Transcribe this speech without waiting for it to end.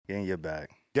Get in your bag.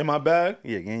 Get my bag?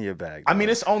 Yeah, get in your bag. I mean,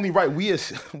 it's only right. We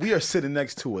are sitting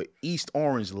next to an East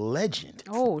Orange legend.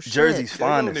 Oh, shit. Jersey's I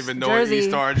finest. don't even know Jersey. what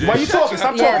East Orange is. Why you talking?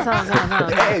 Stop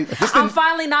talking. Yeah, I'm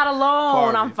finally not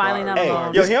alone. I'm finally not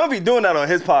alone. Yo, he don't be doing that on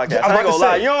his podcast. Yeah, I ain't gonna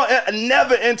lie. say. You don't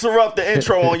never interrupt the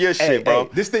intro on your shit, bro.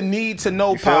 This the Need to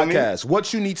Know feel me? podcast.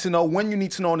 What you need to know, when you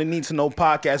need to know, on the Need to Know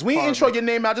podcast. We ain't intro your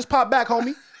name out. Just pop back,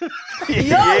 homie.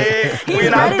 Yeah, He's we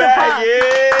not ready to back. pop.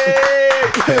 Yeah.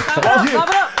 Pop it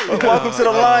up. Welcome to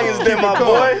the Lions, then, my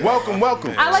boy.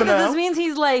 Welcome. I like So that now- this means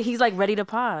he's like ready to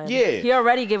pod. Yeah. He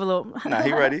already gave a little. Nah,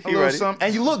 he ready. A He little ready. something.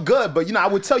 And you look good, but I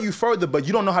would tell you further, but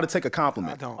you don't know how to take a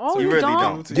compliment. I don't. Oh, You you really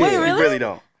don't? don't. Wait, Yeah, really? You really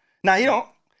don't. Nah, he don't.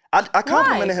 I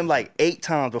complimented Why? him like 8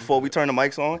 times before we turned the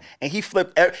mics on, and he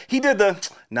flipped. He did the,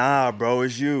 nah, bro,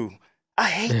 it's you. I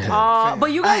hate that.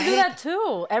 But you guys do that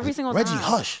too every single Reggie, time.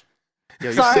 hush. Yo,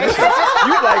 you Sorry. sick?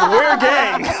 You like, we're a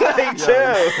gang. Like,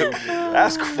 chill.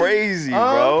 That's crazy,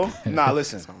 bro. Nah,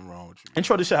 listen. Something wrong with you.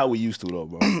 Intro this shit how we used to, though,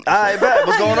 bro. All right, bet.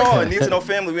 What's going on? Need to Know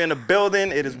family. We're in the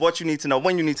building. It is what you need to know,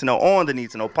 when you need to know on the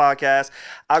Need to Know podcast.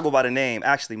 I go by the name.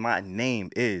 Actually, my name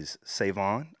is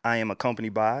Savon. I am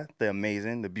accompanied by the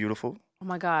amazing, the beautiful. Oh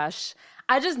my gosh.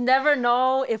 I just never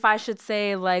know if I should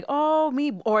say like, oh,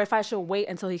 me, or if I should wait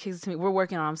until he kicks it to me. We're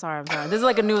working on it. I'm sorry. This is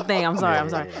like a new thing. I'm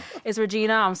sorry. It's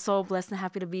Regina. I'm so blessed and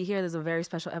happy to be here. This is a very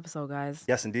special episode, guys.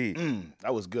 Yes, indeed.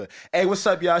 That was good. Hey, what's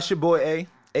up, y'all? It's your boy A,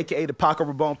 a.k.a. the Paco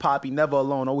Rabone Poppy. Never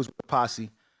alone, always with the posse.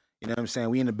 You know what I'm saying?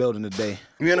 We in the building today.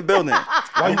 We in the building.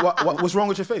 What's wrong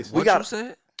with your face? We got You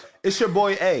said? It's your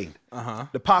boy A,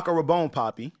 the Paco Rabone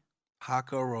Poppy.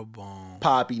 Haka Rabone.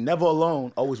 Poppy, never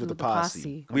alone, always with the The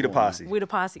posse. We the posse. We the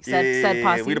posse. Yeah, Said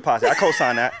posse. we the posse. I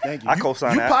co-sign that. Thank you. I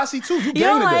co-sign You that. posse too. You You gang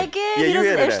don't today. like it? Yeah, He you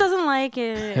hear doesn't, Ish that. doesn't like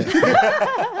it.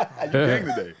 You gang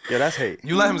today. Yeah, that's hate.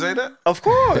 You let him say that? Of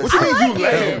course. What you mean you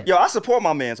let him? Yo, I support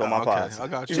my mans on my Okay, pods. I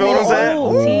got you. You know what I'm saying?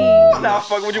 Oh, team. Nah,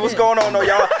 fuck with you. What's going on, though,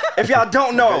 y'all? If y'all don't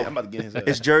I'm know, about to get his ass.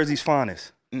 it's Jersey's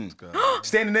finest.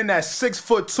 Standing in that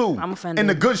 6'2". I'm offended. In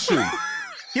the good shoe.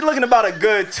 He looking about a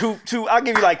good two. I'll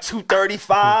give you like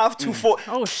 235, 240.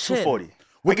 Oh, shit. 240.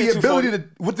 With Make it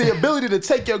the ability to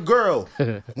take your girl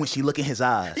when she look in his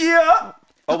eyes. Yeah.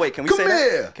 Oh wait, can we Come say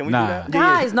here. that? Can we Nah. do that?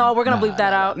 Guys, no, we're going to bleep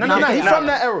that out. No, he's from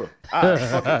that era.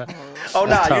 Oh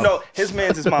nah, you know his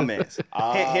man's is my man's.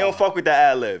 He don't fuck with the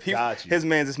ad lib. Got you. His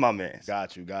man's is my man's.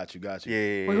 Got you. Yeah.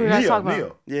 Wait, who you guys talking about?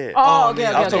 Neo. Yeah. Oh, okay,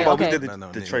 I was talking about okay. we did the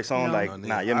No, Trey song no, like no,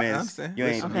 nah, your I man's. understand. You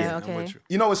ain't. Listen, Okay, Yeah. I'm okay. with you.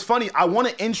 You know, it's funny. I want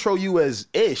to intro you as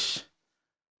Ish.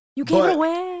 You gave But- it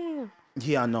away.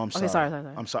 Yeah, I know. I'm sorry. sorry.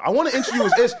 I'm sorry. I want to intro you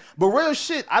as Ish, but real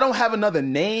shit, I don't have another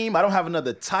name. I don't have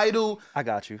another title. I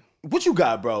got you. What you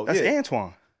got, bro? That's Yeah.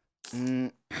 Antoine.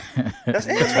 That's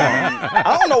Antoine.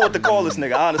 I don't know what to call this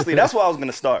nigga, honestly. That's where I was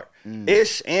gonna start.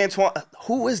 Ish, Antoine.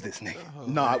 Who is this nigga?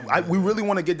 No, we really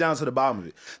want to get down to the bottom of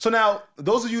it. So now,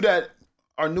 those of you that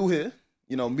are new here,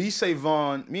 you know, me and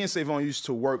Savon used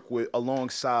to work with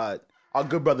alongside our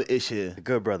good brother Ish here.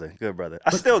 Good brother.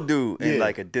 I still do in Yeah.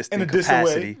 like a distant In a distant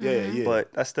capacity. way. Yeah. But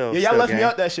I still. Yeah, y'all still left me gang.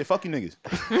 out that shit. Fuck you niggas.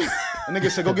 The nigga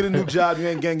said, go get a new job. You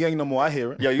ain't gang no more. I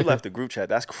hear it. Yo, you left the group chat.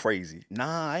 That's crazy.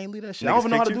 Nah, I ain't leave that shit. I don't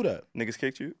even know how to kicked do you? that. Niggas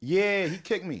kicked you? Yeah, he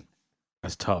kicked me.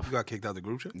 That's tough. You got kicked out the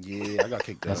group chat? Yeah, I got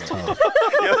kicked out. That's tough. Yo,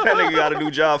 that nigga got a new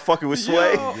job fucking with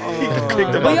Sway. He kicked him We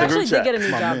out the actually group did chat. get a new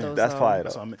my job, man. though. That's so. fire,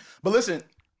 That's though. what I mean. But listen,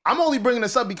 I'm only bringing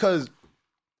this up because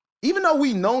even though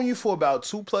we've known you for about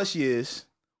 2+ years,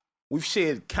 we've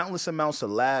shared countless amounts of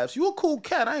laughs. You a cool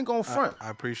cat. I ain't going front. I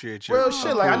appreciate you. Real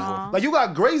shit. Like you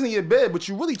got grays in your bed, but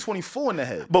you really 24 in the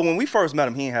head. But when we first met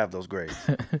him, he didn't have those grades,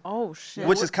 Oh, shit.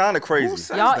 which is kind of Who crazy.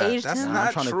 says Y'all that? aged That's him? not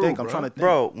I'm trying true, to think. bro. I'm trying to think.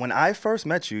 Bro, when I first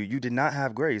met you, you did not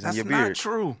have grades in That's your not beard.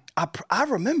 true. I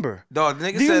remember. Dog, the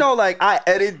nigga Do you said, know, like, I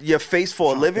edit your face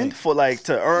for a living, for like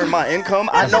to earn my income?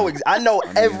 I know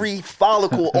every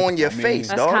follicle on your face,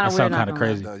 That's dog. kind That of weird. sound not kind of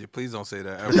gonna lie. crazy. No, please don't say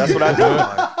that. That's what I do.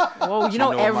 Like, Whoa, you know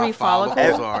what every my follicle?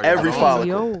 follicles are, Every you know? follicle.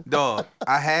 Yo. Dog,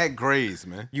 I had grays,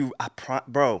 man.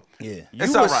 Bro. Yeah. You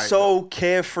It's were all right, so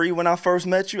carefree when I first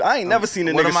met you. I ain't never seen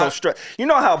a what nigga am so I- stressed. You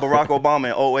know how Barack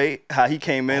Obama in 08, how he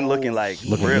came in looking like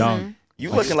Looking real? young. You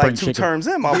Like looking spring like 2 chicken. terms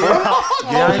in, my bro. Oh,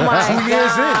 my 2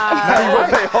 years in.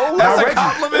 God. Wait, hold That's up. a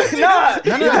compliment. Nah,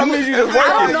 that means you just I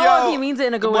don't working. know Yo, if he means it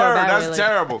in a good way or Word, bad way. that's like-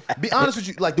 terrible. Be honest with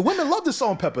you. Like, the women love the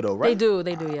song Pepper, though, right?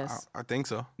 They do, yes. I think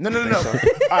so. No. All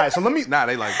right, so let me. Nah,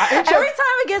 they like it. Every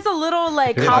time it gets a little,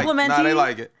 like, They like- complimenting. Nah, they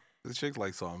like it. The chicks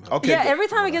like salt. Okay. Yeah, good. every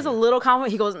time it gets a little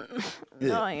compliment, he goes,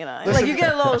 no, you know. Like, you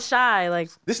get a little shy.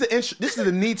 Like, This is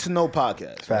the Need to Know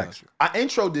podcast. Facts. I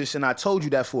introed this and I told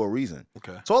you that for a reason.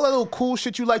 Okay. So all that little cool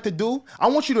shit you like to do, I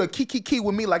want you to key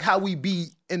with me like how we be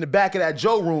in the back of that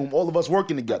Joe room, all of us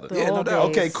working together. the old no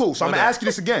doubt. days. Okay, cool. So I'm No gonna doubt. ask you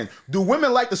this again. Do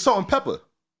women like the salt and pepper?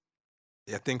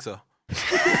 Yeah, I think so.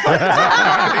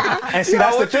 And see,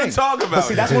 that's the what you thing. talking But about?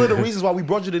 see, that's one of the reasons why we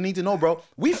brought you to Need to Know, bro.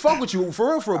 We fuck with you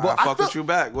for real, but I fuck with you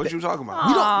back. What you talking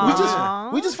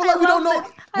about? We just feel like we don't know.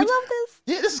 I love this.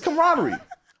 Yeah, this is camaraderie.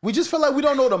 We just feel like we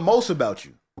don't know the most about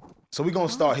you. So we're gonna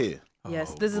start here.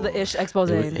 Yes, this is the ish expose.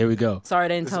 Here we go. Sorry, I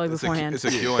didn't tell you beforehand. It's a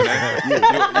Q&A.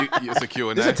 It's a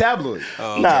Q&A. It's a tabloid.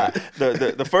 Nah,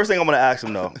 the first thing I'm gonna ask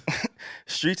him though,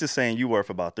 Streets is saying you worth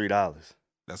about $3.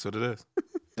 That's what it is.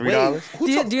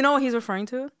 $3? Do you know what he's referring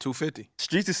to? $2.50.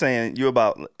 Streets is saying you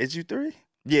about. Is you $3?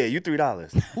 Yeah, you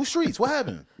 $3. Who Streets? What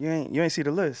happened? You ain't see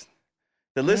the list.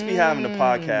 The list be having the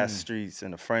podcast Streets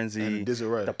and the Frenzy, And the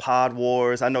Disarray. the Pod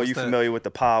Wars. I know you that? familiar with the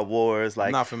Pod Wars,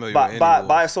 like not familiar by, with any by, wars.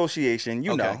 by association.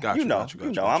 You Okay, know, got you you, know, got you, you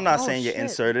got know. you. I'm not Oh, saying you're shit.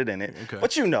 inserted in it, Okay.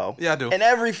 but you know. Yeah, I do. And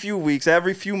every few weeks,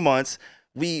 every few months,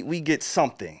 we get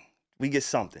something. We get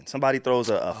something. Somebody throws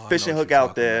a fishing what hook you're out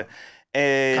talking there,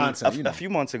 and Content, you know. a few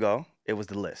months ago, it was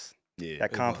the list. Yeah.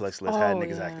 That complex list had Oh,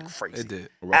 niggas yeah. acting crazy. It did.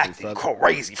 Acting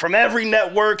crazy. From every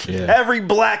network, Yeah. every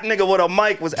black nigga with a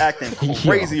mic was acting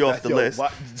crazy off the list.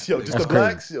 Yo, just the crazy.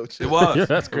 blacks. Yo, chill. It was.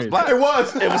 That's crazy. It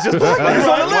was. It was just black niggas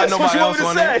on the list. What nobody you want else me to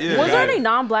on there? say? Yeah. Was there got any it.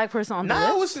 non-black person on the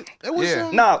Nah, list? it was.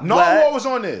 Yeah. Nah, Narwhal Vlad. was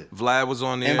on there. Vlad was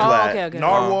on there. And Oh, Vlad. okay, okay.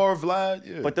 Narwhal, Vlad.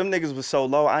 Yeah. But them niggas was so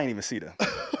low, I ain't even see them.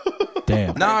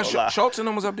 Damn. Nah, ain't gonna lie. Schultz and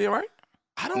them was up there, right?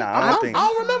 I don't. Nah, I don't think- I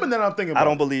don't remember that. I'm thinking. About. I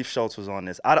don't believe Schultz was on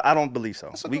this. I don't believe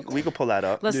so. We could pull that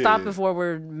up. Let's Yeah, stop yeah. before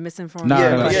we're misinformed. Nah,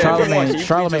 yeah, no, yeah. Charlamagne- Come on, can you please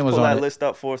Charlamagne just was pull on that it. list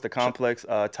up for us. The complex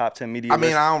top 10 media. I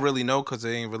mean, list. I don't really know because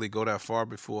they didn't really go that far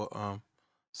before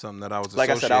something that I was Like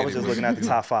I said, I was associated just with. looking at the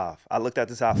top 5. I looked at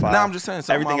the top 5. Nah, I'm just saying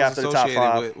something Everything I was after the top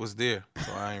associated 5. with was there.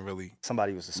 So I ain't really.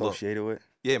 Somebody was associated with.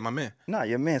 Yeah, my man. Nah,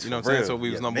 your man's You know what for I'm saying? real. So we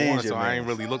was Your number man's one, your so I ain't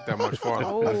man's. really looked that much farther.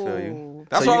 I feel you.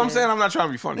 That's So all you- I'm saying. I'm not trying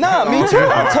to be funny. Nah, me too.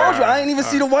 I told you I ain't even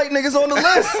see the white niggas on the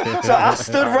list. So I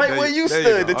stood right there where you- you there you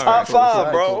stood, go. the All top right, cool. 5,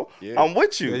 Right, bro. cool. Yeah. I'm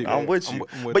with There you. you I'm go. with you.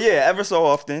 I'm with But yeah, ever so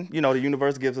often, you know, the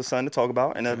universe gives us something to talk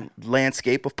about in the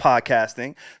landscape of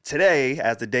podcasting. Today,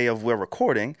 as the day of we're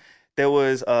recording, there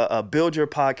was a Build Your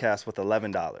Podcast with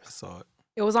 $11. I saw it.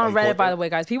 It was on you Reddit, caught by that? the way,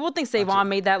 guys. People think Savon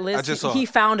made that list. just saw He it.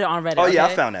 found it on Reddit. Oh yeah, I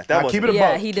okay? found that. That was keep it a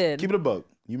Yeah, buck. he did. Keep it a buck.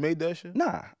 You made that shit.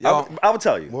 Nah, Yo. I would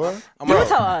tell you. What? You would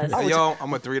tell us. Yo,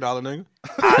 I'm a $3 nigga.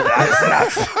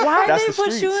 Why That's did the they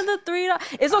put you streets. in the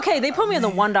 $3? It's okay. They put me in the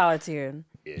 $1 tier.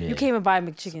 You can't even buy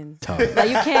McChicken. Tough. Like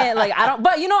you can't. Like I don't.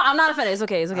 But you know, I'm not offended. It's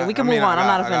okay. It's okay. We can move on. I'm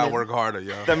not I gotta offended. work harder,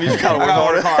 yo. That means you gotta I work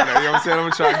gotta work harder. harder. You know what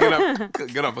I'm saying? I'm trying to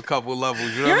get up a couple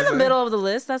levels. You know You're what in the I'm middle of the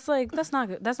list. That's like that's not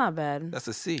good. That's not bad. That's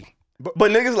a C. But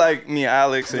niggas like me and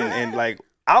Alex and like,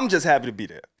 I'm just happy to be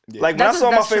there. Like when That's- I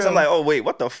saw my that's face, I'm true. like, oh wait,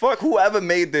 what the fuck? Whoever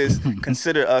made this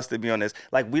considered us to be on this.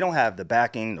 Like we don't have the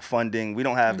backing, the funding, we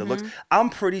don't have the looks. I'm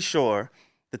pretty sure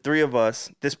the three of us,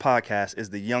 this podcast is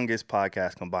the youngest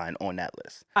podcast combined on that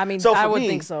list. I mean, So I for would me,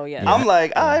 think so. Yeah. I'm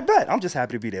like, I bet. I'm just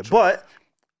happy to be there. But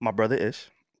my brother Ish,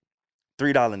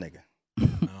 $3 nigga. No,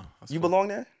 that's You fine. belong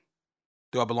there?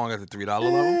 Do I belong at the $3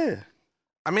 level? Yeah.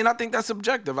 I mean, I think that's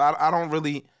subjective. I don't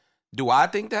really. Do I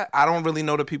think that? I don't really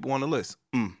know the people on the list.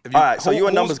 Mm. If you- All right, so who- you're a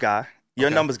who's- numbers guy. You're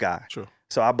Okay. a numbers guy. True.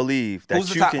 So I believe that Who's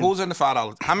the you top? can. Who's in the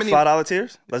 $5? How many? $5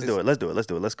 tiers? Let's Is- do it. Let's do it. Let's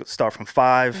do it. Let's go start from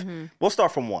 5. We'll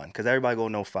start from 1 because everybody gonna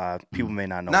know 5. People may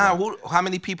not know. Nah. 1. How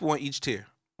many people on each tier?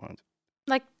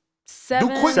 like 7.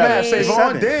 Do quick Seven. math, eight. Savon.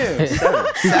 Seven. Damn.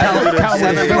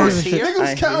 Seven Seven. tier? Nigga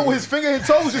was counting with his finger and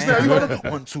toes just now. You heard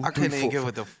him? 1, 2, I 3, couldn't even 4. get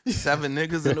with the 7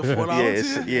 niggas in the $4 Yeah,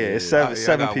 it's, tier. yeah, it's I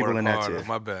seven gotta people work in that harder. tier.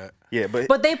 My bad. Yeah,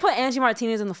 But they put Angie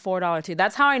Martinez in the $4 tier.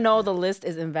 That's how I know the list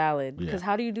is invalid. Yeah. Because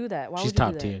how do you do that? Why She's would you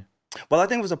top do that? tier. well, I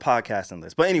think it was a podcasting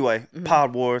list. But anyway,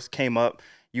 Pod Wars came up.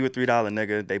 You a $3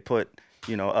 nigga. They put,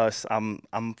 us. I'm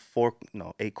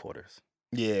 8 quarters.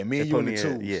 Yeah, me They and you put in the me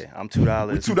twos. at, yeah, I'm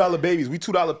 $2. We $2 babies. We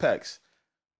 $2 packs.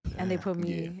 And they put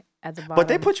me at the bottom. But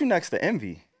they put you next to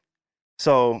Envy.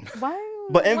 So, Why?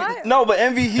 but Envy, Why? no, but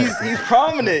Envy, he's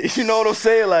prominent. You know what I'm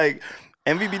saying? Like,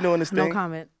 Envy be doing this No thing.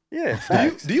 comment. Yeah,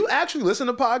 facts. Do you actually listen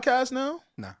to podcasts now?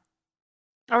 Nah.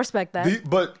 I respect that.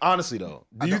 But honestly though,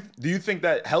 do you think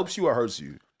that helps you or hurts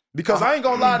you? Because I ain't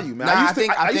gonna lie to you, man. Nah, I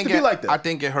used to be it, like that. I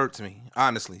think it hurts me,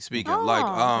 honestly speaking. Oh, Like,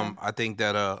 okay. I think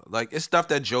that like it's stuff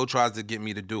that Joe tries to get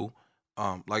me to do.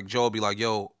 Like Joe will be like,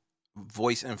 yo,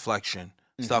 voice inflection,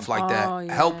 stuff like Oh, that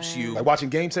yeah. helps you. like watching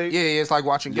game tape. Yeah, it's like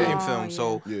watching game Oh, film. yeah.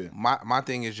 So Yeah. my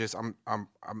thing is just I'm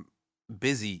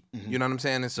busy. You know what I'm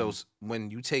saying? And so when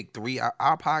you take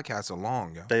our podcasts are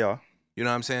long, yo. They are. You know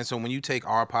what I'm saying? So when you take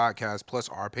our podcast plus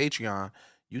our Patreon,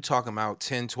 you talking about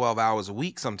 10, 12 hours a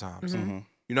week sometimes. Mm-hmm.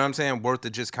 You know what I'm saying? Worth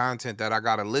of just content that I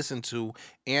got to listen to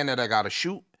and that I got to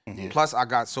shoot. Plus, I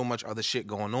got so much other shit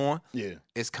going on. Yeah.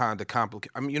 It's kind of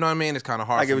complicated. I mean, you know what I mean? It's kind of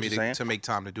hard get for what me you're saying. to make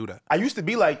time to do that. I used to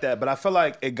be like that, but I feel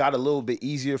like it got a little bit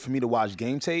easier for me to watch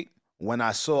game tape when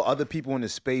I saw other people in the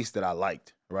space that I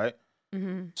liked, right?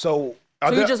 So,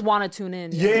 So you just want to tune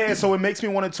in. yeah, so it makes me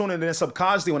want to tune in. And then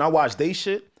subconsciously, when I watch they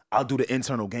shit, I'll do the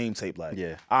internal game tape like,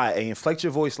 Yeah. all right, hey, inflect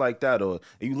your voice like that, or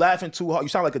are you laughing too hard? You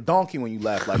sound like a donkey when you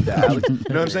laugh like that, Alex. You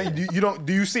know what I'm saying?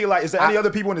 Do you see like, is there any other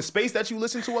people in the space that you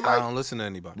listen to a I lot? don't listen to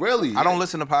anybody. Really? I don't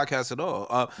listen to podcasts at all.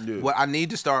 What I need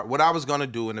to start, what I was gonna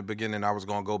do in the beginning, I was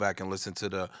gonna go back and listen to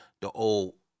the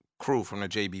old crew from the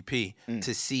JBP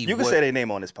to see. You can say their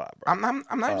name on this pod, bro. I'm not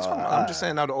even talking about. I'm just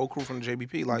saying now the old crew from the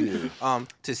JBP, like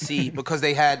to see because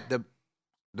they had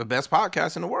the best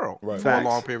podcast in the world for Facts. a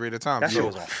long period of time. That shit So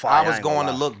was on fire, I I was ain't gonna going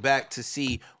to lie. look back to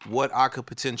see what I could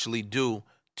potentially do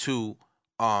to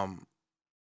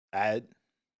Add.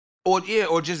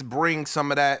 or just bring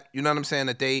some of that, you know what I'm saying,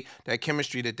 that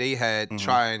chemistry that they had,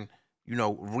 try and, you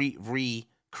know,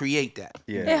 recreate that.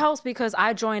 Yeah. It helps because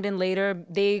I joined in later.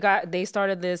 They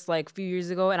started this like a few years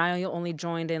ago, and I only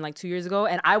joined in like 2 years ago.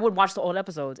 And I would watch the old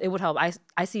episodes. It would help.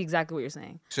 I see exactly what you're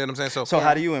saying. See what I'm saying? So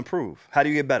how do you improve? How do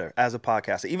you get better as a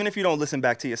podcaster? Even if you don't listen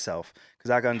back to yourself, because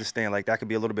I can understand like that could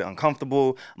be a little bit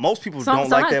uncomfortable. Most people don't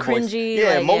like their voice. cringy,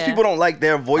 Yeah, like, most yeah. people don't like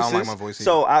their voices. like my voice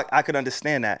so I could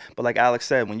understand that. But like Alex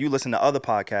said, when you listen to other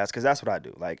podcasts, because that's what I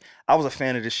do. Like I was a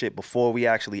fan of this shit before we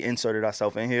actually inserted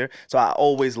ourselves in here. So I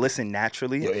always listen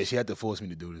naturally. Yo, yeah, she had to force me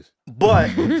to do this. But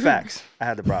facts, I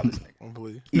had to bribe this nigga. Don't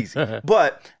believe. Easy.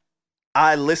 But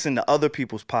I listen to other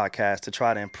people's podcasts to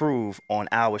try to improve on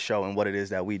our show and what it is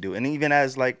that we do. And even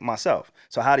as like myself.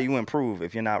 So how do you improve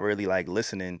if you're not really like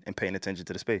listening and paying attention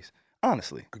to the space?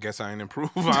 Honestly. I guess I ain't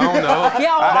improved. I don't know.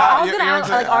 Yeah, I was you gonna know what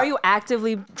ask, I'm like, saying? are you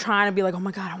actively trying to be like, oh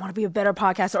my god, I want to be a better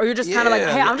podcaster, or you're just kind of like,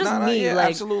 hey, I'm just me, yeah, like,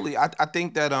 absolutely. I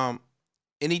think that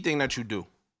anything that you do,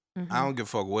 I don't give a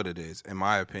fuck what it is. In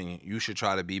my opinion, you should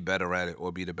try to be better at it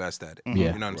or be the best at it.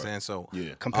 Yeah. You know what I'm saying? So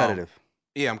Yeah. Competitive.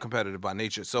 yeah, I'm competitive by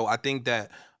nature. So I think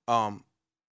that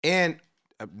and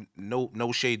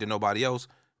no shade to nobody else.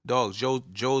 Dogs,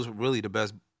 Joe's really the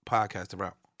best podcaster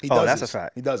out. He Oh, does that's this. a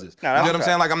fact. He does this. Nah, You that's know a what I'm fact.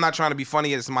 saying? Like I'm not trying to be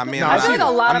funny. It's my man. I feel like a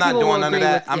lot I'm of not people doing will none of agree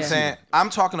that. with- I'm yeah. saying I'm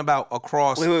talking about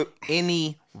across Wait.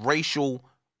 any racial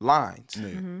lines.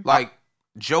 Like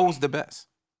Joe's the best.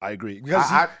 I agree.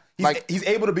 Because he's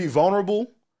able to be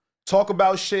vulnerable, talk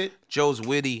about shit. Joe's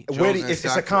witty. Joe's Witty. It's a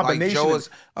insightful. combination. Like, Joe is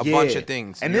a bunch of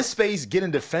things. And this space,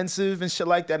 getting defensive and shit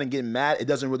like that and getting mad, it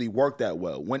doesn't really work that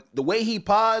well. When the way he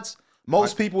pods,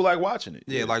 most people like watching it.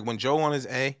 Yeah, like when Joe on his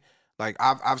A, like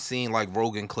I've seen like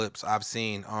Rogan clips. I've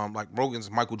seen like Rogan's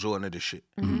Michael Jordan of this shit.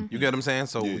 You get what I'm saying?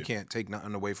 So we can't take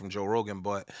nothing away from Joe Rogan.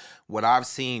 But what I've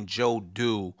seen Joe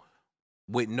do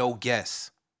with no guests.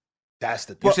 That's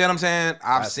the You see what I'm saying?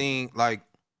 I've seen like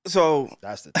So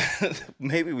That's the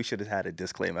maybe we should have had a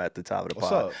disclaimer at the top of the What's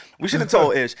pod. up? We should have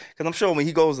told Ish, because I'm sure when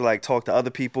he goes to like talk to other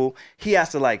people, he has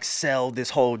to like sell this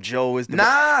whole Joe is the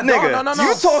Nah, nigga. no.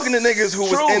 You talking to niggas who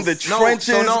was in the Truth. No, trenches,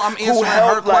 so no, I'm who answering her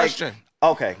helped like. question.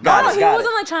 Okay, no, got it. he got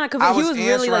wasn't it. like trying to I convince. was He was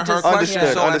really like answering just her Understood,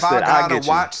 question. So if understood. I I gotta get you.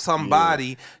 watch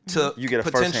somebody to You get a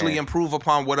potentially firsthand. improve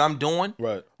upon what I'm doing,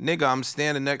 right. nigga, I'm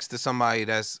standing next to somebody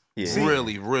that's Yeah.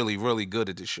 really, really, really good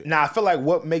at this shit. Now I feel like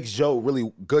what makes Joe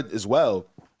really good as well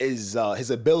is his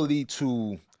ability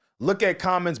to look at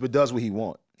comments but does what he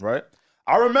want. Right.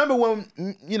 I remember when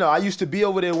I used to be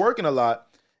over there working a lot.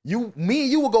 Me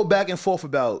and you would go back and forth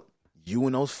about you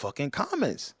and those fucking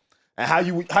comments. And how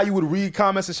you would read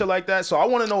comments and shit like that. So I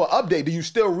want to know an update. Do you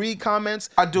still read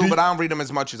comments? I do, but I don't read them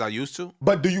as much as I used to.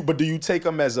 But do you take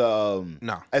them as No.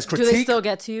 as Do critique? they still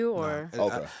get to you or?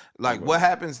 Okay. Like what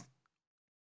happens?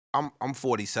 I'm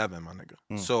 47, my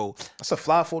nigga. So That's a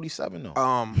fly 47 though.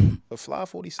 A fly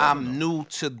 47. I'm new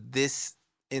to this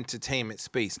entertainment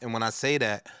space, and when I say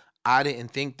that, I didn't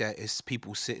think that it's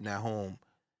people sitting at home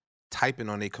typing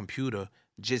on their computer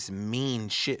just mean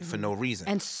shit for no reason.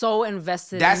 And so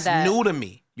invested That's in that. new to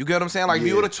me. You get what I'm saying? Like, if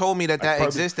you would have told me that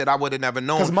existed, I would have never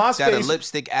known 'Cause MySpace- that a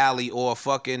Lipstick Alley or a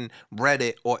fucking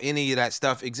Reddit or any of that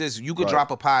stuff exists. You could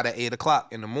drop a pod at 8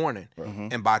 o'clock in the morning,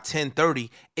 and by 10:30,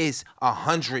 it's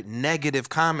 100 negative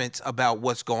comments about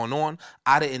what's going on.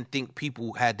 I didn't think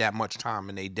people had that much time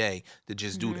in their day to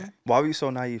just do that. Why were you so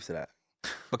naive to that?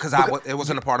 Because it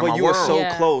wasn't a part of But my you world. were so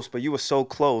Yeah. close. But you were so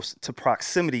close to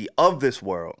proximity of this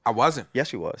world. I wasn't.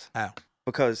 Yes, you was. How?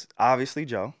 Because obviously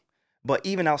Joe. But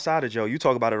even outside of Joe, you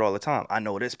talk about it all the time. I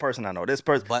know this person. I know this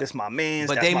person. But- this my man.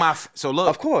 But they so look.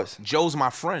 Of course. Joe's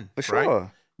my friend. For right?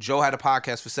 sure. Joe had a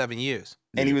podcast for 7 years.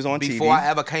 And he was on before TV. I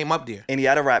ever came up there. And he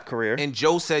had a rap career. And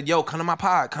Joe said, yo, come to my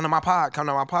pod, come to my pod, come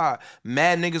to my pod.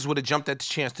 Mad niggas would have jumped at the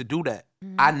chance to do that.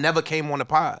 I never came on the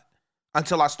pod.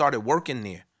 until I started working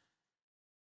there.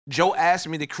 Joe asked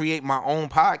me to create my own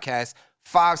podcast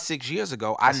 5-6 years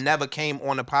ago. I never came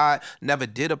on a pod, never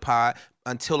did a pod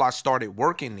until I started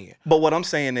working there. But what I'm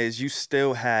saying is you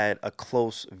still had a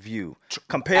close view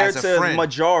compared As a to the friend.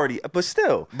 majority. But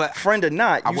still, But friend or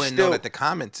not, I you wouldn't still. know that the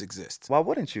comments exist. Why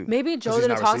wouldn't you? Maybe Joe he's didn't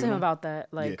not talk to receiving him them? about that.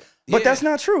 Like, But Yeah. that's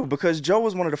not true because Joe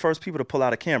was one of the first people to pull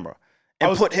out a camera and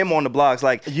was- put him on the blogs.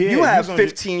 Like Yeah, you he have was on the-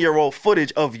 15-year-old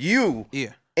footage of you Yeah,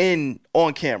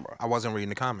 on camera, I wasn't reading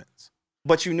the comments.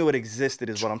 but you knew it existed.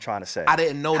 Is what I'm trying to say. I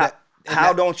didn't know that. and How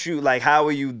that- don't you like? How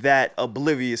are you that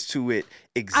oblivious to it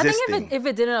I existing? think if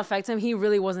it didn't affect him, he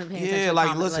really wasn't paying attention. Yeah, to like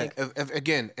comments.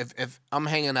 listen, if I'm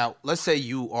hanging out, let's say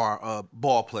you are a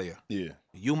ball player, Yeah.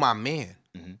 you my man,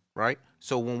 right?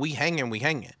 So when we hanging, we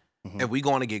hanging. If we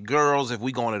going to get girls, if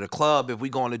we going to the club, if we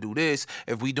going to do this,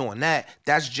 if we doing that,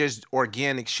 that's just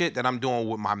organic shit that I'm doing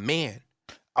with my man.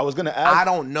 I was gonna ask. I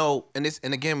don't know, and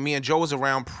again, me and Joe was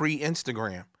around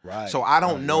pre-Instagram, Right, so I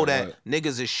don't right, know right, that right.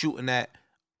 niggas is shooting at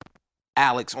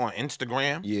Alex on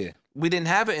Instagram. Yeah. We didn't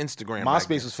have an Instagram. back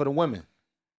then. MySpace was for the women.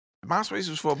 MySpace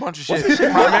was for a bunch of shit. What the shit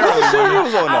you Primarily was women.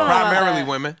 on though? Primarily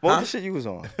women. What Huh? was the shit you was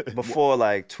on before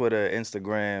like Twitter,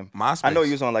 Instagram? MySpace. I know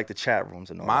you was on like the chat rooms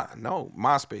and all that. No,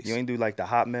 MySpace. You ain't do like the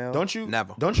Hotmail. Don't you?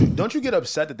 Never. Don't you get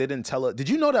upset that they didn't tell us? Did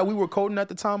you know that we were coding at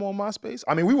the time on MySpace?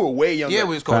 I mean, we were way younger. Yeah,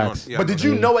 we was going on. Facts. Yeah, but I did know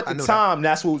you that. know at I the knew time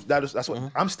that's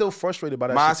what I'm still frustrated by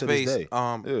that shit to this day.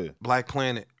 MySpace, Yeah. Black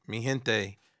Planet, Mi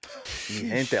Gente.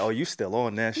 Ain't that? Oh, you still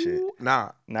on that shit?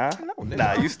 Nah, Nah, nigga.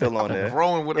 nah, you still on there?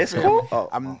 growing with a It's family. cool? Oh,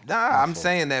 I'm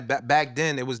saying that back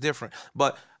then it was different.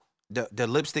 But the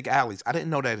lipstick alleys, I didn't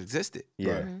know that existed.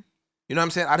 Yeah. Mm-hmm. You know what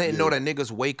I'm saying? I didn't know that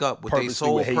niggas wake up with their Purposely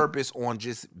sole with hate. purpose on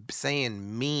just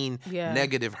saying mean, Yeah.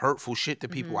 negative, hurtful shit to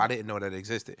people. Mm-hmm. I didn't know that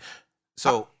existed.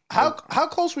 So How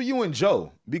close were you and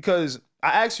Joe? Because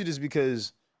I asked you this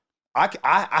because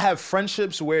I have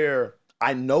friendships where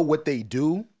I know what they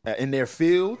do in their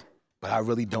field, but I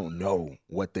really don't know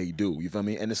what they do. You feel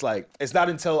me? And it's like, it's not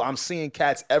until I'm seeing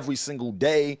cats every single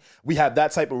day, we have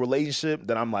that type of relationship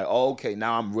that I'm like, oh, okay,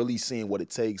 now I'm really seeing what it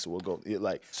takes. We'll go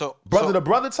like so brother to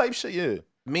brother type shit. Yeah.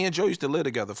 me and Joe used to live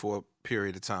together for a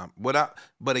period of time.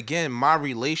 But again, my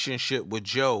relationship with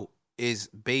Joe is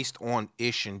based on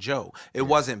Ish and Joe. It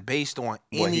wasn't based on What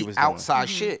he any was doing. outside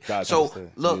shit. Gotcha. So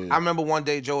Understood. look, Yeah. I remember one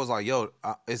day Joe was like, "Yo,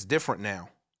 it's different now."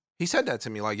 He said that to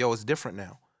me, like, "Yo, it's different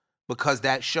now," because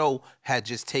that show had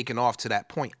just taken off to that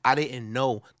point. I didn't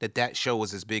know that show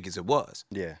was as big as it was.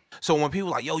 Yeah. So when people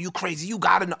like, "Yo, you crazy? You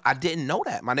gotta know," I didn't know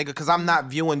that, my nigga, because I'm not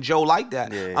viewing Joe like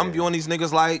that. Yeah, I'm yeah. viewing these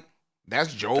niggas like,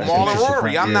 that's Joe, That's Marlon, just a Rory.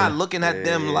 friend, I'm yeah. not looking at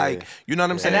them Yeah, like, you know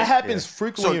what I'm saying? And that happens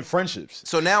frequently So- in friendships.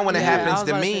 So now when it Yeah, I happens was to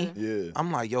about to me, say Yeah.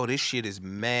 I'm like, yo, this shit is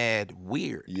mad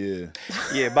weird. Yeah.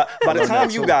 Yeah, but by the time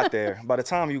you got there,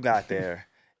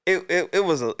 it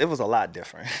was a lot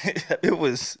different. It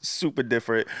was super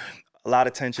different. A lot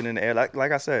of tension in the air. Like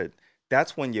I said,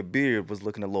 that's when your beard was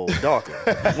looking a little darker.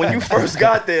 When you first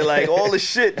got there, like all the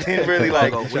shit didn't really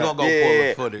like. We're gonna go pull yeah,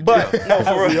 the footage. But yeah. no,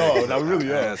 for We real. are. No, we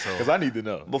really are. Asshole. Because I need to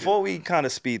know. Before we kind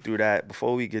of speed through that,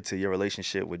 before we get to your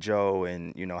relationship with Joe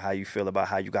and you know how you feel about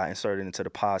how you got inserted into the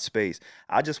pod space,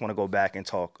 I just want to go back and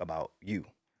talk about you.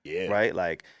 Yeah. Right?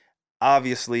 Like,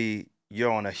 obviously,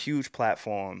 you're on a huge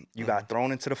platform. You got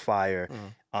thrown into the fire.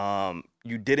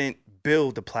 You didn't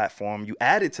build the platform. You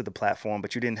added to the platform,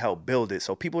 but you didn't help build it.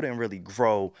 So people didn't really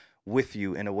grow with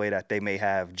you in a way that they may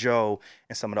have Joe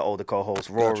and some of the older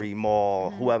co-hosts, Rory, Maul,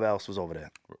 whoever else was over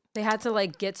there. They had to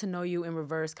like get to know you in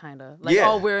reverse, kind of like, Yeah.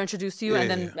 oh, we're introduced to you,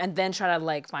 Yeah, and then try to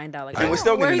like find out like, And we're oh,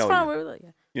 still where getting he's to know from. you. Where, yeah.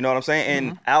 You know what I'm saying?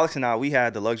 And Alex and I, we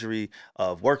had the luxury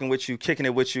of working with you, kicking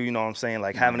it with you, you know what I'm saying?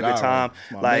 Like having a good God, time.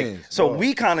 my Like, mans, so dog.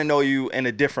 we kind of know you in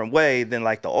a different way than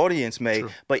like the audience may.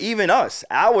 But even us,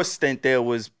 our stint there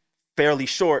was fairly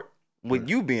short with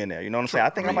you being there. You know what I'm saying? I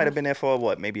think I might have been there for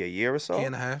what, maybe a year or so? Year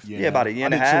and a half. Yeah, about a year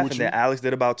and a I did 2 half. with And you. then Alex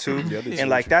did about 2. I did 2 and with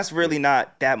like, you. that's really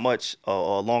not that much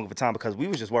or long of a time because we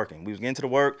was just working. We was getting to the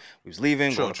work. We was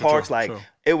leaving, going to True, parks. true, Like, true.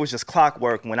 it was just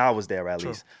clockwork when I was there at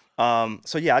least.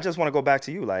 So yeah, I just want to go back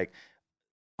to you. Like,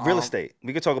 real estate.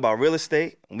 We could talk about real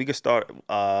estate. We could start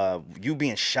you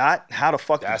being shot. How the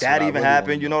fuck did That's that what I even really wanna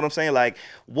happen? You know know. what I'm saying? Like,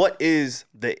 what is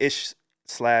the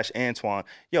Ish/Antoine?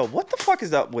 Yo, what the fuck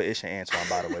is up with Ish and Antoine,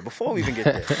 by the way? Before we even get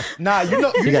there. Nah, you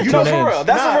know, got you two know names. for real.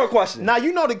 That's a real question. Nah,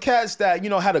 you know the cats that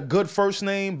had a good first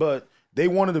name, but they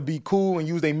wanted to be cool and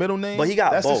use their middle name. But he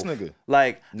got That's both. this nigga.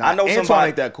 Like, Nah, I know Antoine somebody.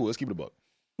 ain't that cool. Let's keep it a buck.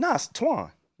 Nah, it's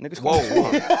Twan. Niggas Whoa, call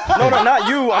me Twan. No, not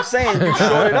you. I'm saying you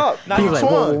shorted up. Now you like, Twan.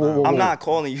 whoa, whoa, whoa, I'm whoa. not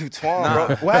calling you Twan,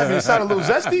 bro. What happened? It sounded a little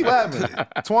zesty. What happened?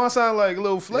 Twan sounded like a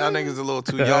little flavor. Y'all niggas a little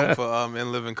too young for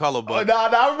In Living Color, but Nah,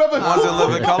 I remember. once In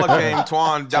Living Color came,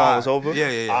 Twan died. was over?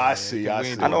 Yeah. I see. We I ain't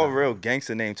see. doing I know a that. real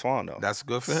gangster named Twan though. That's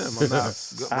good for him. I'm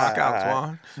not. Good, rock out,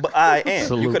 Twan. But I am. You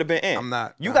Salute. could have been Ant. I'm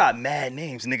not. You got mad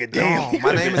names, nigga. Damn. No,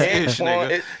 my name is Ant, Ish,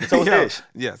 Twan, nigga. So it's Yo, Ish.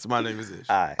 Yes, my name is Ish.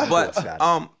 All right. But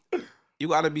Got it. you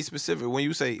gotta be specific when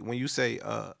you say Let's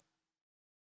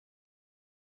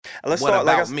what start. about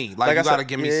like I, me? Like, like you I said, gotta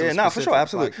give me some Yeah, nah, for sure, specifics,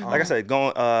 absolutely. like, Like I said,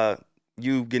 going,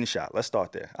 you getting shot. Let's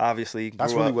start there. Obviously,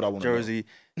 That's grew really up, what I wanna know. Jersey,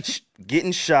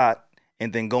 getting shot,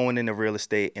 and then going into real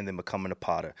estate, and then becoming a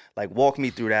potter. Like, walk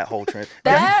me through that whole trend.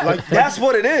 That's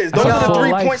what it is. Those Like are the full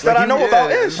 3 life. points that Like I know you-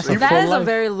 about yeah, Ish. It's a That full is a life.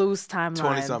 very loose timeline.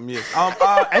 20-something years.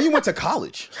 And you went to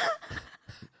college.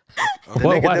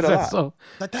 Why nigga is did a that lot. so?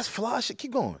 Like that's fly shit.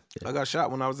 Keep going. I got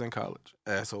shot when I was in college,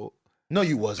 asshole. No,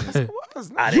 you wasn't.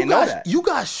 I didn't know that. You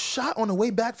got shot on the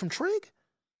way back from Trig?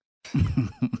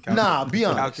 Nah, be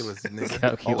honest. Calculus, nigga.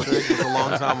 Calculus. It was a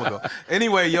long time ago.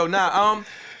 Anyway,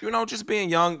 just being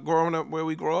young, growing up where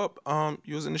we grow up,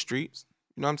 you was in the streets.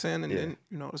 You know what I'm saying? And then,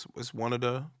 it's one of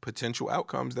the potential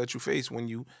outcomes that you face when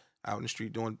you out in the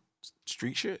street doing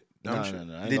street shit. Dumb shit.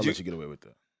 No. I ain't Did gonna you- let you get away with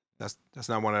that. That's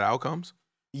not one of the outcomes?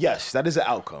 Yes, that is an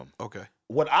outcome. Okay.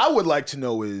 What I would like to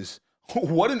know is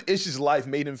what in Ish's life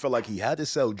made him feel like he had to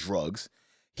sell drugs.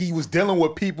 He was dealing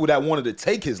with people that wanted to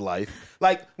take his life.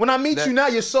 Like, when I meet you now,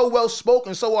 you're so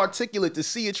well-spoken, so articulate to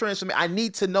see a transformation. I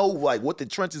need to know, like, what the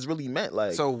trenches really meant.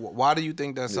 Like, So why do you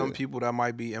think that some people that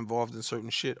might be involved in certain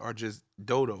shit are just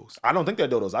dodos? I don't think they're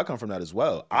dodos. I come from that as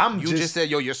well. You just said,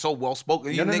 yo, you're so well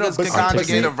spoken. You No, niggas but can see-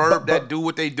 conjugate but a verb see- that do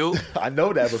what they do. I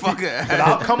know that, but, Fuck it. but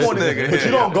I'll come on This it. nigga, But you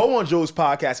yeah. don't go on Joe's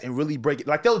podcast and really break it.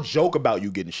 Like, they'll joke about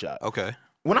you getting shot. Okay.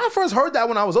 When I first heard that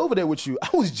when I was over there with you,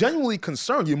 I was genuinely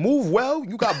concerned. You move well.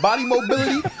 You got body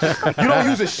mobility. You don't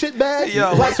use a shit bag. Yo,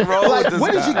 like, what's wrong like with this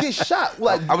when did guy? you get shot?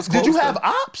 Like, I was did you close, have though.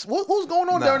 ops? What was going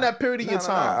on during that period of your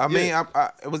time? I mean, Yeah.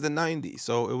 it was the 90s,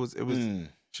 so it was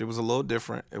shit was a little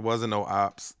different. It wasn't no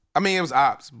ops. I mean, it was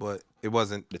ops, but it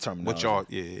wasn't The what terminology. y'all.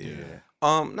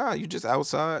 Yeah. You just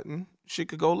outside and shit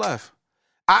could go left.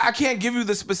 I can't give you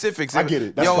the specifics. I get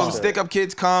it. That's Yo, fine. stick up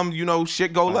kids come,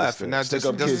 shit go left, and that's Stick just,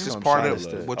 up that's kids just come, part shine of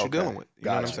left. what you're Okay. dealing with. You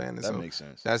know what I'm Gotcha. saying? That So makes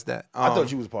sense. That's that. I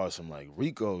thought you was part of some like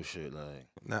Rico shit, like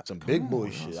Nah, some big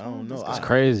boy shit. I don't know. It's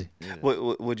crazy.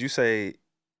 Would you say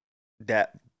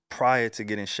that prior to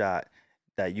getting shot,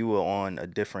 that you were on a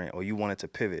different, or you wanted to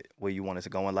pivot where you wanted to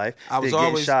go in life? I was Did getting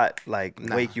always- shot like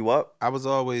Nah. wake you up? I was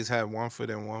always had one foot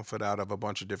in, one foot out of a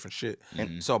bunch of different shit.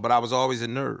 But I was always a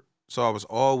nerd. So I was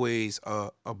always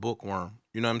a bookworm.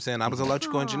 You know what I'm saying? I was an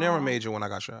electrical engineering major when I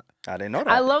got shot. I didn't know that.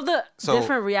 I love the So-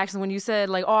 different reactions when you said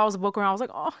like, "Oh, I was a booker." I was like,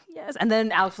 "Oh, yes," and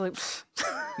then Alex was like,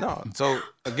 No. So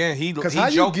again, he 'Cause how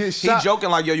you get he shot- joking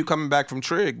like, yo, you coming back from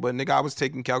Trig, but nigga, I was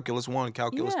taking calculus 1,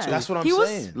 calculus Yeah. 2, That's what I'm He was-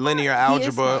 saying. linear He is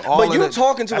algebra, smart. all but of you that.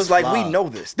 talking to That's us like fly. we know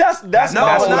this. That's No, my no,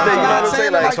 whole I'm thing. You know what not I'm saying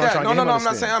it Like, like what I'm that. trying No, to no, get no, him I'm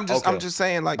not saying. understand. I'm Okay. just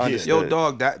saying like, yo, Understood.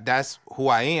 dog, that's who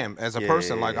I am as a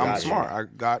person. Like, I'm gotcha. smart. I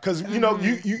got. Because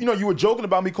you were joking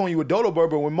about me calling you a dodo bird,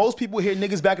 but when most people hear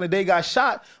niggas back in the day got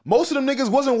shot, most of them niggas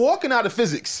wasn't walking out of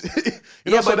physics.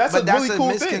 So that's a really cool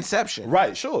misconception. thing.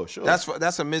 Right? Sure.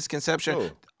 That's a misconception. Sure.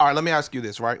 All right, let me ask you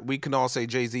this. Right, we can all say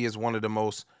Jay-Z is one of the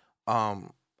most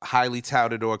highly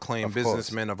touted or acclaimed Of course.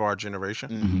 businessmen of our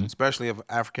generation, especially of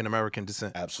African American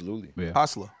descent. absolutely. Yeah.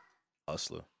 Hustler,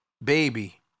 Hustler.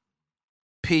 Baby,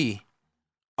 P,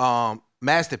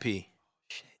 Master P.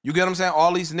 You get what I'm saying?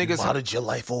 All these niggas. Modded your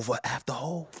life over after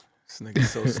whole. This nigga's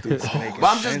so stupid. making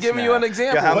But I'm just sense giving now. you an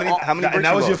example. Yeah, how many And bricks that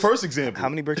you was your lost? first example. How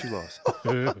many bricks you lost?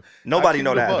 Nobody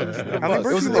know that. How many It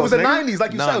bricks was, you it was lost, the nigga? 90s,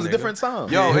 like you Nah, said. It was a nigga. different time.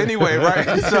 Yo, anyway,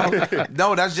 right? So,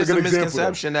 no, that's just a a good example,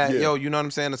 misconception though. that, Yeah. yo, you know what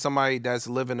I'm saying? That somebody that's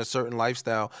living a certain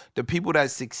lifestyle, the people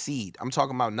that succeed, I'm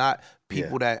talking about not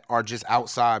people that are just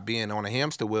outside being on a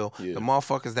hamster wheel, Yeah. the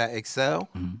motherfuckers that excel,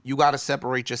 you got to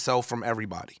separate yourself from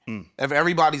everybody. If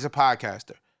everybody's a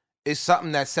podcaster, it's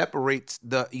something that separates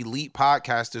the elite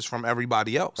podcasters from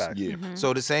everybody else. Fact. Yeah.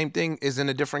 So the same thing is in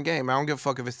a different game. I don't give a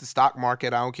fuck if it's the stock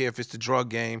market. I don't care if it's the drug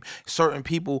game. Certain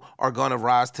people are gonna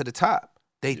rise to the top.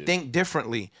 They think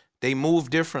differently. They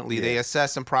move differently. They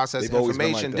assess and process They've always been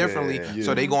information like that. differently. Yeah.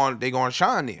 So they going to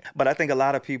shine there. But I think a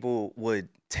lot of people would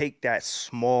take that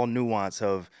small nuance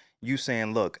of you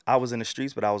saying, look, I was in the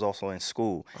streets, but I was also in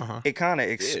school. It kind of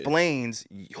explains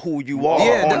who you are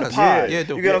Yeah, it on the does. pod. Yeah, you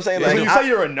get what I'm saying? When Like, you say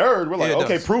you're a nerd, we're like, Yeah, it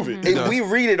okay, does. prove it. we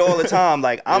read it all the time.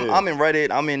 Like I'm in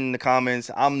Reddit, I'm in the comments,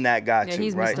 I'm that guy Yeah, too,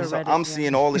 he's right? Mr. So Reddit, I'm yeah.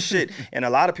 seeing all the shit, and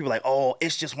a lot of people like, oh,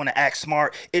 it's just want to act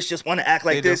smart, it's just want to act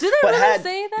like They do. this. Do they but really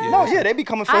say that? No, yeah, they be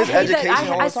coming for I his hate education that.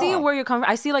 all the I see time. where you're coming.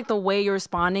 I see like the way you're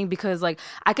responding because like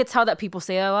I could tell that people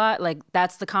say it a lot. Like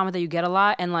that's the comment that you get a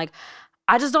lot, and like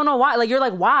I just don't know why. Like you're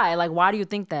like why? Like why do you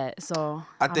think that? So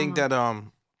I think don't know.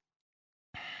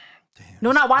 that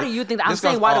No, not why do you think that? I'm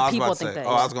saying why do people think that? Oh,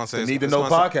 I was gonna say The it's- Need to it's Know gonna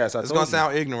sound- podcast, I It's told gonna you.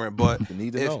 sound ignorant, but The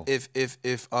Need to Know. if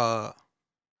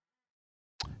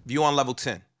you on level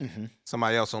 10, Mhm.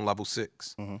 somebody else on level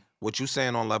 6, what you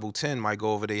saying on level 10 might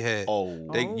go over their head.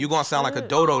 Oh. You gonna sound like a shit.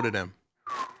 dodo to them.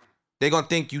 They gonna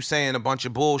think you saying a bunch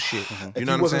of bullshit. You If know you what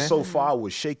I'm wasn't saying? so far, I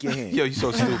would shake your hand. Yo, you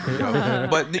so stupid. Yo.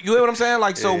 But you hear what I'm saying?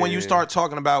 Like, so when you start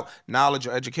talking about knowledge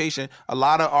or education, a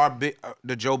lot of our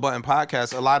the Joe Budden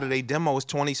podcast, a lot of they demo is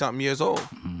 20-something years old.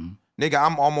 Nigga,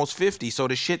 I'm almost 50, so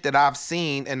the shit that I've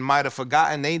seen and might have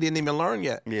forgotten, they didn't even learn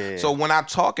yet. Yeah. So when I'm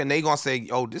talking, they gonna say,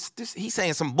 "Oh, this, he's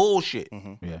saying some bullshit."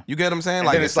 Yeah. You get what I'm saying? And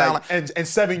Like then it it's sound like, in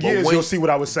 7 years, when- you'll see what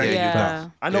I was saying. Yeah.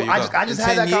 I know. There you I go. just In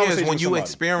had that 10 years conversation when with you somebody.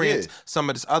 experience Yeah. some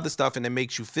of this other stuff and it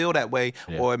makes you feel that way,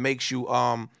 or it makes you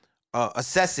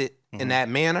assess it in that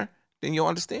manner, then you'll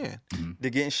understand.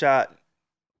 Did getting shot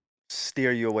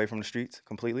steer you away from the streets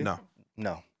completely?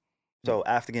 No. So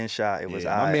after getting shot, it was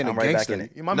Yeah, my man, I'm a right back gangster. in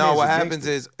it. Yeah, my No, man's what a happens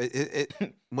gangster.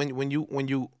 is when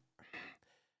you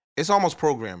it's almost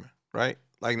programming, right?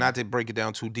 Like not to break it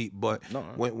down too deep, but No.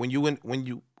 when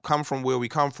you come from where we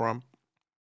come from,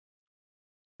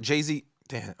 Jay-Z,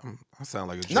 damn, I sound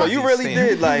like a So you Jay-Z really stan.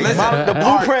 did like Listen, the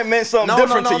blueprint meant something No,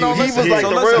 different no, to you. no, He listen, was like so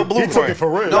the listen. real He blueprint. took it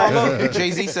for real. No, look,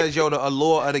 Jay-Z says, yo, the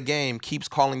allure of the game keeps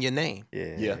calling your name,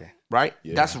 Yeah. right?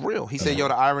 Yeah. That's real. He said, yo,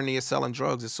 the irony of selling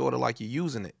drugs is sort of like you're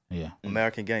using it, Yeah.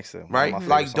 American Gangster, one of right? my favorite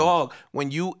Like, songs. dog,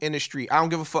 when you in the street, I don't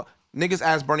give a fuck. Niggas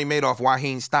asked Bernie Madoff why he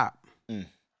ain't stopped.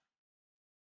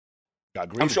 Got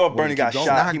greedy. I'm sure if Wanted Bernie to got keep going.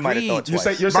 shot, Not he might have thought greed.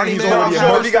 twice. You're saying he's Bernie already Madoff, I'm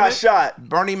sure if he immersed got in it? shot,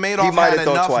 Bernie Madoff might had have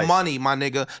thought enough twice. money, my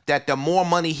nigga, that the more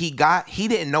money he got, he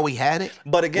didn't know he had it.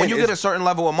 But again, when you get it's- a certain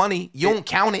level of money, you don't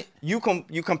count it. you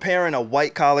comparing a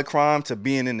white collar crime to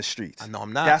being in the streets. I know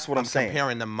I'm not. That's what I'm saying.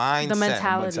 Comparing the mindset, The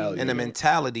mentality. and the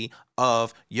mentality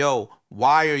of, yo,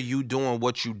 why are you doing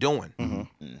what you doing?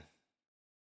 Mm-hmm.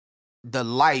 The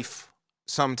life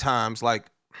sometimes, like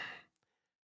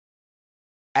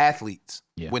athletes,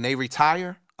 when they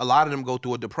retire, a lot of them go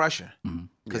through a depression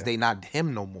because they not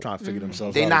him no more. Trying to figure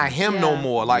themselves They out. not him no Yeah.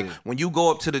 more. Like when you go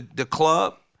up to the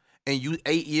club and you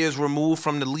 8 years removed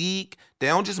from the league, they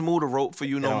don't just move the rope for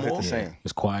you They no don't hit more. the You same.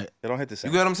 It's quiet. They don't hit the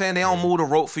same. get what I'm saying? They don't move the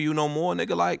rope for you no more,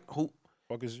 nigga. Like who?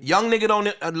 Fuck is you? Young nigga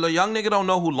don't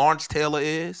know who Lawrence Taylor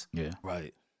is. Yeah.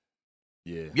 Right.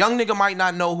 Yeah. Young nigga might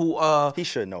not know who He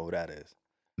should know who that is.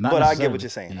 Not But I get necessarily. what you're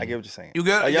saying. Yeah. I get what you're saying. You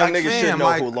get A young like, nigga fam, should know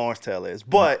like, who Lawrence Taylor is.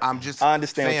 But I understand what fam,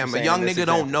 you're saying a in young this nigga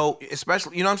don't example. know,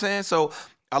 especially you know what I'm saying? So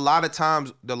a lot of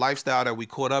times the lifestyle that we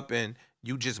caught up in,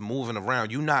 you just moving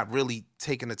around. You not really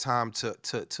taking the time to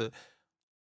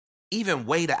even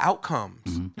weigh the outcomes.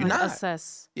 You're Like, not.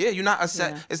 assess Yeah, you're not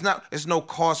assess. Yeah. It's no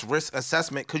cost risk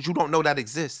assessment because you don't know that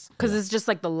exists. because it's just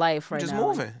like the life right You just now.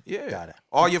 moving. Yeah. Got it.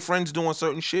 All your friends doing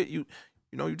certain shit. You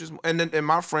know, you just and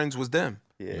my friends was them.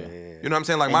 Yeah. You know what I'm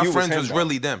saying? Like And my you friends him, was though.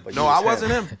 really them. But No, you I was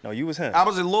wasn't him. No, you was him. I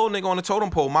was a little nigga on the totem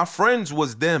pole. My friends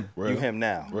was them. You him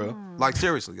now. Real. Like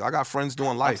seriously, I got friends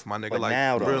doing life, my nigga. But like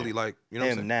now, though, really, like you know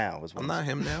what I'm Him saying? now is what I'm not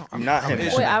him now. I'm not him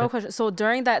Ishmael. now. Wait, I have a question. So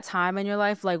during that time in your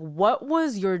life, like, what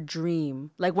was your dream?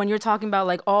 Like, when you're talking about,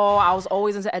 like, oh, I was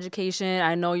always into education.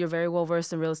 I know you're very well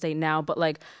versed in real estate now, but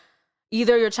like,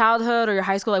 either your childhood or your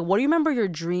high school, like, what do you remember your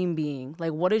dream being?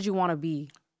 Like, what did you want to be,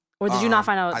 or did you not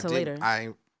find out I until didn't-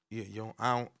 later? You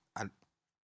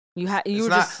It's were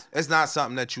not. just It's not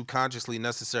something that you consciously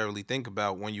necessarily think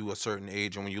about when you a certain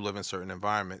age and when you live in certain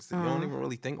environments. You don't even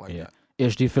really think like Yeah. that.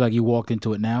 Ish, do you feel like you walked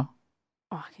into it now?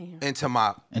 oh, I can't hear. Into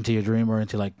my Into your dream or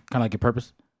into like kind of like your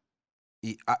purpose?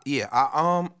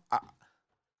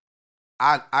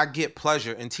 I get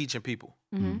pleasure in teaching people.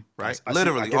 Mm-hmm. Right, I see-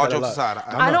 literally, I get all that a jokes lot. aside,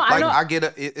 I know. I get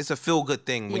it's a feel good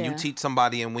thing when you Yeah. teach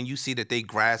somebody and when you see that they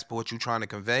grasp what you're trying to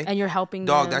convey. And you're helping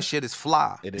Dog, them. that shit is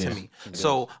fly It to is. me. It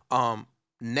So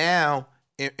now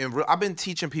I've been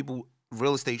teaching people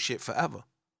real estate shit forever.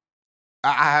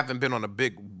 I haven't been on a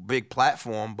big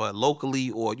platform, but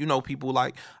locally or people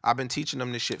like I've been teaching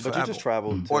them this shit But forever. you just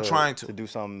traveled Or trying to. do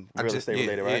some I real just- estate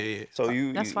yeah, related, yeah, right? yeah. So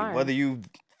you, That's fire. whether you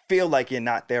feel like you're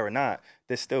not there or not,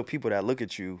 there's still people that look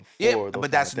at you for Yeah, those but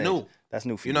kind that's of things. new. That's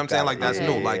new for You know what I'm saying? Like, that's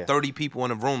new. Yeah. Like, 30 people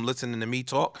in a room listening to me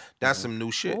talk, that's some new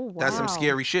shit. Oh, That's some wow.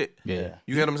 scary shit. Yeah.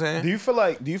 You get what I'm saying? Do you feel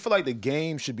like the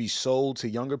game should be sold to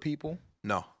younger people?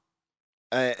 No.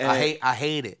 And I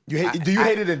hate it. You hate? Do you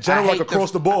hate it in general, like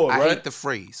across the board? I Right? hate the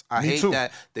phrase. I Me hate too.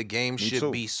 that the game should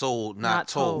too. be sold, Not not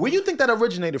told. told. Where you think that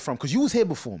originated from? Because you was here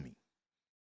before me.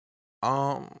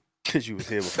 Because you was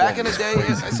here before. Back in the day,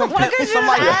 it's some Why pimp, could you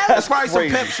somebody, ask? it's probably some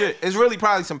Crazy. pimp shit. It's really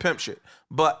probably some pimp shit.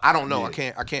 But I don't know.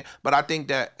 Yeah. I can't. But I think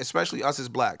that, especially us as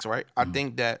blacks, right? I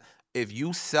think that if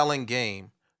you selling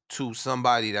game to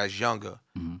somebody that's younger,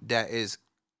 that is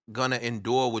gonna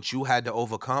endure what you had to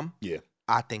overcome, Yeah.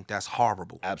 I think that's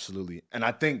horrible. Absolutely. And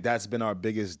I think that's been our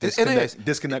biggest It is.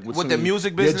 disconnect with With some the of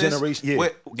music your business, generation. Yeah.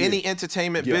 with Yeah. any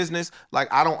entertainment Yeah. business,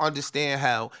 like I don't understand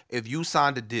how if you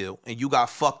signed a deal and you got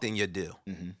fucked in your deal,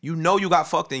 you know you got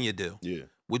fucked in your deal. Yeah.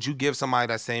 Would you give somebody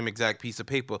that same exact piece of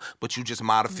paper, but you just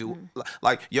modify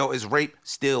like, yo, is rape,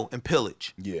 steal, and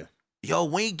pillage? Yeah. Yo,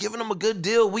 we ain't giving them a good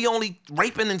deal. We only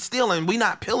raping and stealing. We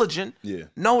not pillaging. Yeah.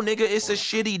 No, nigga, it's a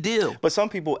shitty deal. But some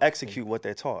people execute what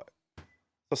they're taught.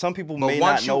 So some people But may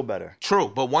once not know better. True,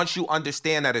 but once you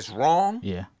understand that it's wrong,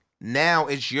 Yeah. now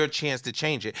it's your chance to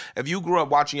change it. If you grew up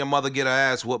watching your mother get her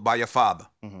ass whooped by your father,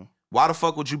 why the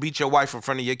fuck would you beat your wife in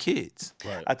front of your kids?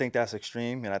 Right. I think that's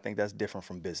extreme, and I think that's different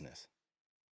from business.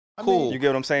 Cool. You get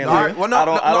what I'm saying? No, Like, well, no, I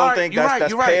don't, no, I don't all right, think you're that's, right, that's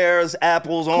you're right. pears,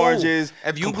 apples, Cool. oranges.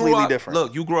 If you completely grew up, different.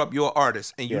 look, you grew up, you're an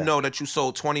artist, and you Yeah. know that you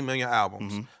sold 20 million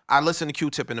albums. I listened to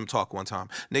Q-Tip and them talk one time.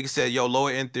 Nigga said, yo,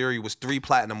 Lower End Theory was 3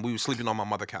 platinum. We was sleeping on my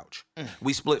mother couch.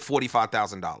 We split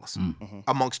 $45,000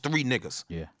 amongst 3 niggas,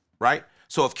 Yeah. right?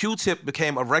 So if Q-Tip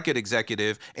became a record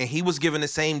executive and he was given the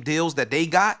same deals that they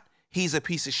got, he's a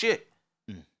piece of shit.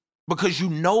 Because you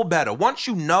know better. Once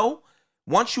you know,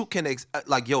 once you can,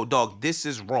 like, yo, dog, this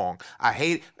is wrong. I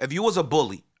hate, if you was a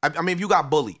bully, I mean, if you got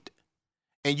bullied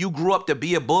and you grew up to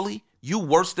be a bully, you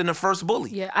worse than the first bully.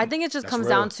 Yeah, I think it just comes real.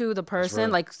 down to the person, real.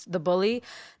 like the bully.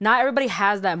 Not everybody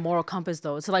has that moral compass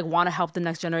though, to like want to help the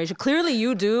next generation. Clearly,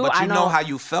 you do. But I you know how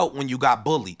you felt when you got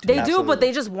bullied. they do, Absolutely. but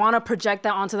they just want to project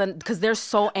that onto them because they're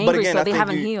so But angry, again, so I they think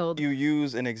haven't you, healed. you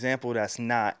use an example that's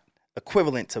not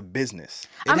equivalent to business.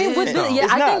 I mean, with is, the, though. yeah,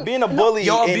 It's I not think being a bully.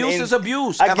 Yo, in- abuse in- is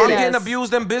abuse. I If get I'm it. getting Yes.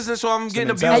 abused in business or I'm getting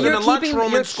mentality. abused in And the you're keeping-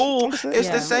 lunchroom you're- in school, it's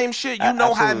Yeah. the same shit. You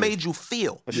know how it Absolutely. made you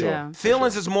feel. For sure. Yeah.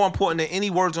 Feelings is more important than any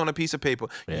words on a piece of paper.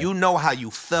 You know how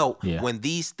you felt Yeah. when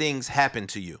these things happened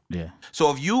to you. Yeah. So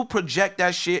if you project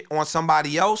that shit on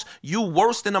somebody else, you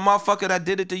worse than the motherfucker that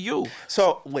did it to you.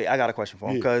 So wait, I got a question for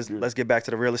him because let's get back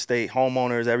to the real estate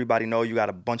homeowners. Everybody know you got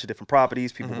a bunch of different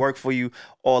properties. People work for you,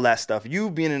 all that stuff. You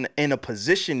being in a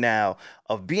position now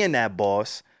of being that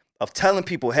boss, of telling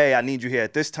people, hey, I need you here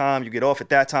at this time. You get off at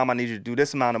that time. I need you to do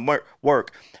this amount of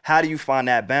work. How do you find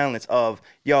that balance of,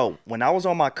 yo, when I was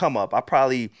on my come up, I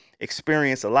probably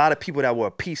experienced a lot of people that were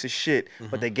a piece of shit,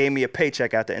 but they gave me a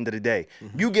paycheck at the end of the day.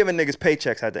 You giving niggas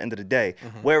paychecks at the end of the day.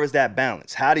 Where is that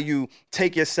balance? How do you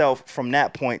take yourself from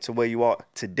that point to where you are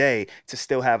today to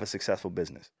still have a successful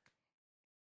business?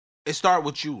 It start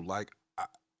with you. Like,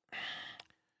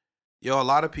 yo, a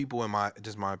lot of people,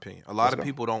 just my opinion, a lot of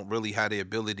people don't really have the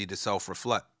ability to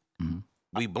self-reflect.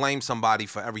 We blame somebody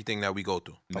for everything that we go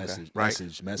through. Message. Right?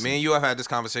 Message. Me and you have had this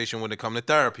conversation when it comes to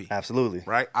therapy. Absolutely.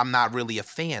 Right? I'm not really a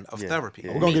fan of therapy.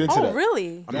 Yeah. We're gonna get into Oh, that.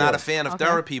 really? I'm not a fan of Okay.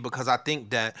 therapy because I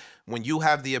think that when you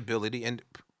have the ability, and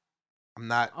I'm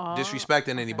not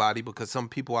disrespecting anybody because some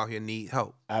people out here need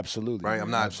help. Absolutely. Right?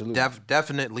 I'm not Absolutely.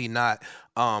 definitely not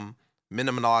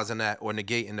minimalizing that or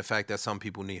negating the fact that some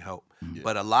people need help.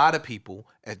 But a lot of people,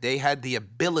 if they had the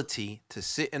ability to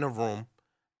sit in a room,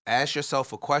 ask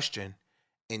yourself a question,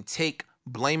 and take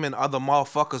blaming other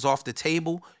motherfuckers off the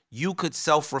table, you could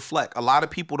self-reflect. A lot of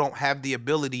people don't have the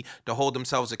ability to hold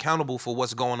themselves accountable for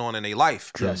what's going on in their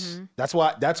life. Yes. That's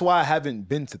why I haven't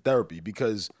been to therapy,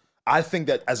 because I think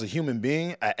that as a human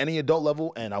being at any adult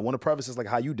level, and I want to preface this like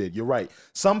how you did, you're right.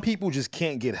 Some people just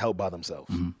can't get help by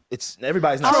themselves. It's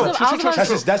everybody's not. I was about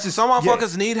to- That's just Some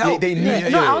motherfuckers need help. They need. Yeah.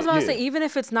 No, I was about to yeah. say, even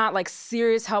if it's not like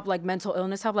serious help, like mental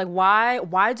illness help, like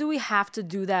why do we have to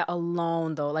do that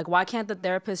alone though? Like, why can't the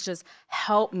therapist just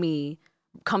help me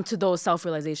come to those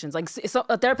self-realizations? Like, so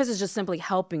a therapist is just simply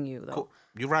helping you though. Cool.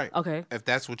 You're right. Okay. If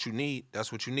that's what you need,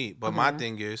 that's what you need. But my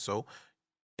thing is, so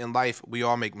in life, we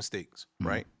all make mistakes,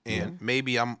 right? And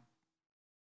maybe I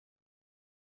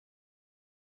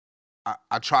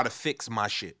try to fix my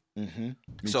shit.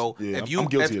 So Yeah, if I'm you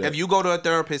guilty of that. if you go to a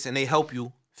therapist and they help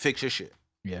you fix your shit,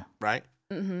 Yeah. right?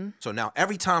 So now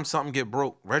every time something get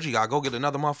broke, Reggie gotta go get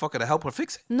another motherfucker to help her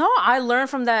fix it. No, I learned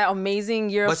from that amazing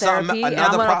year of But something- therapy, and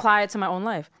another I'm gonna pro- apply it to my own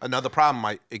life. Another problem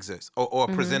might exist or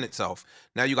present itself.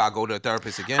 Now you gotta go to a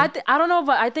therapist again. I don't know,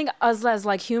 but I think us as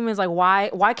like humans, like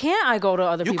why can't I go to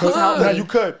other people to could. help No, me? you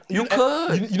could. You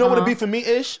could. You know what it'd be for me,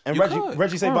 Ish? And You Reggie, could.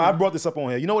 Reggie say, but I brought this up on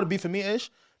here. You know what it'd be for me,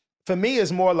 Ish? For me,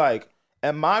 it's more like,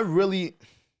 am I really...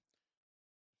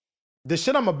 The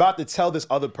shit I'm about to tell this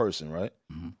other person, right?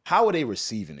 How are they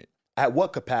receiving it? At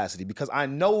what capacity? Because I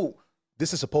know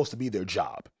this is supposed to be their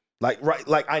job. Like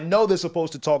I know they're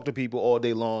supposed to talk to people all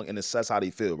day long and assess how they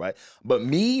feel, right? But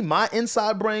me, my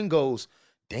inside brain goes,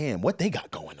 damn, what they got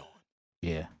going on?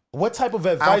 Yeah. What type of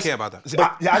advice? I don't care about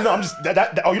that. Yeah, I know. I'm just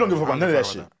oh, you don't give a fuck about none of that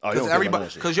shit. Oh, you Because don't give a fuck about everybody, none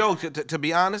of because yo, to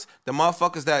be honest, the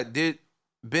motherfuckers that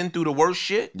been through the worst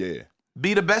shit that shit. Yeah,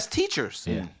 be the best teachers.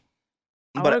 Yeah.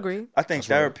 I But would agree. I think That's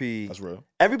real. therapy. that's real.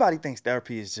 Everybody thinks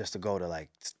therapy is just to go to like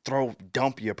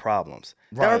dump your problems.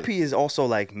 Right. Therapy is also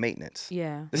like maintenance.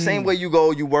 Yeah. The same way you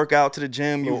go, you work out to the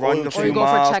gym, you Or run you the go few for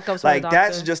miles. checkups with a Like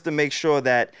that's doctor. just to make sure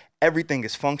that everything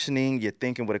is functioning. You're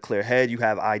thinking with a clear head. You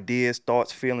have ideas,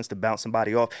 thoughts, feelings to bounce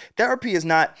somebody off. Therapy is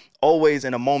not always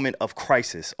in a moment of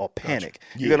crisis or panic.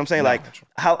 You get what I'm saying? Like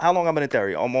how long I've been in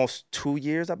therapy? Almost 2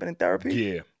 years I've been in therapy.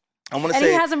 Yeah. I'm gonna And say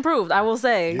he has improved, I will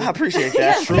say. I appreciate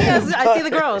that. Yes, he has. I see the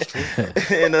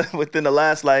growth. Within the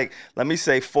last, like, let me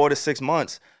say 4 to 6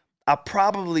 months, I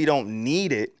probably don't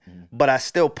need it, but I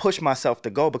still push myself to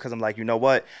go because I'm like, you know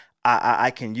what? I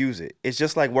can use it. It's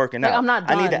just like working Like, out. I'm not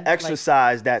I need done. to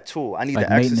exercise that tool. I need Like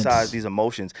to exercise maintenance. these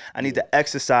emotions. I need to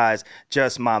exercise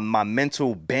just my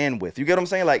mental bandwidth. You get what I'm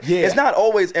saying? Like, Yeah. it's not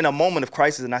always in a moment of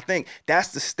crisis. And I think that's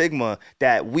the stigma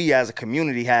that we as a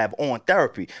community have on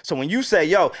therapy. So when you say,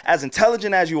 yo, as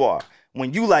intelligent as you are,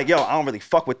 when you like, yo, I don't really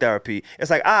fuck with therapy, it's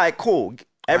like, all right, cool.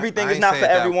 Everything I is ain't not say for it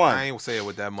that- everyone. I ain't say it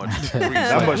with that much.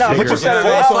 That much No, but you vigor. said it.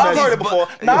 Force on I've that heard it shit. before.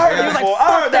 No, I heard it before.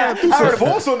 I heard that. I heard it before.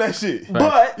 Force on that shit.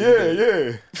 But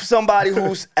Yeah. somebody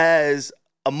who's as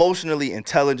emotionally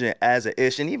intelligent as a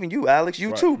Ish, and even you, Alex,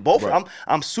 you too. Both. right.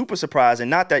 I'm super surprised, and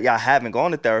not that y'all haven't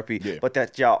gone to therapy, Yeah. but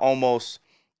that y'all almost,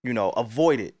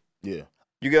 avoid it. Yeah.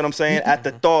 You get what I'm saying? At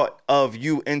the thought of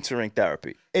you entering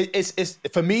therapy. It's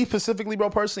for me specifically, bro.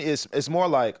 Personally, it's more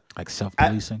like Like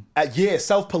self-policing. yeah,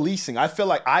 self-policing. I feel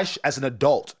like as an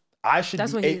adult, I should.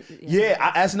 That's be what he-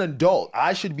 as an adult,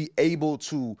 I should be able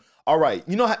to. All right,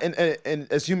 you know, and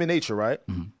as human nature, right?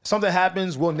 Something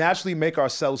happens, we'll naturally make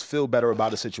ourselves feel better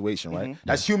about a situation, right?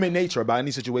 That's human nature about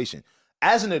any situation.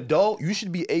 As an adult, you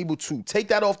should be able to take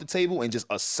that off the table and just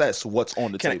assess what's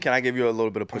on the table. Can I give you a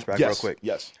little bit of pushback real quick?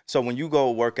 Yes. So when you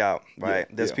go work out, right?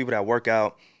 There's yeah. people that work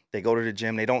out, they go to the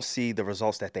gym, they don't see the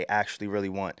results that they actually really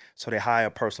want. So they hire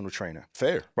a personal trainer.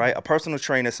 Fair. Right? A personal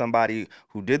trainer is somebody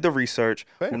who did the research,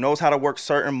 Fair. who knows how to work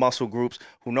certain muscle groups,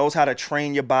 who knows how to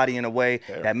train your body in a way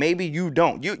that maybe you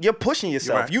don't. You're pushing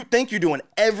yourself. right. You think you're doing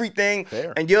everything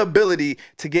Fair. and your ability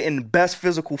to get in the best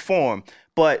physical form,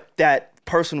 but that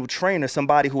personal trainer,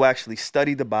 somebody who actually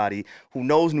studied the body, who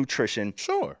knows nutrition,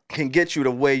 Sure. can get you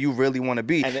the way you really want to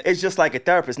be. And it- It's just like a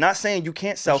therapist. Not saying you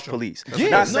can't self-police. Yeah,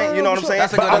 Not saying, you know what I'm sure. saying?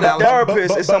 That's a But good analogy.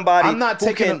 therapist is somebody I'm not who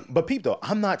taking. can. But peep though,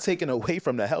 I'm not taking away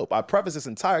from the help. I preface this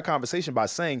entire conversation by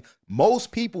saying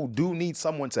most people do need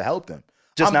someone to help them.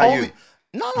 Just not you.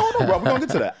 No, bro. We're gonna get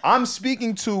to that. I'm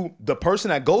speaking to the person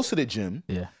that goes to the gym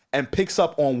Yeah. and picks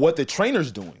up on what the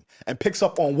trainer's doing and picks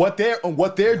up on what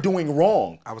they're doing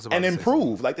wrong I was about and to say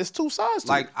improve. Like there's two sides to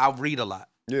Like it. I read a lot.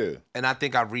 Yeah. And I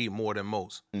think I read more than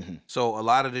most. So a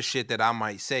lot of the shit that I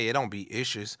might say, it don't be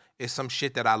issues. It's some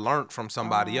shit that I learned from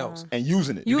somebody else. And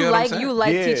using it. You get what I'm like saying? you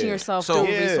like Yeah. teaching yourself So-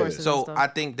 through Yeah. resources. So and stuff. I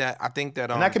think that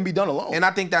and that can be done alone. and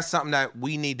I think that's something that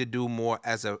we need to do more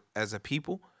as a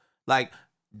people. Like,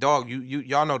 dog,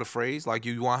 y'all know the phrase, like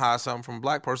you want to hire something from a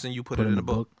black person, you put it in a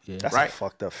book. Yeah. That's Right. a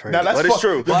fucked up phrase. Now, that's but it's fuck-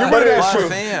 true. But- But it is but true.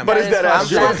 fam, But it's That that is ass I'm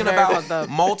true. fucked talking Very about fucked up.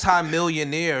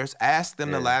 multi-millionaires. Ask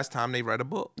them the last time they read a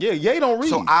book. yeah, Ye don't read.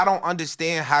 So I don't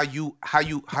understand how you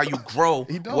grow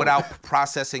He don't. without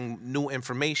processing new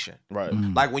information. Right.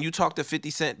 Like when you talk to 50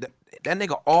 Cent, that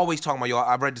nigga always talking about, yo,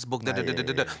 I read this book. Da, da, da, da,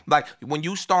 da, da. Like when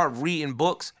you start reading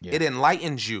books, it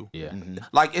enlightens you. Yeah.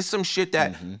 Like it's some shit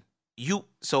that you.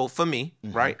 So for me,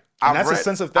 right? And that's a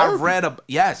sense of therapy. I've read a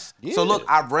yes. So Yeah, look,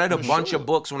 I've read a bunch of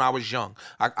books when I was young.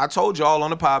 I told y'all on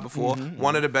the pod before,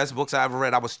 one of the best books I ever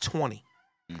read. I was 20.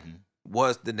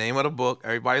 was the name of the book.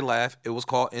 Everybody laughed. It was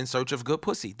called In Search of Good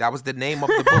Pussy. That was the name of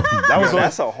the book.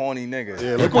 That's a horny nigga.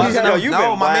 Yeah, look what he had.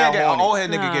 No, my man, an horny. old head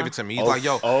nigga gave it to me. He's like,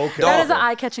 yo, okay. That dog. is an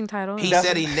eye-catching title. He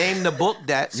said he named the book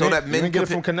that so that you men didn't get could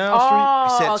it from pick. Canal Street. Oh, He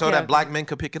said so okay, that okay. black men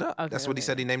could pick it up. Okay, That's what he okay.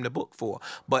 said he named the book for.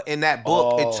 But in that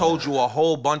book, it told you a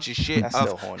whole bunch of shit That's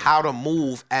still of horny. how to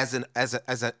move as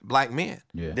a black man.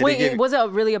 Yeah. Did they Wait, give- was it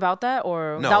really about that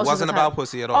or No, that it was just wasn't a about title?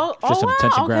 pussy at all. Oh, Just an wow,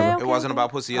 attention okay, grabber. It okay, wasn't okay.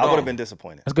 about pussy at I all. would have been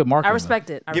disappointed. That's good marketing. I respect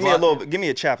it. Give me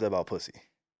a chapter about pussy.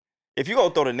 If you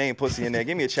gonna throw the name pussy in there,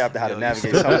 give me a chapter how to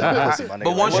navigate something about pussy, my nigga. But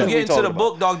Like, once what you are get we into talking the about?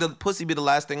 book, dog, the pussy be the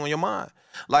last thing on your mind.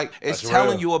 Like it's That's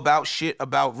telling real. you about shit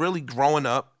about really growing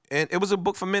up. And it was a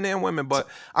book for men and women. But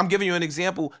I'm giving you an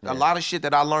example. A lot of shit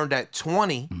that I learned at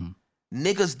 20,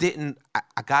 niggas didn't.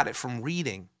 I got it from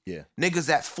reading. Yeah. Niggas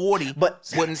at 40 But-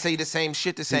 wouldn't say the same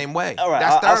shit the same way. All right,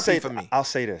 That's I'll therapy say, for me. I'll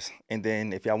say this, and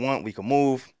then if y'all want, we can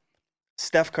move.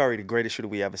 Steph Curry, the greatest shooter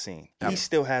we ever seen. He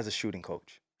still has a shooting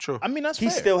coach. True. I mean, that's He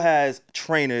fair. still has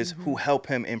trainers who help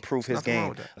him improve his Nothing wrong game.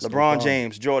 with that. That's no LeBron problem.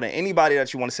 James, Jordan, anybody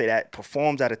that you want to say that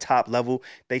performs at a top level,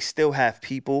 they still have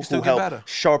people still who get help better.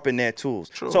 sharpen their tools.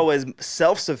 True. So as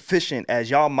self-sufficient as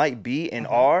y'all might be and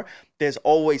are, there's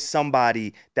always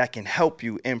somebody that can help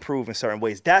you improve in certain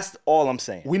ways. That's all I'm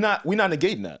saying. we not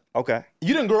negating that. Okay.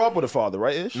 You didn't grow up with a father,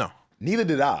 right, Ish? No. Neither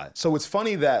did I. So it's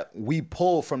funny that we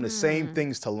pull from the same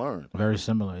things to learn. Very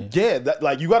similar. Yeah. Yeah, that,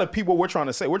 like you got to peep what we're trying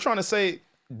to say. We're trying to say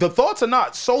the thoughts are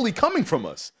not solely coming from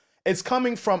us. It's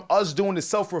coming from us doing the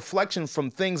self-reflection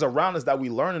from things around us that we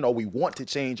learn or we want to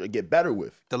change or get better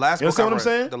with. The last You book I understand what I'm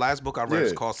read, saying? the last book I read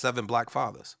is Yeah. called Seven Black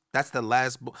Fathers. That's the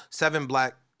last book. Seven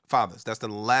Black Fathers. That's the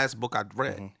last book I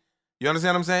read. You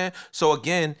understand what I'm saying? So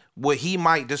again, what he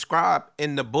might describe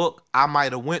in the book, I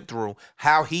might have went through.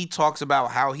 How he talks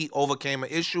about how he overcame an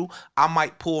issue, I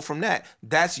might pull from that.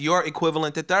 That's your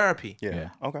equivalent to therapy. Yeah.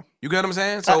 Okay. You get what I'm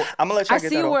saying? So I'm gonna let y'all I get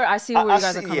see that off. where you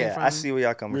guys are coming yeah, from. I see where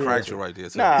y'all coming from. cracked you right there.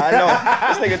 Nah, I know.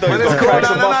 This nigga thought he was it's gonna cool. crack No,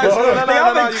 some no, no, muffin. it's cool. No, no, Nigga, no,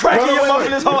 I've no, been you- cracking no, your wait,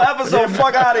 muffin this whole episode.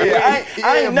 Fuck out of here.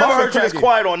 I ain't never muffin heard you this cracking.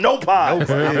 quiet on no pod.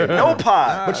 No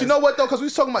pod. But you know what though? Because we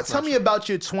was talking about, tell me about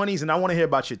your 20s and I want to hear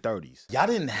about your 30s. Y'all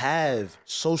didn't have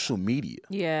social media.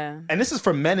 Yeah. And this is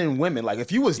for men and women. Like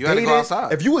if you was You had to dating, go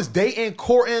outside. if you was dating,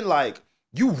 courting, like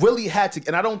you really had to.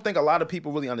 And I don't think a lot of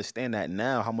people really understand that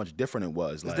now. How much different it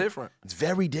was. Like, different. It's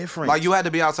very different. Like you had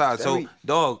to be outside. Very- So,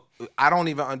 dog, I don't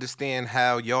even understand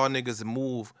how y'all niggas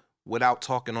move without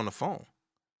talking on the phone.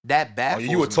 That Oh, baffles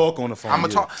you would me. talk on the phone. I'm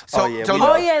gonna yeah. talk. So, Oh, yeah, so we you-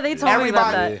 know. Oh yeah, they told me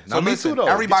about everybody. that. No, So me listen, too, though.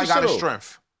 everybody Get your got a shit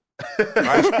strength.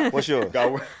 What's yours?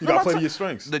 You got to play to your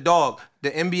strengths. The dog,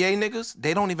 the NBA niggas,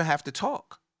 they don't even have to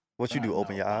talk. What you do?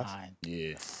 Open your eyes?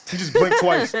 Yeah. He just blinked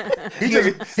twice. He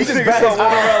just bat his start walking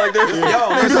eye. around like this.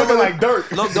 Yo, He's looking like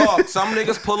dirt. Look, dog, some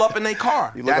niggas pull up in their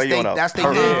car. You look like you on a That's their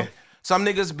permit. thing. Some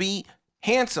niggas be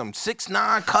handsome,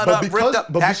 6'9", cut But up, because- ripped up.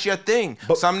 but be- That's your thing.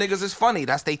 but- Some niggas is funny.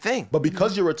 That's their thing. But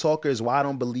because you're a talker is why I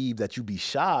don't believe that you be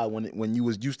shy when you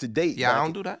was used to date. Yeah, I back don't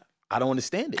in- do that. I don't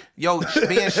understand it. Yo,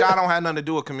 being shy don't have nothing to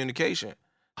do with communication.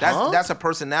 That's a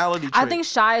personality trait. I think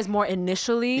shy is more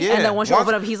initially, Yeah. and then once you Once-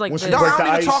 open up, he's like once this. you No, break I the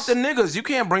don't even ice. talk to niggas. You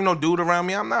can't bring no dude around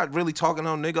me. I'm not really talking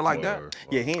to no nigga like that.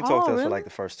 Yeah, he ain't talked to us really? for like the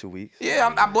first 2 weeks.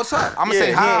 Yeah, what's up? I'm gonna Yeah, say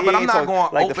he hi, ain't- but he I'm ain't not talk- going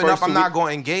to like the open up. first I'm 2 not weeks. going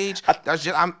to engage. That's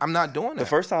just I'm not doing The that.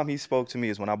 first time he spoke to me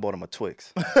is when I bought him a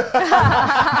Twix.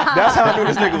 That's how I knew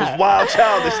this nigga was wild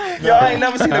childish. Yo, I ain't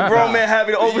never seen a grown man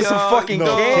having to open some Yo, fucking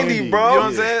no, candy, candy. bro. You know what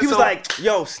I'm saying? He was So- like,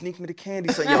 yo, sneak me the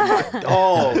candy. So, yo, my dog.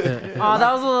 Oh,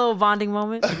 that was a little bonding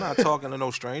moment. I'm not talking to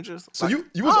no strangers. So Like,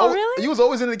 you was really? you was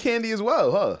always into candy as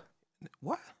well, huh?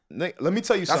 what? Nick, let me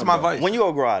tell you That's something. my though. vice. When you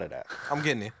gonna grow out of that? I'm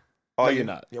getting it. Oh, No, you- you're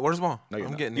not. Yeah, where's mom? No, you're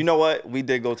I'm not. getting it. You know what? We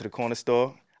did go to the corner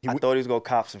store. I thought he was gonna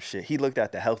cop some shit. He looked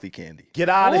at the healthy candy. Get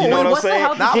out of Oh, here. You know wait, what I'm what's the saying?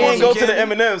 healthy Nah, I He want ain't some go to the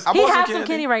candy. M&Ms. I He want some has some candy.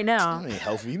 candy right now. It ain't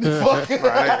healthy. Fuck. Right, it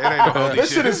ain't no healthy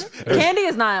This shit is. Candy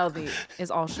is not healthy.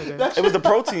 It's all sugar. It was the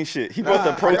protein shit. He brought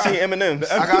the protein M&Ms.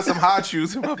 I got some hot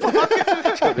shoes in my pocket.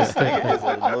 This nigga is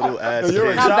a little ass You're a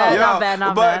kid. Not bad, child. not bad,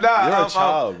 not but bad. Nah, You're a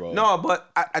child, bro. No, but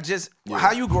I just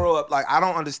how you grow up. Like I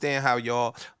don't understand how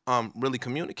y'all really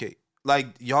communicate. Like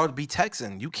y'all be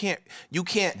texting. You can't.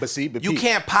 But see, but you Pete-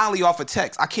 can't poly off a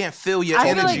text. I can't feel your I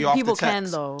feel energy like off people the text.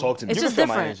 can though. Talk to me. It's You just can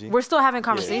feel my different. energy. We're still having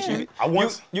conversation. I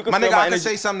once. You can My feel nigga, my I can energy.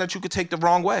 say something that you could take the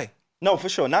wrong way. No, for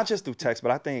sure. Not just through text,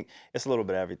 but I think it's a little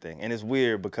bit of everything. And it's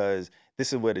weird because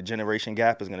this is where the generation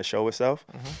gap is going to show itself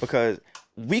because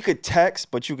we could text,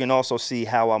 but you can also see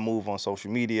how I move on social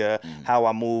media, how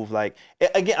I move. Like,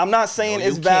 again, I'm not saying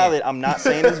it's valid. I'm not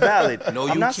saying it's valid. No,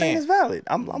 I'm you not saying can't. it's valid.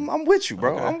 I'm with you,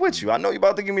 bro. Okay. I'm with you. I know you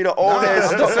about to give me the old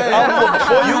ass I'm stuff. saying.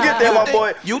 Before you get there, my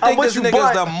boy, You I'm think with this you, nigga's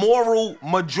but- the moral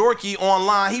Majorki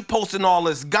online? He posting all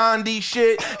this Gandhi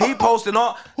shit. He posting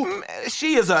all.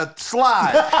 She is a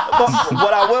slide. But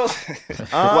what I will say,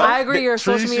 I agree. Your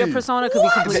social media Tracy. persona could be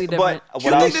completely different. but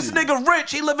You what think I- this nigga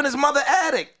rich? He live in his mother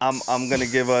attic. I'm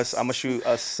gonna shoot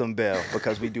us some bail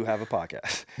because we do have a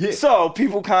podcast. Yeah. So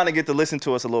people kind of get to listen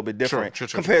to us a little bit different True.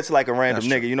 compared to like a random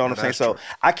That's nigga. true. You know what I'm saying? That's So true.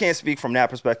 I can't speak from that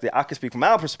perspective. I can speak from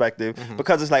our perspective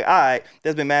because it's like, all right,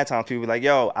 there's been mad times people be like,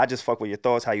 yo, I just fuck with your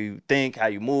thoughts, how you think, how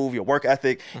you move, your work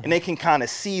ethic, and they can kind of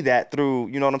see that through.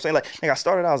 You know what I'm saying? Like, nigga, I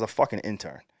started out as a fucking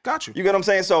intern. Got you. You get what I'm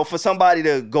saying? So for somebody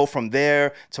to go from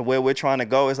there to where we're trying to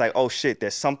go, it's like, oh shit,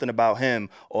 there's something about him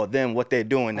or them, what they're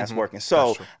doing that's working. So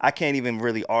That's true. I can't even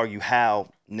really argue how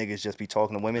niggas just be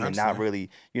talking to women and not understand.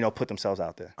 really, put themselves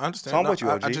out there. I understand. So I'm No, with you,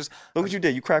 I OG. just- Look what you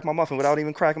did. You cracked my muffin without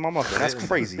even cracking my muffin. That's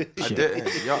crazy. I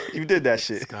did. Yo, You did that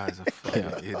shit. this guy's a fucking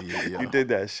idiot. Yo. You did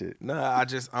that shit. Nah, I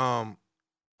just I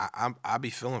be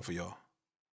feeling for y'all.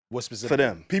 What specific? For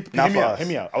them, People, not hear me for out. us. Hear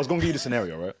me out. I was gonna give you the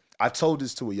scenario, right? I've told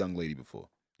this to a young lady before.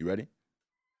 You ready?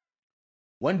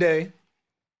 One day,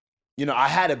 I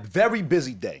had a very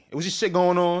busy day. It was just shit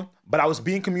going on, but I was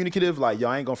being communicative. Like, yo,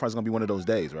 I ain't gonna front. It's gonna be one of those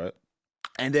days, right?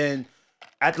 And then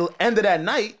at the end of that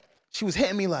night, she was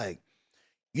hitting me like,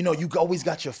 you always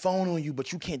got your phone on you,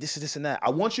 but you can't this and that. I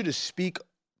want you to speak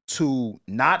to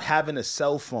not having a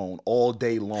cell phone all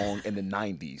day long in the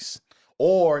 90s.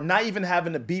 Or not even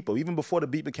having a beeper, even before the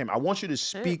beeper came. I want you to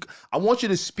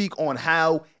speak on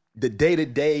how the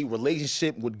day-to-day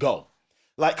relationship would go.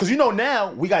 Like, because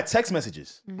now we got text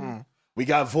messages. We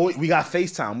got voice, we got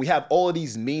FaceTime. We have all of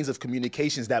these means of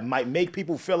communications that might make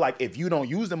people feel like if you don't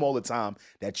use them all the time,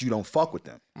 that you don't fuck with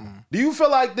them. Do you feel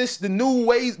like the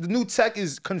new tech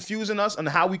is confusing us on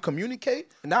how we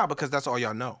communicate? Nah, because that's all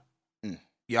y'all know.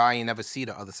 Y'all ain't never see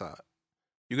the other side.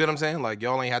 You get what I'm saying? Like,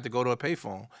 y'all ain't had to go to a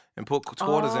payphone and put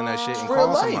quarters in that shit and real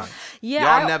call life. somebody.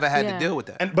 Yeah, Y'all never had to deal with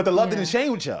that. But the love Yeah. didn't change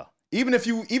with y'all. Even if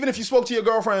you spoke to your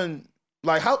girlfriend,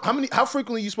 like how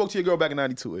frequently you spoke to your girl back in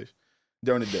 92-ish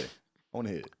during the day? On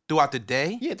the head. Throughout the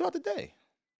day, Yeah, throughout the day.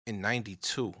 in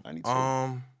 92. 92.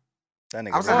 That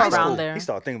nigga I was in really- high school. Around there. He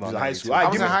started thinking You was about in high 92. school. All right, I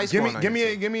was give in me- high school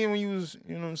in Give me when you was,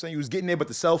 you was getting there, but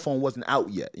the cell phone wasn't out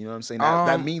yet. You know what I'm saying?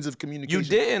 That means of communication. You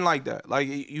didn't like that. Like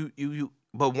you.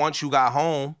 But once you got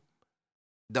home,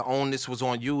 the onus was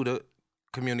on you to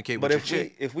communicate But with your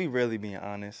chick. if we really being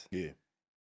honest, Yeah.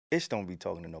 Ish don't be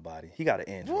talking to nobody. He got an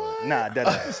Android. Nah, that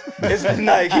ass. It's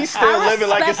like he's still living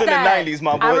like it's in the respect that. 90s,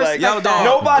 my I boy. Like, respect that.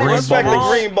 nobody Green respect bubble. the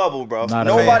green bubble, bro. Not a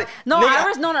Nobody. No,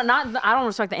 Nigga, I don't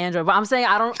respect the Android, but I'm saying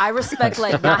I respect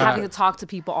like not having to talk to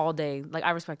people all day. Like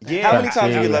I respect that. Yeah. how many times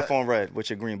you Yeah. get left on red with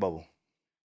your green bubble?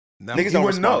 Never. Niggas don't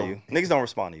wouldn't respond know. to you. Niggas don't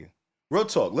respond to you. Real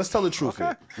talk. Let's tell the truth Okay.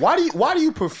 here. Why do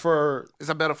you prefer? It's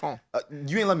a better phone.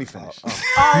 You ain't let me finish. Oh,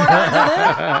 we're gonna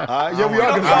do this? Yeah, we are I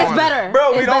gonna. don't It's wanna- better.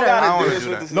 Bro, we It's don't better. I gotta don't do wanna this do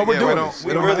with that. this. No, we're nigga. doing We this.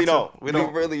 We don't really have to. don't. We We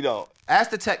don't. really don't. Ask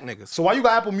the tech niggas. So why you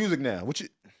got Apple Music now? What you?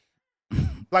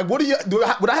 Like, what do you?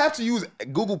 Would I have to use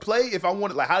Google Play if I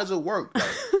wanted? Like, how does it work?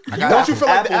 Like, got don't you feel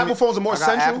like the Apple Apple phones are more I got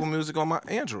essential? Apple Music on my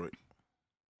Android.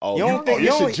 Oh, You don't think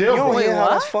you should you don't jailbreak. hear how what?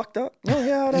 that's fucked up? You don't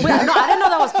hear how that's Wait, no, I didn't know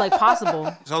that was like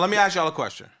possible. So let me ask y'all a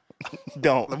question.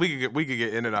 don't. We could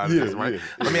get in and out of Yeah, this, right? yeah.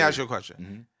 Let me ask you a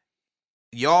question.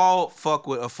 Y'all fuck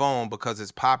with a phone because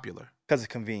it's popular. Because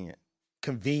it's convenient.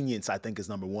 Convenience, I think, is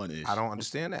number one. I don't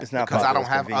understand that. It's not because I popular, don't it's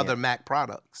have convenient. other Mac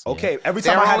products. Okay, every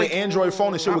They're time I had only- an Android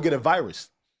phone, the shit would get a virus.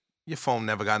 Your phone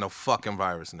never got no fucking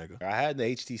virus, nigga. I had the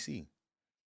HTC.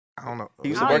 I don't know. He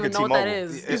used I to don't work even at know what that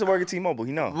T-Mobile. is. He used to work at T-Mobile.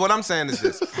 He know. What I'm saying is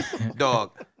this,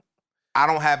 dog. I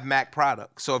don't have Mac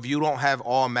products. So if you don't have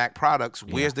all Mac products,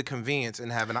 where's the convenience in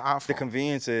having an iPhone? The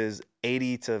convenience is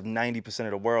 80 to 90%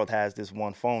 of the world has this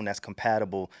one phone that's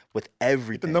compatible with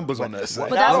everything. The numbers on that But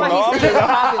side. that's why know. he's saying it's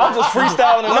popular. I'm just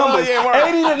freestyling the numbers. yeah, word.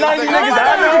 80 to 90 This niggas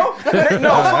I know. No,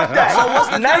 fuck that. So what's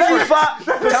the difference?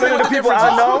 95% Tell me of what the the people difference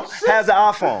I know has an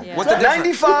iPhone. Yeah. What's the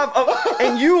difference? 95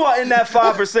 and you are in that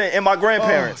 5% and my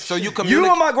grandparents. So you You communicate.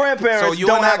 and my grandparents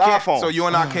don't have iPhones. So you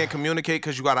and I can't communicate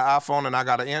because you got an iPhone and I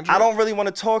got an Android. I don't really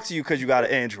want to talk to you because you got an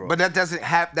Android. But that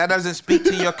doesn't speak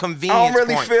to your convenience. I don't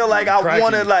really point. feel like I Cracking.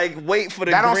 want to like wait for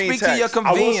the That don't green speak text. to your I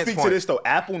will convenience speak point. to this though.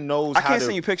 Apple knows I how can't to.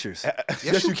 send you pictures.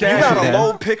 Yes, you You can. gotta Yeah.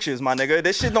 load pictures, my nigga.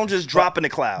 This shit don't just drop in the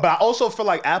cloud. But I also feel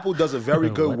like Apple does a very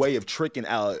good What? way of tricking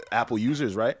out Apple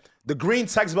users, right? The green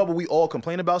text bubble we all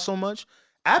complain about so much.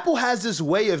 Apple has this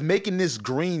way of making this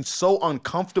green so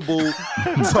uncomfortable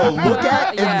to look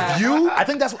at and view. I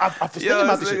think that's I was thinking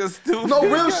about this shit. No,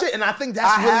 real shit. And I think that's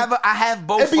I have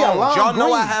both It'd be a phones. long Y'all know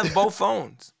green. I have both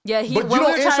phones. Yeah, But you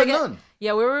don't answer none.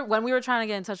 Yeah, when we were trying to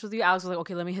get in touch with you, Alex was like,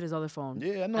 "Okay, let me hit his other phone."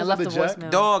 Yeah, I know and it's left other the jack. voicemail.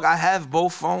 Dog, I have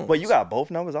both phones. But you got both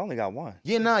numbers? I only got one.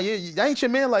 Yeah, nah, that ain't your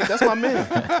man. Like, that's my man.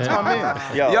 That's my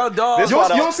man. Yo, dog. this You why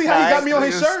don't see how he got me on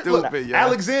his You're shirt? Look, stupid, yo.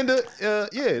 Alexander,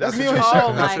 yeah, that's me on his Oh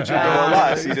shirt. my Don't god.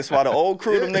 lie. See, this why the old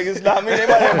crew, them niggas, not me. They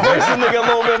might embrace the nigga a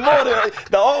little bit more than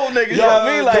the old niggas. You know what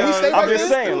I mean? Like, Can we stay I'm right just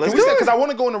there? saying. Let's do it. Because I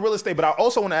want to go into real estate, but I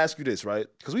also want to ask you this, right?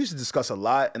 Because we used to discuss a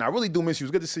lot, and I really do miss you.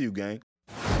 It's good to see you, gang.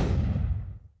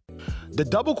 The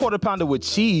double quarter pounder with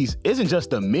cheese isn't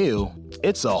just a meal,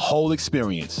 it's a whole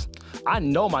experience. I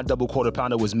know my double quarter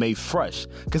pounder was made fresh,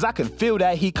 because I can feel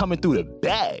that heat coming through the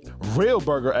bag. Real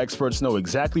burger experts know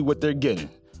exactly what they're getting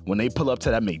when they pull up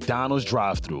to that McDonald's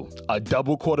drive-thru, a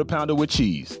double quarter pounder with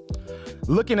cheese.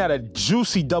 Looking at a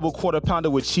juicy double quarter pounder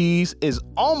with cheese is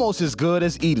almost as good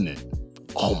as eating it.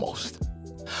 Almost.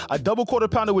 A double quarter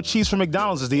pounder with cheese from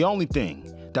McDonald's is the only thing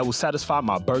that will satisfy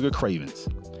my burger cravings.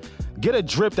 Get a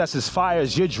drip that's as fire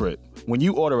as your drip when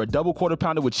you order a double quarter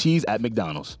pounder with cheese at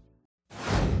McDonald's.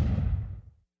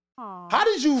 How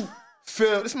did you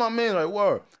feel? This is my man, like,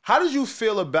 word. How did you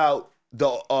feel about the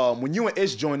when you and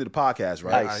Ish joined the podcast,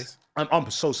 right? Ice.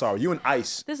 I'm so sorry. You and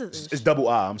Ice. This is Ish. It's double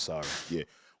I. I'm sorry. Yeah.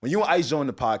 When you and Ice joined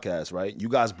the podcast, right? You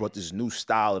guys brought this new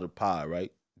style of the pod,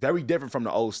 right? Very different from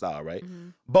the old style, right?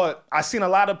 But I seen a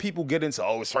lot of people get into,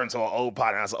 it's turned to an old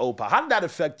pod, and it's an old pod. How did that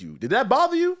affect you? Did that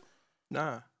bother you?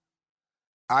 Nah.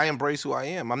 I embrace who I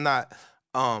am. I'm not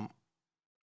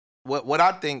what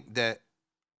I think that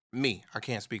I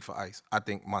can't speak for Ice. I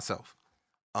think myself.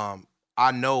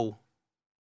 I've known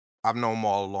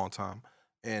Maul a long time,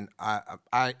 and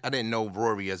I didn't know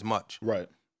Rory as much. Right.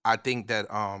 I think that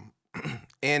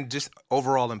and just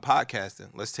overall in podcasting,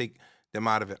 let's take them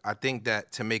out of it. I think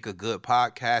that to make a good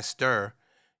podcaster,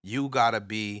 you gotta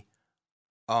be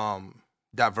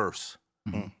diverse.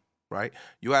 Right?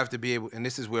 You have to be able, and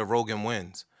this is where Rogan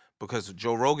wins, because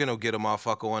Joe Rogan will get a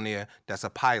motherfucker on there that's a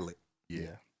pilot.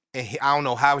 Yeah. And I don't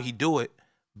know how he do it,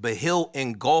 but he'll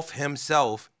engulf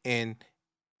himself in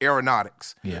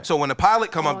aeronautics. Yeah. So when the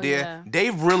pilot come up there, yeah. they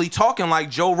really talking like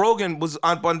Joe Rogan was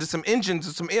up under some engines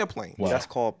and some airplanes. Wow. That's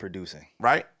called producing.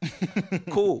 Right?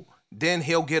 Cool. Then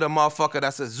he'll get a motherfucker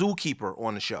that's a zookeeper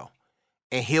on the show.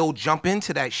 And he'll jump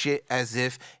into that shit as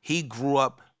if he grew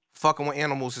up fucking with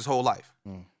animals his whole life.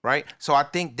 Right? So I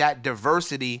think that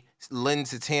diversity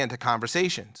lends its hand to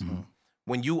conversations.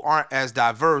 When you aren't as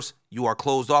diverse, you are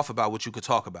closed off about what you could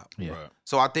talk about. Yeah. Right.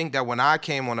 So I think that when I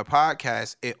came on the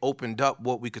podcast, it opened up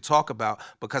what we could talk about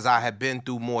because I had been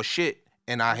through more shit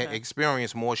and I had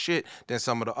experienced more shit than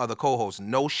some of the other co-hosts.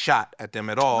 No shot at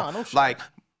them at all. Nah, no shot. Like,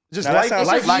 Just Nah, like, that sounds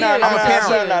like, like, I'm a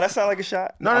parent. that sounds like a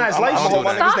shot. No, it's like I'm shit. hold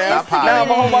my Stop niggas down. instigating. Now I'm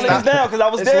gonna hold my niggas down because I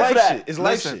was it's there like for that. shit. It's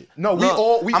like Listen, shit. No, we look,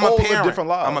 all I'm a live parent. different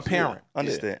lives. I'm a parent.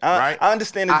 Understand. Right? I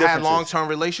understand the I differences. had long-term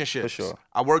relationships. For sure.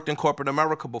 I worked in corporate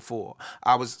America before.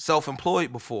 I was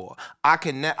self-employed before. I've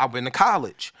been to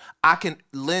college. I can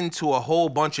lend to a whole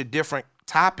bunch of different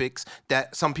topics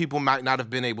that some people might not have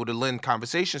been able to lend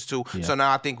conversations to. Yeah. So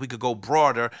now I think we could go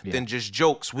broader than just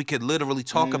jokes. We could literally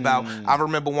talk about, I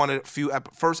remember one of the few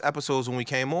first episodes when we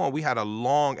came on, we had a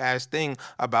long ass thing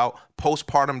about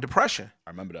postpartum depression. I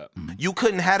remember that. You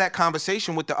couldn't have that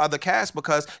conversation with the other cast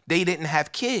because they didn't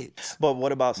have kids. But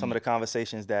what about some of the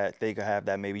conversations that they could have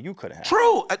that maybe you couldn't have?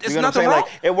 True. It's You know what I'm nothing saying? wrong.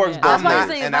 Like, it works Yeah. both That's why I'm ways.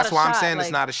 saying it's And not that's a why I'm shot, saying it's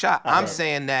like- not a shot.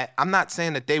 I'm not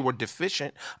saying that they were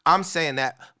deficient. I'm saying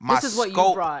that my This is what you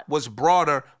scope brought. was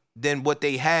broader than what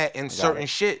they had in certain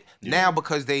shit. Now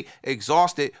because they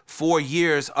exhausted 4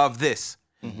 years of this.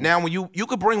 Now when you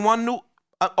could bring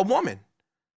a woman.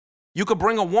 You could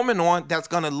bring a woman on that's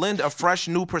gonna lend a fresh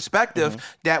new perspective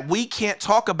that we can't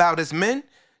talk about as men.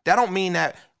 That don't mean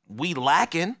that we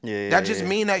lacking. That just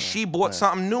mean that she brought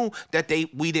something new that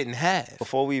we didn't have.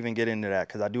 Before we even get into that,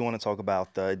 because I do want to talk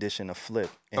about the addition of Flip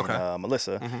and Okay.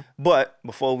 Melissa. But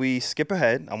before we skip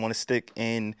ahead, I want to stick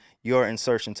in your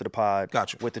insertion to the pod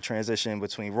Gotcha. with the transition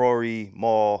between Rory,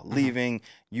 Maul leaving,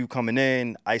 you coming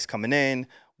in, Ice coming in,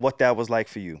 what that was like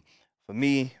for you. For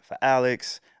me, for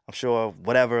Alex, I'm sure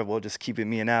whatever, we'll just keep it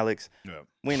me and Alex. Yeah.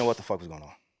 We didn't know what the fuck was going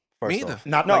on. First Me either. off.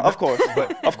 Not No, like of that. course.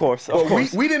 Of course. Of But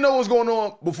course. we didn't know what was going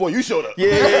on before you showed up.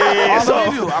 Yeah. I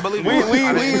believe you. I believe you.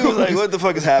 We was like, what the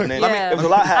fuck is happening? Yeah. It was a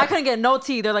lot I happening. couldn't get no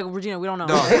tea. They're like, Regina, we don't know.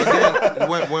 Dog,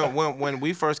 but then when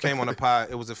we first came on the pod,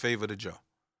 it was a favor to Joe.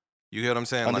 You hear what I'm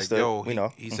saying? Understood. Like, yo, We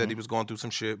know. he said he was going through some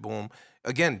shit. Boom.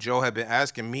 Again, Joe had been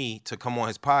asking me to come on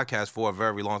his podcast for a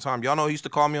very long time. Y'all know he used to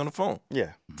call me on the phone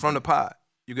Yeah. from the pod.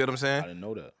 You get what I'm I saying? didn't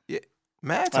know that. Yeah,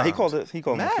 mad times. He called me a few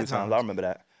Mad times. times. I remember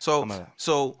that.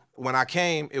 So when I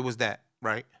came, it was that,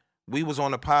 right? We was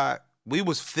on the pod. We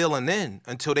was filling in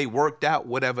until they worked out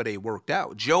whatever they worked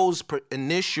out. Joe's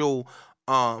initial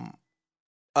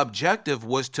objective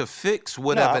was to fix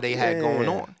whatever they had going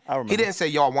on. I remember. He didn't say,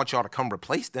 yo, I want y'all to come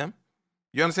replace them.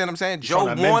 You understand what I'm saying? Joe trying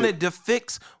to amend wanted to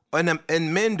fix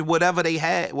and mend whatever they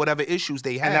had, whatever issues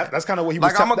they had. And that's kind of what he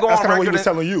was. Like, I'm gonna go that's on kind of what he record was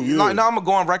telling you. Yeah. I'm gonna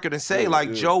go on record and say,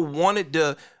 Joe wanted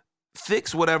to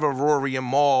fix whatever Rory and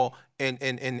Mal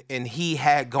and he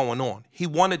had going on. He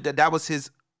wanted that was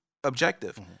his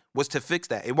objective, was to fix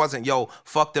that. It wasn't, yo,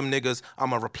 fuck them niggas, I'm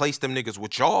gonna replace them niggas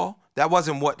with y'all. That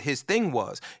wasn't what his thing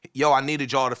was. Yo, I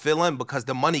needed y'all to fill in because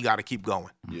the money gotta keep going.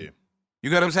 Yeah. You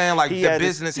get what I'm saying? Like, He the had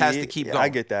business has to keep going. I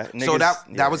get that. So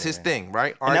Niggas- that was his thing,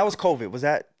 right? And that was COVID. Was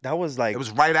that was like It was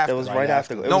right after. It was right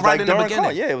after. It No, was right like in the during beginning.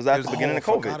 COVID. Yeah, it was at the beginning of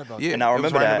forgot COVID. about that. And I Yeah, it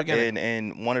was remember right in the that. beginning.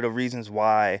 And one of the reasons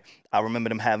why I remember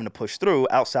them having to push through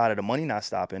outside of the money not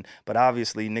stopping, but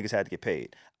obviously niggas had to get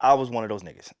paid. I was one of those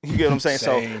niggas. You get what I'm saying?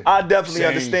 Same. So I definitely Same.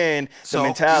 understand So, the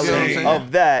you get what I'm mentality saying?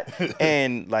 of that.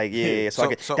 And like, yeah. So, I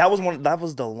get, So- that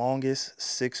was the longest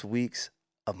 6 weeks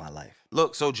of my life.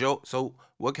 Look, so Joe, so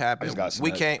what happened? got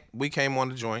We snapped. came on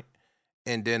the joint,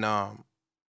 and then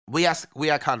we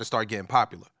had kind of started getting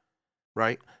popular,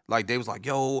 right? Like, they was like,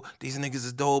 yo, these niggas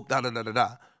is dope, da da da da da.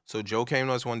 So Joe came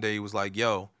to us one day. He was like,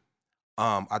 yo,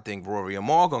 I think Rory and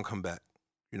Mal gonna come back.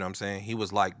 You know what I'm saying? He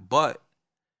was like, but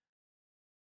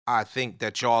I think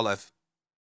that y'all have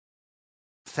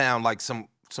found like some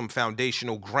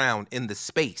foundational ground in the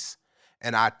space,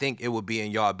 and I think it would be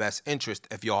in y'all best interest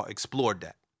if y'all explored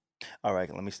that. All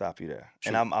right, let me stop you there.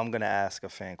 Sure. And I'm gonna ask a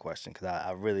fan question because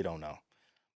I really don't know.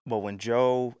 But when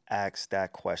Joe asked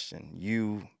that question,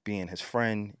 you being his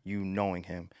friend, you knowing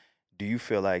him, do you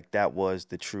feel like that was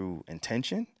the true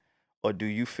intention? Or do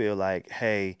you feel like,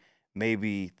 hey,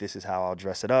 maybe this is how I'll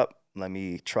dress it up. Let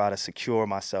me try to secure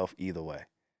myself either way.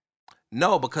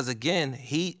 No, because again,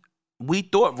 we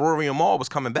thought Rory and Mal was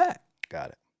coming back. Got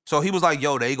it. So he was like,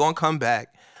 yo, they gonna come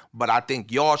back, but I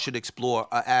think y'all should explore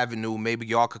an avenue. Maybe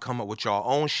y'all could come up with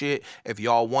y'all own shit if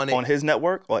y'all want it. On his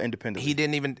network or independently? He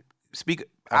didn't even speak.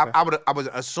 Okay. I would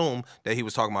assume that he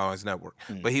was talking about on his network.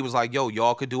 But he was like, yo,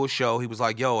 y'all could do a show. He was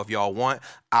like, yo, if y'all want,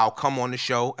 I'll come on the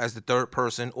show as the third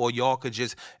person, or y'all could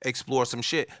just explore some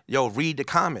shit. Yo, read the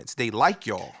comments. They like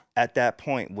y'all. At that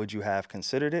point, would you have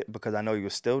considered it? Because I know you were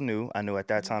still new. I knew at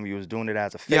that time you was doing it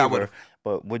as a Yeah, I favor. would've.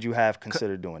 But would you have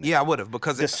considered doing it? Yeah, I would have,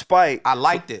 because Despite I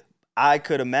liked it. I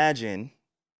could imagine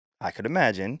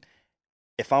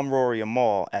if I'm Rory and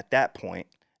Mal at that point,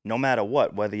 no matter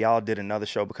what, whether y'all did another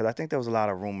show, because I think there was a lot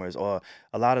of rumors or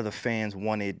a lot of the fans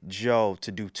wanted Joe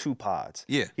to do 2 pods.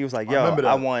 Yeah. He was like, I yo, remember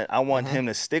that. I want him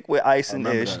to stick with Ice and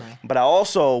remember Ish, that. but I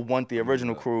also want the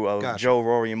original crew of Gotcha. Joe,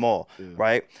 Rory, and Mal,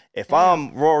 right? If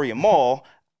I'm Rory and Mal,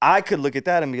 I could look at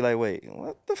that and be like, wait,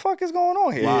 what the fuck is going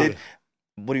on here? Why?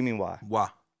 What do you mean why? Why?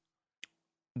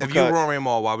 If you Because- Rory and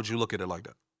Mal, why would you look at it like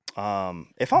that?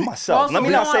 If I'm myself, Also, let me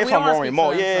we not don't say want- if we I'm don't wanna Rory speak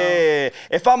Moore. for them, Yeah.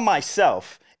 If I'm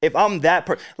myself, if I'm that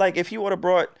like if you would have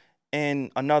brought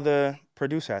in another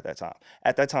producer at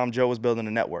that time Joe was building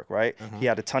a network, right? He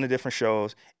had a ton of different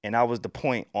shows, and I was the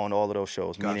point on all of those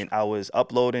shows. Gotcha. Meaning I was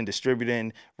uploading,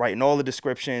 distributing, writing all the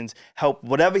descriptions, help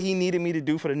whatever he needed me to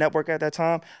do for the network at that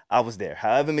time. I was there.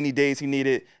 However many days he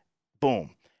needed,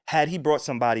 boom. Had he brought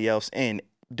somebody else in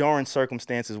during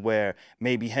circumstances where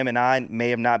maybe him and I may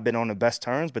have not been on the best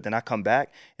terms, but then I come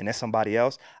back and there's somebody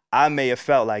else, I may have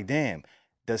felt like, damn,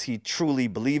 does he truly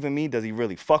believe in me? Does he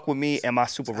really fuck with me? Am I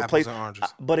super Apples replaced? and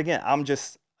oranges. But again, I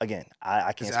can't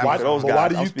It's speak apples for those But guys. why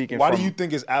do I'm you speaking why from, do you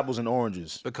think it's apples and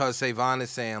oranges? Because Savon is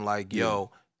saying like,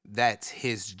 yo, that's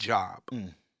his job.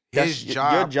 that's-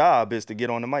 your job is to get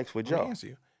on the mics with Let me Joe. answer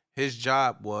you. His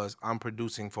job was, I'm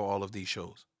producing for all of these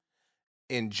shows.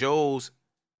 In Joe's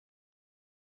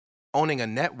owning a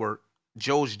network,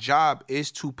 Joe's job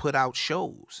is to put out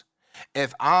shows.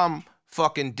 If I'm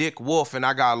fucking Dick Wolf and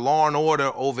I got Law and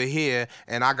Order over here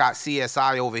and I got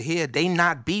CSI over here, they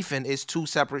not beefing. It's 2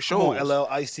 separate shows. Come on,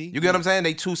 LLIC. You get what I'm saying?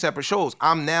 They 2 separate shows.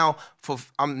 I'm now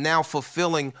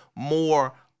fulfilling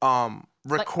more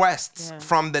requests yeah.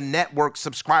 from the network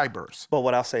subscribers. But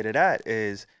what I'll say to that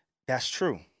is that's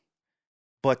true.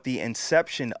 But the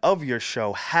inception of your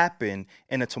show happened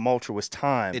in a tumultuous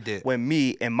time. It did. When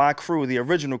me and my crew, the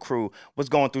original crew, was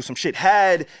going through some shit.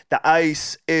 Had the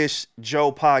Ice-ish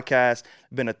Joe podcast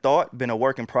been a thought, been a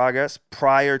work in progress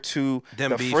prior to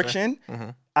Them the beefing. friction,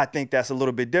 Mhm. I think that's a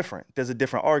little bit different. There's a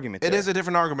different argument It there. is a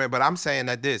different argument, but I'm saying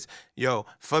that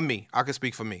for me, I can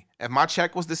speak for me. If my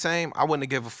check was the same, I wouldn't have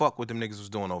give a fuck what them niggas was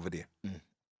doing over there.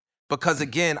 Because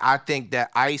again, I think that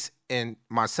Ice and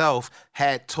myself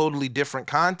had totally different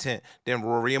content than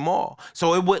Rory and Maul.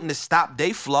 So it wouldn't have stopped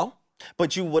their flow.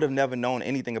 But you would have never known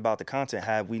anything about the content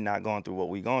had we not gone through what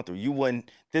we gone through. You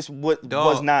wouldn't.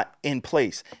 Was not in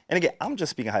place. And again, I'm just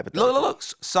speaking hypothetically. Look.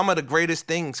 Some of the greatest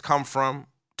things come from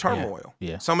turmoil.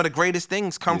 Yeah. Some of the greatest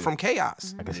things come from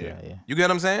chaos. I can see that. Yeah. You get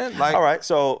what I'm saying? Like, All right,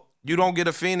 so you don't get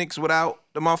a phoenix without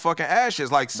the motherfucking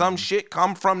ashes. Like some shit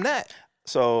come from that.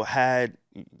 had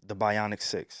the Bionic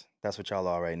Six. That's what y'all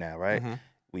are right now, right? Mm-hmm.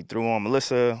 We threw on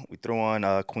Melissa. We threw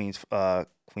on Queen's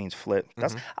Flip.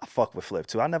 That's I fuck with Flip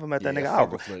too. I never met that Yeah, nigga. I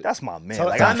fuck with Flip. That's my man. Tell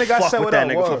Like that I nigga I fuck said with what that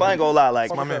I nigga. was. Flip. I ain't gonna lie.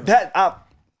 Like my man.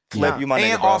 Flip, you my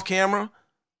and nigga, bro. off camera,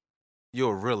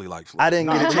 you'll really like Flip. I didn't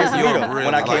get a chance to meet him. really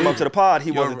when I like came him. up to the pod,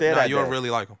 he wasn't there that You'll day. really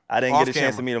like him. I didn't Off get a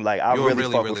chance to camera, meet him. Like I you'll really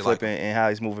really, fuck really with like Flip and how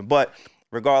he's moving. But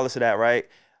regardless of that, right?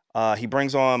 He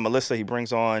brings on Melissa. He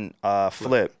brings on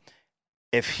Flip.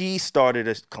 If he started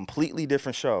a completely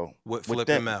different show With Flip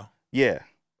them, and Mel. yeah,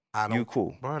 I don't, you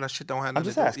cool. Bro, that shit don't have I'm nothing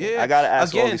just to do. asking. Yeah. I gotta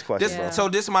ask all Again, these questions. this- bro. So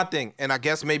this is my thing, and I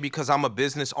guess maybe because I'm a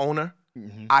business owner,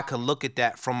 I can look at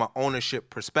that from an ownership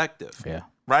perspective. Yeah.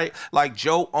 Right? Like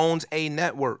Joe owns a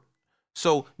network.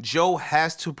 So Joe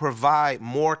has to provide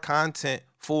more content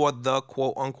for the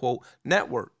quote unquote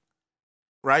network.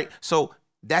 Right? So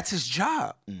that's his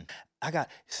job.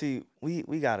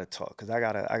 We gotta talk because I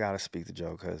gotta speak to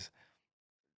Joe because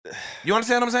You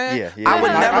understand what I'm saying? Yeah, I would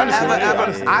I never, understand. ever, Yeah,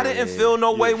 ever. yeah, I didn't feel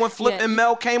no way when Flip Yeah. and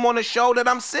Mel came on the show that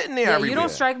I'm sitting there Yeah, every you week.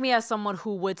 don't strike me as someone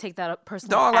who would take that up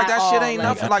personally. Dog, like at that shit all. ain't Like,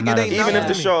 nothing. Like it not ain't as- even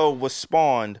nothing. if the show was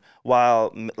spawned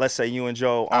while let's say you and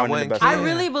Joe I aren't in the wouldn't best. care. I way.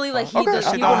 really believe like he Okay. does.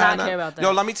 Shit He don't will have not care about that.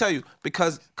 Yo, let me tell you,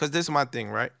 because this is my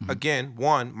thing, right? Again,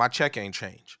 one, my check ain't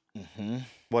changed.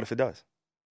 What if it does?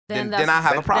 Then I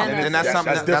have a problem. then Then that's that's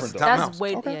something different, that's though. something That's else.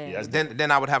 way. Okay. Yeah.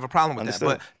 Then I would have a problem with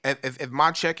Understood. that. But if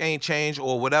my check ain't changed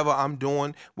or whatever I'm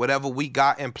doing, whatever we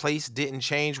got in place didn't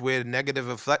change where it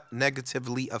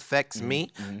negatively affects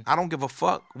me, I don't give a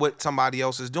fuck what somebody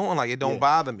else is doing. Like it don't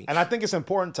bother me. And I think it's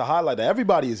important to highlight that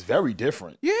everybody is very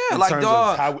different. Yeah, in like terms of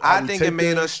dog, how I we think it take made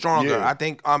things. us stronger. Yeah. I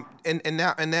think and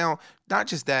now not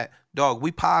just that, dog,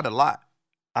 we pod a lot.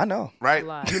 I know. Right? A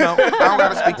lot. You know, I don't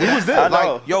gotta speak to that. was there. I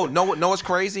know. Like, yo, know what's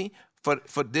crazy?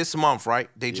 For this month, right?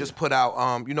 They just put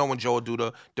out you know when Joe do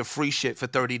the free shit for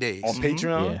 30 days. On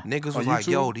Patreon, Yeah. Niggas on was like,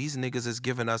 YouTube? yo, these niggas is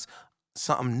giving us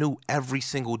something new every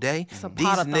single day. a These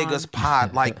podathon. niggas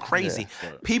pod like crazy.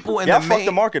 People in Y'all the fucked main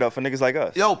the market up for niggas like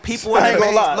us. Yo, people in I the ain't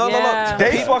gonna main lie. look, Yeah.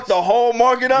 They fucked the whole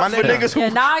market up My for nigga. niggas who. Yeah,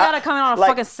 now I gotta come in on a like,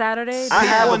 fucking Saturday. I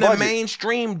have People a in the budget.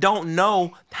 mainstream don't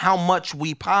know how much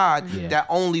we pod that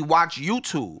only watch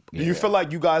YouTube. do you feel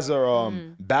like you guys are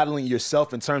battling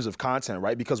yourself in terms of content,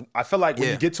 right? Because I feel like when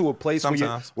Yeah. you get to a place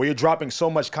Sometimes. where you're dropping so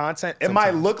much content, it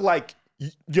might look like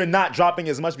you're not dropping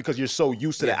as much because you're so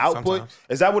used to the Yeah, output. sometimes.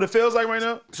 Is that what it feels like right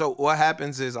now? So what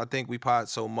happens is I think we pod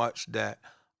so much that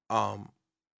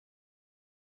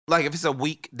like if it's a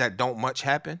week that don't much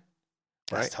happen,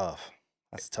 That's right? tough.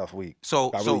 That's a tough week. So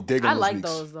I really dig I those like weeks.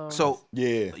 those though. so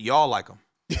Yeah. y'all like them.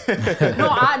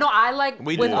 I like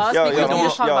We with do. us Yo, because yo, we don't,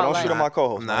 just talk yo, about don't life. shoot on my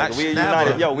co-host. Nah, man. We never,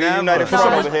 united. Yo, we never. united for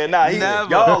No, over here. Nah, Never.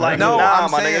 y'all like no, nah,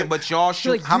 I'm my saying, nigga. but y'all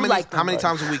shoot like how you many like them, how many but-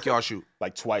 times a week y'all shoot?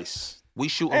 Like twice. We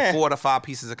shooting 4 to 5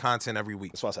 pieces of content every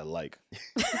week, That's why I said like.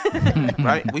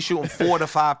 right? We shooting 4 to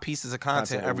 5 pieces of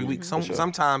content every week. for sure.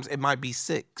 Sometimes it might be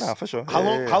 6. Nah, for sure. How Yeah,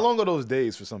 long? yeah, How long are those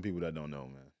days for some people that don't know,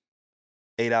 man?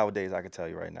 8-hour days, I can tell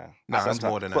you right now. Nah, it's Sometimes-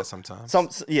 more than that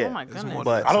sometimes. Yeah. Oh my goodness. more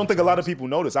But I don't think a lot of people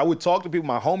notice. I would talk to people,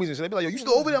 my homies, and shit. They'd be like, "Yo, you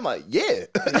still over there?" I'm like, "Yeah."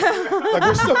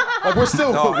 like we're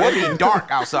still No, it working. be dark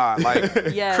outside.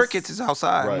 Like Yes. crickets is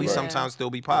outside. Right, we right. sometimes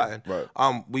still be potting.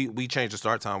 Right. We changed the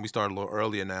start time. We started a little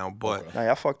earlier now, but Nah,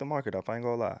 y'all fucked the market up. I ain't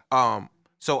gonna lie.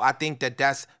 so I think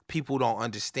that's people don't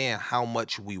understand how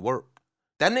much we work.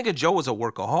 That nigga Joe is a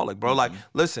workaholic, bro. Like,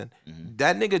 listen,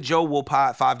 that nigga Joe will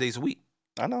pod 5 days a week.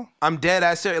 I know. I'm dead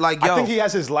ass serious. Like, yo, I think he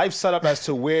has his life set up as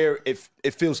to where it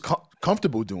feels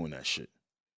comfortable doing that shit.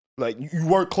 Like you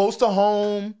work close to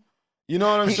home. You know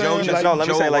what I'm Joe saying? just- Like, No, let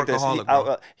me Joe say it like this. workaholic,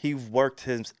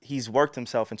 bro. He's worked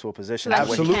himself into a position Like,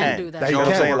 where he he can can do that. that he You know what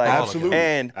I'm can. saying? Like, Absolutely.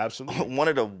 And Absolutely. one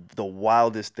of the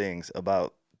wildest things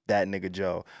about that nigga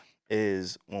Joe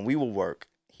is when we would work,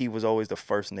 he was always the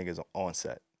first niggas on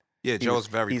set. yeah, Joe's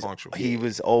very He's- punctual. He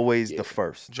was always the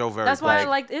first. Joe very That's why I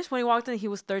like- liked Ish when he walked in. He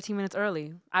was 13 minutes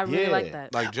early. I really Yeah. like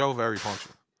that. like Joe very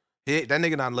punctual. That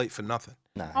nigga not late for nothing.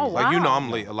 Nah, Oh, he's- wow. Like you know I'm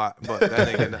late a lot, but that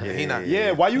nigga he not. yeah,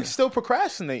 why you still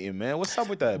procrastinating, man? What's up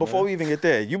with that? Before man? we even get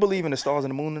there, you believe in the stars and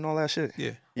the moon and all that shit?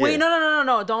 Yeah. Wait,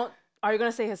 no. Don't. Are you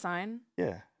gonna say his sign?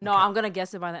 Yeah. No, I'm gonna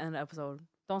guess it by the end of the episode.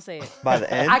 Don't say it. By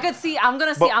the end? I could see. I'm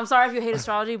gonna see. I'm sorry if you hate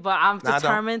astrology, but I'm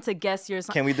determined to guess your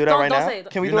sign. Can we do that Don't right now? say it.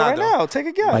 Can we You're do it not, right though. now? Take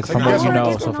a guess. Like Take from a what guess. you wanna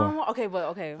know guess so the far. normal? Okay, but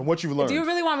okay. From what you've learned. Do you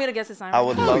really want me to guess the sign? I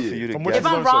would Hell love yeah. for you to From what guess. If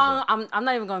I'm learned so wrong, I'm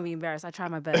not even gonna be embarrassed. I try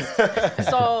my best.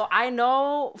 So I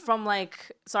know from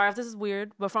like, sorry if this is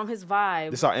weird, but from his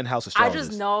vibe, This is our in-house I astrologist.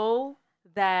 just know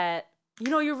that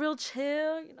you're real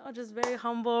chill, just very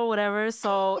humble, whatever.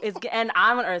 So and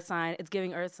I'm an earth sign. It's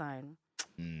giving earth sign.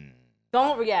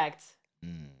 Don't react.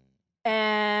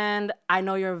 And I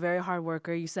know you're a very hard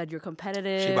worker. You said you're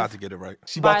competitive. She about to get it right.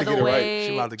 She about By to the get it right. way,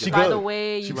 She about to get She it by right. the good.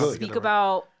 way, She you good. speak Get it right.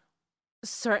 about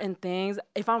certain things.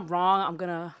 If I'm wrong, I'm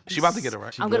gonna. She about to get it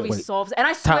right. I'm gonna be Wait. so upset. And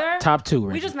I swear, Top two. we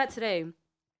Reggie. just met today.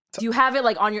 Do you have it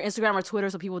like on your Instagram or Twitter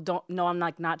so people don't know I'm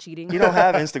like not cheating? He don't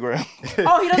have Instagram.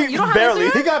 Oh, he doesn't. You don't have barely.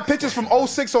 Instagram? He got pictures from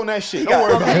 06 on that shit. He Don't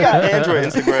worry got, about he it. got Android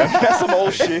Instagram. That's some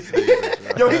old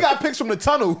shit Yo, he got pics from the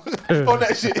tunnel on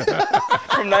that shit.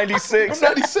 from '96. From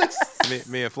 96.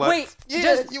 Me and Flex. Wait, Yeah,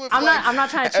 just, you and I'm Flex not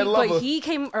trying to and cheat, but Lover. he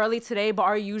came early today. But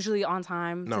are you usually on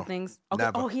time No, to things? Okay.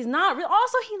 never. Oh, he's not.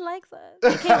 Also, he likes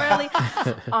us. He came early.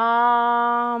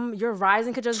 Your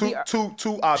rising could just be. Two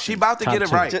options. She about to Top get it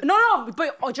two. right. No,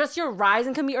 but just your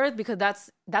rising can be Earth because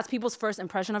that's people's first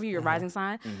impression of you. Your rising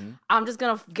sign. I'm just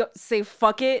gonna say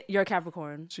fuck it. You're a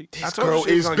Capricorn. I told her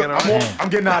she was gonna get it right. I'm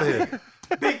getting out of here.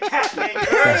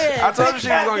 I told her she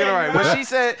was gonna get it right. When she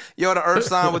said, "Yo, the Earth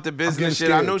sign with the business getting shit,"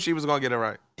 I scared. knew she was gonna get it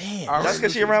right. Damn. That's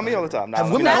because she around me all the time. Nah, let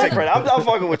me women not had- take credit. I'm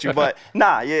fucking with you, but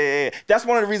nah, yeah. That's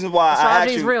one of the reasons why I asked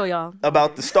Astrology is you real, y'all.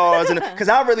 about the stars, and because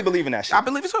I really believe in that shit. I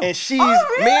believe it too. And she's Me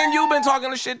and you been talking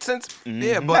this shit since,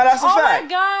 yeah, Nah, but that's a Oh fact. my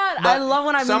god, I but love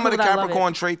when I meet some of the people that love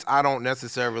Capricorn it. traits I don't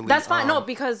necessarily. That's fine. No,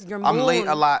 because your moon. I'm late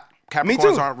a lot. Me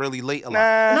Capricorns too. aren't really late a lot.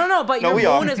 Nah. No, but No, your we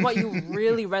are. moon is what you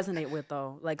really resonate with,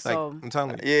 though. Like Like, so. I'm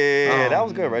telling you. Yeah, that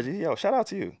was good, Reggie. Yo, shout out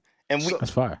to you. And we,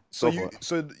 That's fire. So Go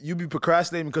for you be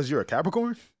procrastinating because you're a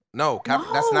Capricorn? No, that's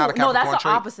not a Capricorn No, that's the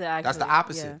trait. opposite. Actually, That's the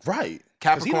opposite. Right.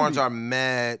 'Cause he don't Capricorns be-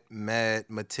 are mad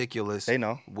meticulous. They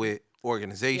know. With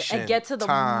organization and get to the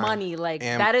time, money. Like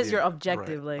and- that is your yeah,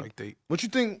 objective. right. Like they, What you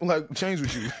think like changed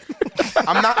with you?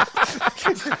 I'm not.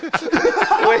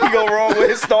 where he go wrong with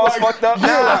his stars fucked up?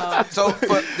 Nah. So happened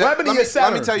to your let me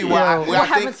Saturn? tell you Yo, where what I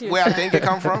happened think to your where I Saturn? think it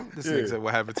come from. This nigga said,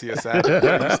 "What happened to your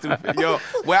Saturn?" You stupid. Yo,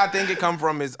 where I think it come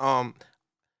from is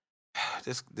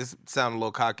this sound a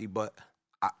little cocky, but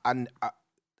I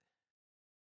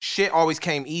shit always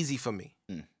came easy for me,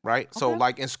 right? So Okay.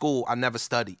 like in school, I never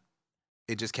studied.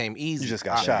 It just came easy. You just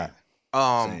got shot.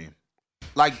 Same.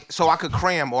 Like so I could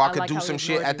cram or I could like do how some we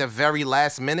shit ignored at the you. very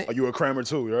last minute. Oh, you a crammer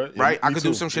too, right? Yeah, Right? I me could too.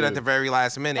 do some shit Yeah. at the very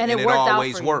last minute, and and it it worked out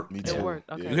always for you. worked. Me It too. worked.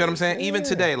 Okay. You know what I'm saying? Even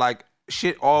today, like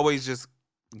shit always just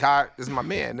God is my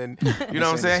man, and you know what I'm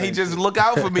saying the saying. He same just shit. look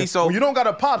out for me. So Well, you don't got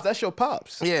a pops. That's your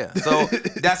pops. yeah, so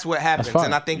that's what happens, fine.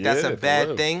 and I think that's Yeah, a for bad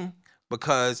real. thing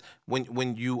because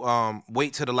when you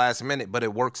wait to the last minute, but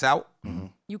it works out,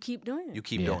 You keep doing it. you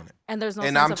keep Yeah. doing it. and there's no.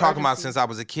 And sense I'm of talking about urgency. since I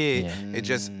was a kid. Yeah. It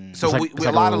just so It's like- we it's a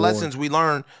like a lot of reward. lessons we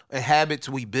learn and habits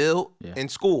we build Yeah. in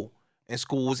school. And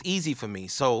school was easy for me,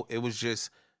 so it was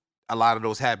just a lot of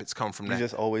those habits come from You that.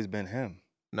 just always been him.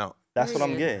 No, That's what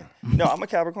I'm getting. No, I'm a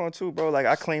Capricorn too, bro. Like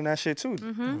I claim that shit too.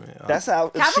 That's how.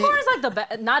 Capricorn is like the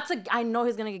best. Not to. I know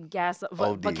he's gonna get gassed, up,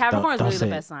 OD. but Capricorn is Don't really the say it.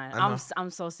 best sign. know. I'm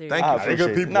so serious. Thank I you. They appreciate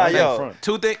good it. people. Nah, right yo. up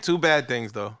front. Two bad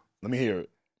things though. Let me hear it.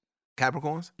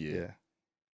 Capricorns. Yeah.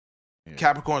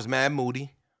 Capricorns mad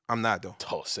moody. I'm not though,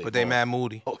 Oh, say but they more. mad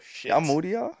moody. Oh shit. I'm moody,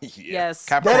 y'all. Yeah. Yes.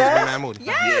 Capricorns be mad moody.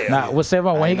 Yes. Nah, what's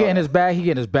Savon? When he get in his bag, he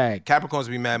get in his bag. Capricorns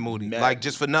be mad moody. Mad Like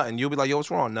just for nothing. You'll be like, yo,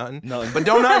 what's wrong? Nothing. Nothing. But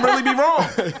don't nothing really be wrong.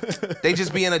 They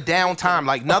just be in a down time.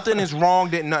 Like nothing is wrong,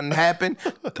 didn't nothing happen.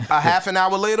 A half an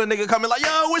hour later, nigga coming like,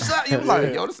 yo, what's up? You be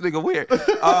like, yo, this nigga weird.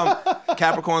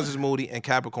 Capricorns is moody and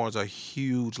Capricorns are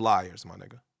huge liars, my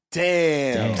nigga.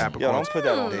 Damn. Capricorns. Yo, don't put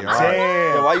that on me. They all are. right?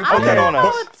 Damn. Yo, why you I put that on don't know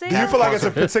us? what to say. Do you feel like it's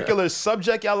a particular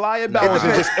subject y'all lie about, or is it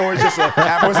Nah. just, or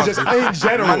is it just in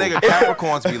general? My nigga,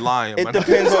 Capricorns be lying. It my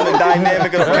depends nigga. on the dynamic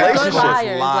of the They're good relationship.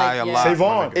 liars, Lie like, a yeah. lot. Save my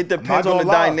on. nigga. It depends Not on the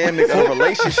gonna lie. dynamic of the Full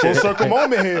relationship. circle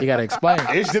moment here. You gotta explain.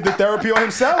 H did the therapy on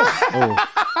himself. Oh,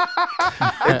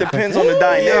 It depends on the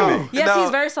dynamic. Yes, No. he's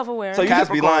very self-aware. So you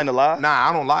just be lying a lot? Nah,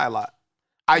 I don't lie a lot.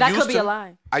 I that used could be to, a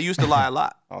lie. I used to lie a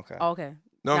lot. Okay. Oh, okay.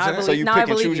 Know what Now I'm I saying? So you now I pick and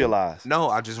believe choose you. your lies. No,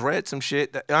 I just read some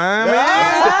shit. That,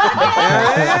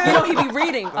 You know, he be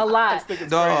reading a lot.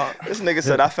 dog. This nigga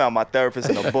said I found my therapist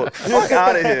in a book. Fuck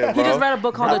out of here, He bro. just read a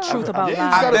book called The Truth About Yeah,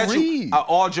 you Lies. I gotta bet you, read.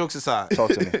 all jokes aside,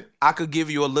 Talk to me. I could give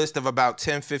you a list of about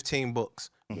 10, 15 books.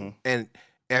 And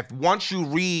if once you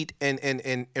read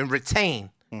and retain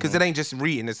Because it ain't just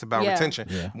reading, it's about retention.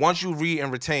 Yeah. Once you read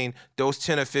and retain those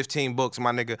 10 or 15 books,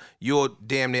 my nigga, you're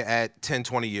damn near add 10,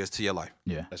 20 years to your life.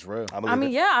 Yeah. That's real. I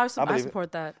mean, yeah, I believe it.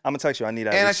 support that. I'm gonna text you. I need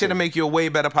that. And that shit'll make you a way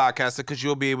better podcaster because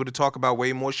you'll be able to talk about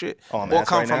way more shit. Oh, man, or that's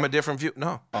come right from now? a different view.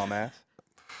 No. Oh man.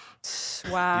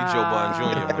 Wow. You Joe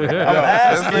Budden Jr. I'm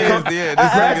asking. This I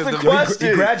asked nigga's the the question.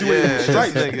 He graduated Yeah, with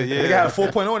stripes. this nigga, yeah. Nigga had a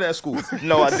 4.0 in that school.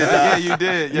 No, I did not. Yeah, you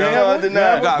did. You ain't Yo. have No, I one? did You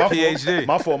ain't not. have one? Got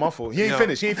PhD. My fault. He ain't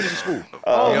finished. He ain't finished school.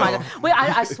 Oh Yo. my god. Wait,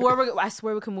 I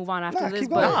swear we can move on after Nah, this. keep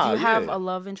But going. do you have Yeah. a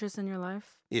love interest in your life?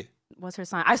 Yeah. What's her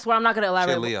sign? I swear I'm not gonna Shit,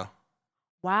 elaborate. Leo.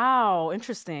 Wow,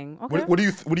 interesting. Okay. What do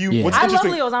you? Yeah. What's I love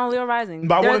interesting? Leos. I'm a Leo rising.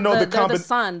 But I wanna know the They're the combi-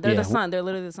 sun. They're Yeah, the sun. They're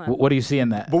literally the sun. What do you see in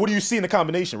that? But what do you see in the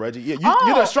combination, Reggie? Yeah,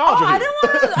 you're the astrologer. I here. don't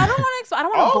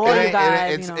want to bore It you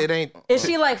guys. ain't, you know. it ain't. Is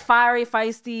she like fiery,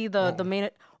 feisty? The main.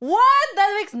 What?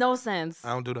 That makes no sense.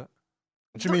 I don't do that.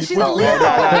 What you mean? She's a Real Leo.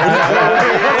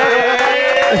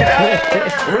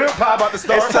 pop about to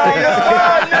start. It's time to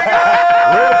start,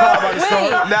 nigga. Real pop about to Wait,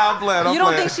 start. Nah, I'm playing. you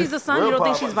don't think she's the sun? Real You don't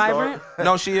think pop she's about to start. vibrant?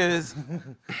 No, she is.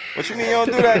 What you mean you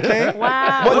don't do that, King?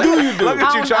 Wow. What do you do? Look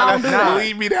at you I trying don't do to that.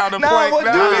 lead me down the Nah, plank. what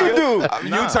do you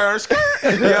do? You turn.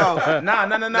 Yo.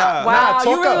 Nah. Wow, talk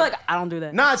you really up. like? I don't do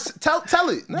that. Nah, tell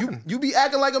it. You be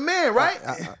acting like a man, right?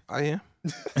 I am.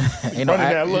 Ain't no Running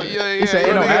that act- look. Yeah. said,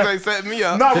 ain't no Niggas act- ain't setting me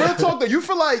up. Nah, real talk though. You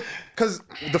feel like, cause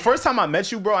the first time I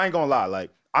met you, bro, I ain't gonna lie.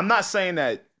 Like, I'm not saying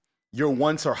that you're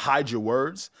one to hide your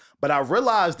words, but I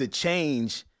realized the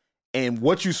change in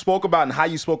what you spoke about and how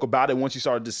you spoke about it once you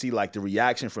started to see like the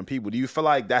reaction from people. Do you feel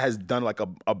like that has done like a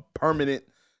permanent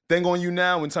thing on you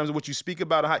now in terms of what you speak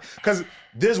about? Because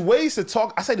there's ways to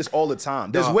talk. I say this all the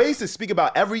time. There's ways to speak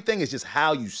about everything. It's just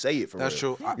how you say it. For That's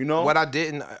real. true. You know what I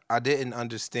didn't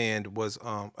understand was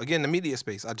again the media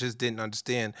space. I just didn't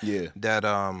understand that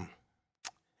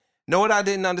know what I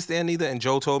didn't understand either, and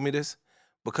Joe told me this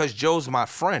because Joe's my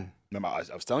friend. Remember, I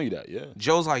was telling you that. Yeah.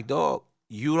 Joe's like, dog,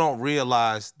 you don't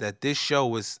realize that this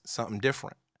show is something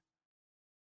different.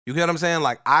 You get what I'm saying?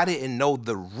 Like, I didn't know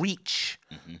the reach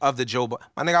of the Joe.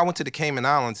 My nigga, I went to the Cayman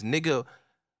Islands. Nigga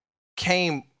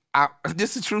came out.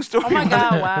 This is a true story. Oh my nigga.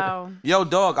 god! Wow. Yo,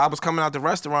 dog, I was coming out the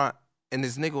restaurant and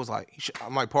this nigga was like,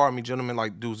 I'm like, pardon me, gentlemen.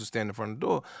 Like, dudes were standing in front of the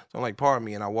door. So I'm like, pardon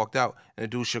me. And I walked out and the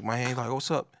dude shook my hand. He's like,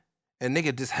 what's up? And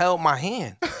nigga just held my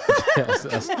hand. That's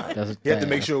You had to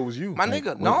make sure it was you. My nigga,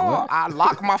 what? no, I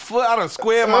locked my foot. I done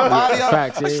squared my body up.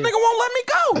 Facts, This yeah. nigga won't let me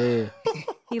go. Yeah.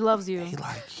 He loves you. He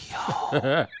like,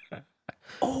 yo.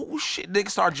 Oh, shit. Nigga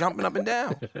start jumping up and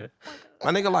down.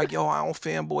 My nigga like, yo, I don't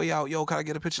fanboy out. Yo, can I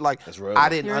get a picture? Like, That's real. I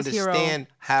didn't You're his hero. understand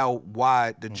how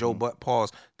wide the Joe Budden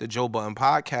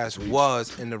podcast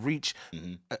was and the reach.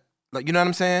 Like, you know what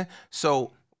I'm saying?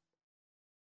 So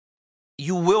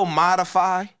you will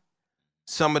modify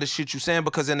some of the shit you saying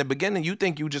because in the beginning you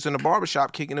think you just in the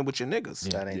barbershop kicking it with your niggas.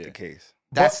 That ain't the case.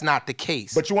 That's not the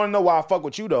case. But you want to know why I fuck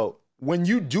with you though? When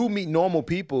you do meet normal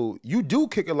people, you do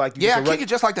kick it like you. yeah, I just a kick it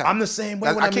just like that. I'm the same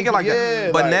way. When I kick it like that.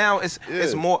 Yeah, But like, now it's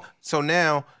yeah. more. So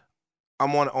now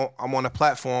I'm on a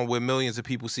platform where millions of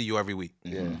people see you every week.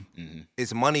 Yeah.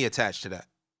 It's money attached to that.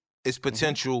 It's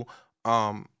potential.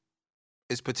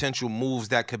 It's potential moves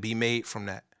that could be made from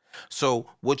that. So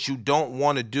what you don't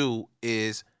want to do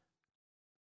is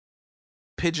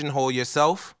pigeonhole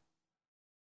yourself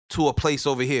to a place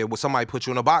over here where somebody put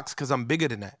you in a box because I'm bigger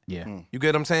than that. Yeah. You get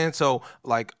what I'm saying? So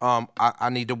like I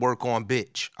need to work on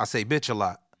bitch. I say bitch a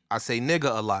lot. I say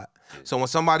nigga a lot. So when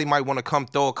somebody might want to come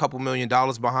throw a couple $1 million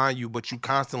behind you, but you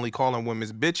constantly calling women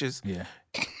bitches, Yeah.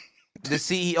 the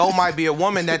CEO might be a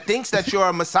woman that thinks that you're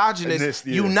a misogynist.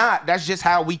 Yeah. You not. That's just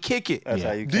how we kick it. That's Yeah.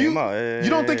 how you Do came you? out. You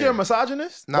don't think you're a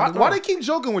misogynist? Not at Why all. they keep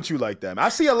joking with you like that? I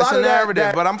see a lot It's a of that- narrative,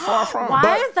 that. but I'm far from. Why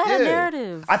But, is that yeah. a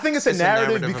narrative? I think it's a It's a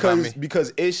narrative narrative about me.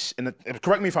 because Ish, and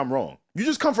correct me if I'm wrong. You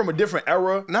just come from a different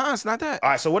era. Nah, it's not that. All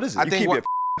right, so what is it? I You think keep what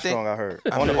your strong, I heard.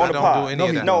 I On the don't do pod. any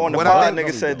of that. No, on the What I pod, think-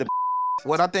 nigga said the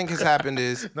What I think has happened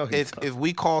is No, he if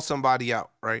we call somebody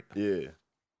out, right? Yeah,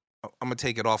 I'm gonna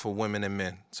take it off of women and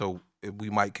men, so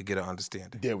we might could get an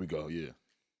understanding. there we go. Yeah,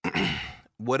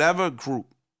 Whatever group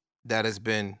that has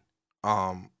been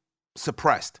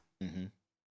suppressed,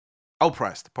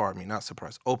 oppressed, pardon me, not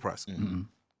suppressed, oppressed. Mhm.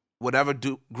 Whatever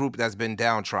group that's been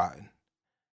downtrodden,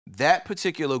 that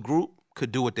particular group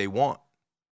could do what they want.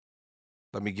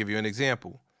 Let me give you an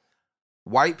example.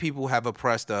 White people have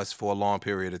oppressed us for a long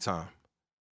period of time.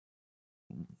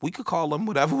 We could call them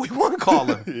whatever we want to call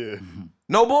them. yeah.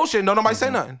 No bullshit. No, nobody say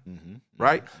nothing. Mm-hmm.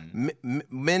 Right?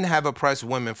 Men have oppressed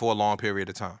women for a long period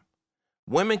of time.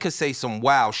 Women could say some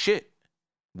wild shit.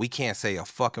 We can't say a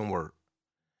fucking word.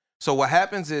 So what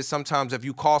happens is sometimes if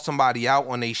you call somebody out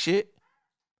on they shit,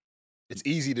 it's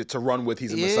easy to run with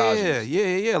he's a misogynist.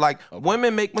 Yeah. Like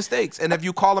women make mistakes, and if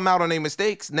you call them out on their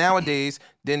mistakes nowadays,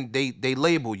 then they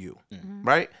label you,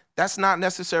 right? That's not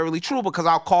necessarily true because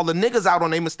I'll call the niggas out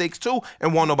on their mistakes too,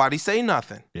 and won't nobody say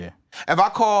nothing. Yeah. If I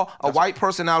call a white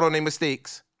person out on their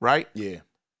mistakes, right? Yeah.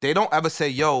 They don't ever say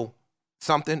yo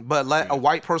something, but let a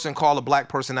white person call a black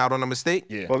person out on a mistake.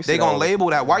 Yeah. Well, we see They that all gonna the label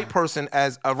that white person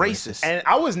as a racist. And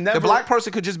I was never The black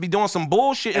person could just be doing some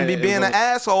bullshit and be And being an gonna-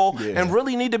 asshole Yeah. and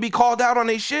really need to be called out on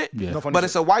their shit. Yeah. No funny But shit.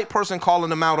 it's a white person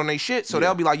calling them out on their shit, so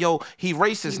they'll be like, "Yo, he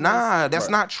racist." Nah, that's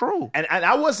not true. And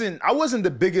I wasn't the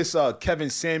biggest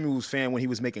Kevin Samuels fan when he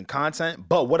was making content,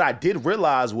 but what I did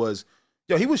realize was,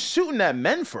 he was shooting at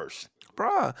men first.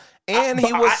 Bruh. And But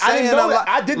he was I saying didn't know a lot.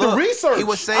 that. I did Look, the research. He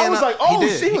was saying I was like, oh,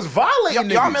 she was violating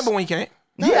Y'all niggas. remember when he came?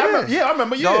 Yeah, I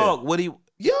remember. Yeah, Dog, what he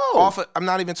yo, offered, I'm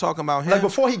not even talking about him. Like,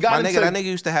 before he got My into- that nigga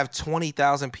used to have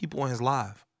 20,000 people in his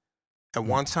live at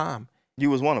one time. You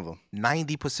was one of them.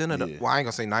 90% of the, Yeah. well, I ain't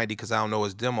gonna say 90 because I don't know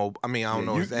his demo. I mean, I don't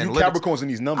know his you analytics. Capricorns in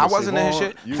these numbers. I wasn't in his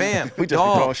Savon. shit. Fam, We just be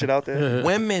throwing dog, shit out there.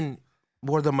 women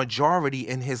were the majority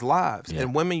in his lives. Yeah.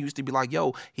 And women used to be like,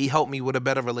 yo, he helped me with a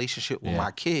better relationship with Yeah.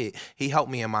 my kid. He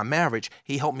helped me in my marriage.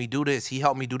 He helped me do this. He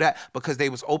helped me do that. Because they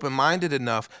was open-minded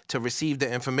enough to receive the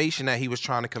information that he was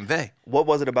trying to convey. What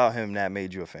was it about him that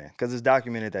made you a fan? Because it's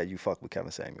documented that you fucked with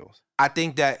Kevin Samuels. I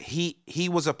think that he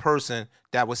was a person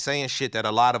that was saying shit that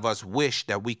a lot of us wish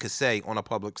that we could say on a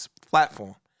public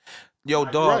platform. Yo,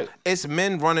 dog, right. it's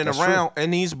men running That's around in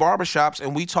these barbershops,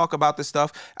 and we talk about this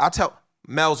stuff. I'll tell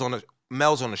Mel's on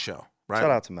the show, right?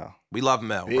 Shout out to Mel. We love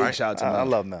Mel, Big right? shout out to I Mel.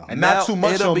 love Mel. And not too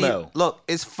much it'll on be, Mel. Look,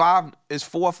 it's 4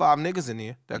 or 5 niggas in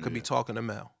here that could be talking to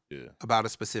Mel Yeah. about a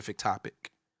specific topic.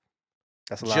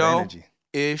 That's a lot Joe, of energy.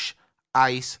 Ish,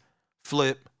 Ice,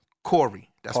 Flip, Corey.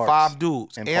 That's Parks. 5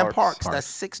 dudes. And And Parks. Parks. That's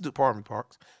 6 dudes. Pardon me,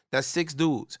 Parks. That's 6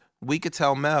 dudes. We could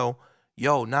tell Mel,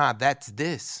 yo, nah, that's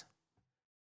this.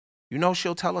 You know,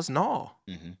 she'll tell us no.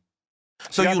 Mhm.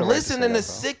 So She got you the right to listen say and the that,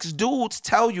 bro. 6 dudes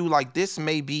tell you like this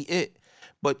may be it.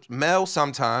 But Mel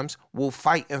sometimes will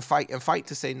fight and fight and fight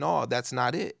to say, no, that's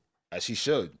not it. As she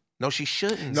should. No, she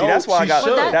shouldn't. No, See, that's why I she got.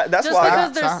 should. That's just why.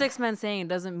 because I- there's 6 men saying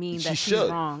doesn't mean She that she's should.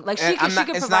 wrong. Like And she could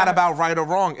it's provide not her- about right or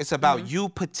wrong. It's about you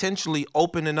potentially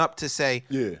opening up to say,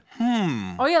 Yeah.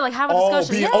 Oh yeah, like have a Oh,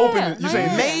 discussion. being yeah, open. You saying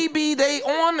yeah. maybe they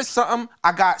on to something.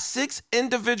 I got 6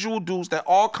 individual dudes that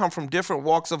all come from different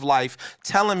walks of life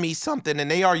telling me something,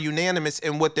 and they are unanimous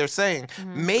in what they're saying.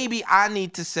 Maybe I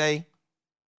need to say,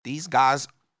 these guys,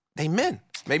 they men.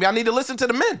 Maybe I need to listen to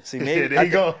the men. See, maybe There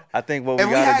you go. I think what we If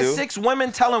we gotta had do. 6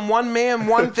 women telling one man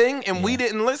one thing and we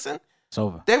didn't listen, It's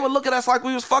over. they would look at us like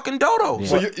we was fucking dodos.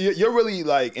 So you're really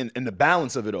like in the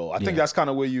balance of it all. I think that's kind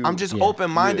of where you. I'm just Yeah.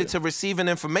 open-minded Yeah. to receiving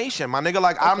information. My nigga,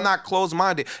 like, I'm not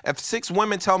closed-minded. If 6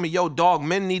 women tell me, yo, dog,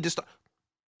 men need to start.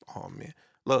 Oh, man.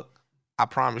 Look, I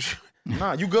promise you.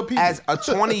 Nah, you good people. As a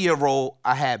 20-year-old,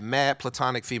 I had mad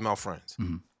platonic female friends.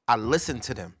 I listened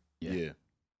to them. yeah.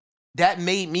 That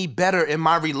made me better in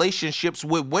my relationships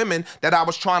with women that I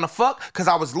was trying to fuck because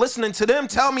I was listening to them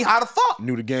tell me how to fuck.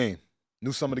 Knew the game.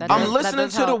 Knew some of the That game. I'm does- listening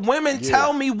does to the help. women Yeah,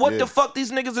 tell me what yeah. the fuck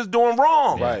these niggas is doing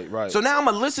wrong. Right. So now I'm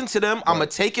gonna listen to them. I'm gonna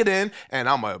take it in and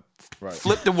I'm gonna Right.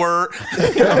 flip the word.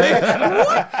 You know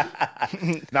what I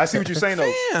mean? Now I see what you're saying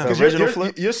though. Fam. 'Cause The original you're,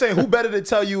 flip? you're saying who better to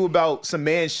tell you about some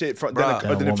man shit than Bruh.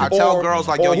 than woman. I tell or- girls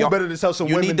like, or yo, who yo, better to tell some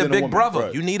you women need the than a big woman? brother.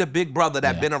 Right. You need a big brother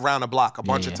that been around the block a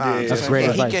bunch of times. That's great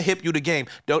and he advice. can hip you the game.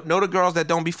 Don't know the girls that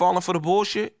don't be falling for the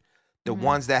bullshit? The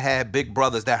ones that had big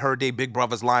brothers that heard they big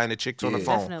brothers lying to chicks on the Yeah.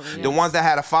 phone. Definitely, The yeah. ones that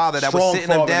had a father that was Strong sitting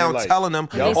them father in down their life. telling them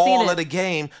They seen all it. of the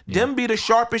game. Them be the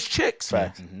sharpest chicks.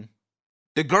 Facts.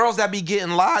 The girls that be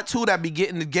getting lied to, that be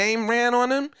getting the game ran on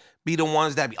them, be the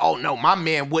ones that be, oh no, my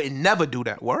man wouldn't never do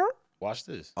that. Word? Watch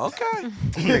this. Okay.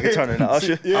 Nigga turning to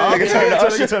Usher. Yeah, Nigga turning to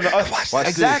Usher. turn to Usher. Watch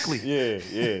Exactly.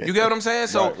 This. Yeah. You get what I'm saying?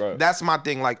 So Right. that's my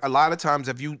thing. Like a lot of times,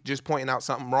 if you just pointing out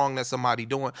something wrong that somebody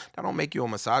doing, that don't make you a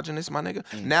misogynist, my nigga.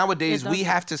 Nowadays, It we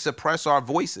doesn't. have to suppress our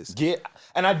voices. Yeah,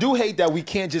 and I do hate that we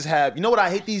can't just have. You know what I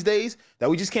hate these days? That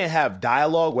we just can't have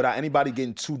dialogue without anybody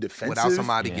getting too defensive. Without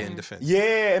somebody getting defensive.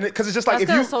 Yeah, and because it's just like That's if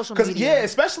you, 'cause of social because media. yeah,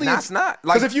 especially Nah, if, it's not.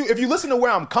 because Like- if you listen to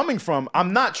where I'm coming from,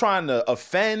 I'm not trying to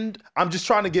offend. I'm just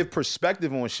trying to give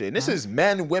perspective on shit. And this is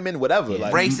men, women, whatever.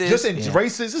 Like Racist. just in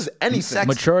racist. This is anything. Sex-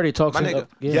 Maturity talks. My it nigga. up.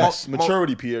 Yeah. Yes, Mo-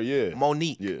 maturity, Pierre. Yeah,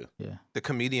 Monique, yeah. Yeah. the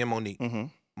comedian Monique. Mm-hmm.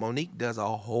 Monique does a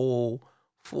whole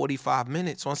 45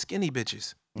 minutes on skinny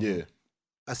bitches. Yeah.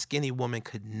 A skinny woman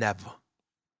could never,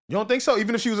 You don't think so?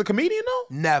 Even if she was a comedian, though?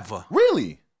 never.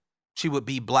 Really? she would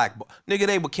be black. Nigga,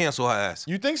 they would cancel her ass.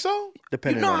 You think so? You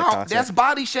Depending know on the how content. that's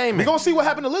body shaming. We gonna see what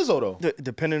happened to Lizzo though.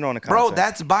 Depending on the content. Bro,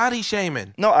 that's body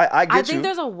shaming. No, I get I you. think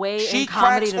there's a way She in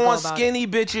comedy cracks to go on about skinny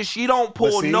bitches. She don't But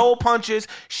pull see- no punches.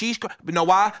 You know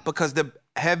why? Because the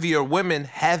heavier women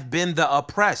have been the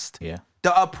oppressed. Yeah.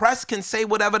 The oppressed can say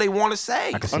whatever they want to say.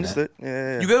 I can see Understood.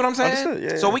 Yeah. You get what I'm saying?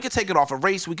 Understood. Yeah, So yeah. we could take it off of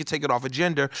race. We could take it off of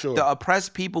gender. Sure. The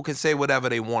oppressed people can say whatever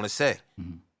they want to say.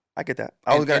 I get that.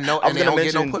 I was gonna. and no- I was and they gonna don't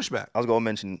get no mention. pushback. I was gonna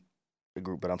mention the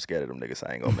group, but I'm scared of them niggas. So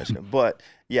I ain't gonna mention them. But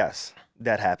yes,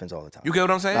 that happens all the time. You get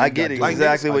what I'm saying? I get Like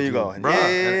exactly niggas, where I you're do. going.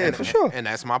 Bruh, Yeah, for sure. And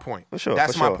that's my point. For sure,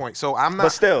 That's for my sure. point. So I'm not. But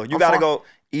still, you I'm gotta far- go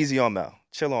easy on Mel.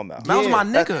 Chill on Mel. Mel's my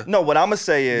That- nigga. No, what I'm gonna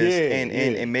say is,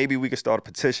 Yeah, and maybe we could start a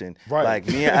petition. Right. Like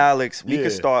me and Alex, we Yeah.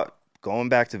 could start going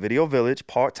back to Video Village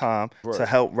part time to Right.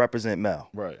 help represent Mel,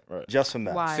 Right. just for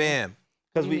Mel, Why? Fam.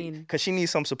 because What do you mean? she needs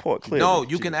some support. Clearly, No,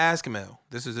 you can ask Mel.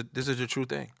 This is a true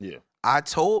thing. Yeah. I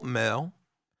told Mel,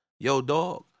 yo,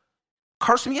 dog,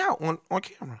 curse me out on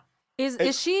camera.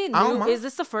 Is she I don't new? mind. Is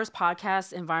this the first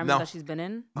podcast environment No. that she's been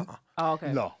in? Oh,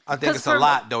 okay. No. I think 'Cause it's a for-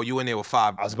 lot though. You in there with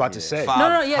five. I was about to say. five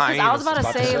No, yeah, because I was about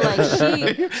to hyenas. say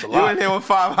like she. You in there with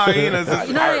five hyenas. No,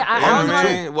 yeah, I You know was what I about-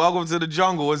 mean? Welcome to the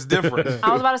jungle. It's different.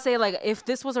 I was about to say like if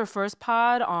this was her first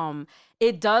pod,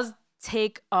 it does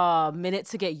take a minute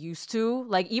to get used to.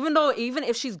 Like even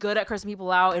if she's good at cursing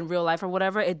people out in real life or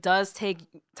whatever, it does take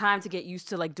time to get used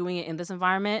to like doing it in this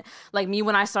environment. Like me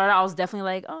when I started, I was definitely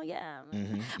like, oh yeah.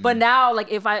 But now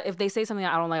like if they say something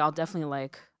I don't like, I'll definitely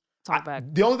like talk back.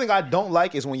 The only thing I don't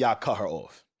like is when y'all cut her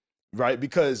off, right?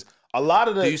 Because a lot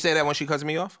of the Do you say that when she cuts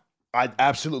me off? I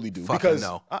absolutely do. Fucking Because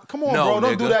no. Come on, No, bro,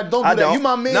 don't nigga. do that. Don't do I that. don't. You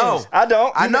my man. No. I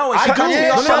don't. I know. And she I cuts do. me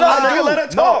Yeah, off. shut no, up, I nigga. do. Let her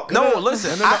talk. No,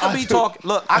 listen. No, I could I be do. talking.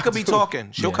 Look, I could be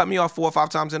talking. She'll cut me off 4 or 5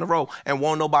 times in a row, and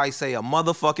won't nobody say a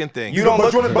motherfucking thing. You don't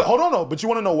But, look. but hold on, no. But you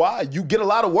want to know why? You get a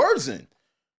lot of words in.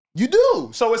 You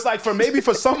do. So it's like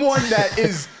for someone that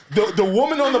is the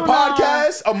woman on the I don't know.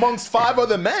 podcast amongst 5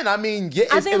 other men. I mean, yeah,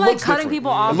 I it think like looks cutting different.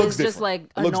 people It off looks is just different. like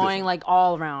It looks annoying, different. like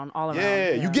all around.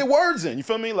 Yeah, you get words in. You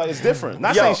feel me? Like it's different.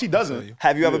 Not Yo. saying she doesn't.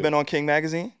 Have you ever Yeah. been on King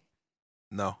Magazine?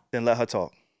 No, Then let her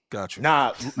talk. got you.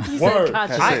 Nah, said word. gotcha.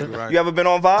 That's I- it. Right. You ever been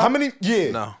on Vibe? How many?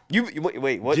 Yeah. No. You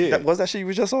wait. What? Yeah. Was that shit you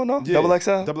was just on though? Yeah. Double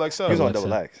XL. Double XL. He was on Double Double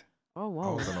XL. X. Oh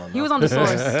whoa. wasn't on He was on the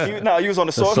source. You was on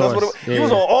the source. That's what Source, you was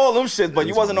yeah. on all them shit, but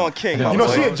you wasn't on King. my You know,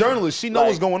 boy. she a journalist. She knows Like,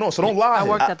 what's going on. So don't lie. I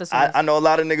worked at the source. I know a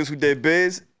lot of niggas who did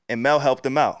biz, and Mel helped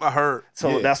them out. I heard. So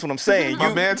Yeah. that's what I'm saying. My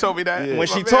You man told me that. Yeah. when My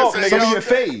she man talk, said, nigga, Some of yo, your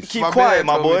faves. keep My quiet, man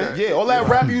my told me boy. that. Yeah, all that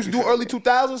rap you used to do early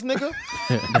 2000s, nigga.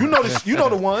 You know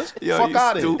the ones. Yo, Fuck you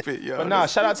out of stupid, it. yo. But nah,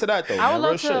 shout out to that though. I man. would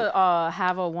Real love shit. to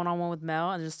have a one-on-one with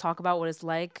Mel and just talk about what it's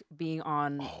like being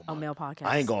on a male podcast.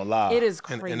 I ain't gonna lie. It is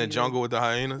In, crazy. in the jungle with the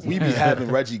hyenas. We be having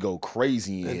Reggie go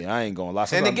crazy in here. I ain't gonna lie. And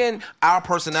Sometimes- again, our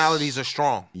personalities are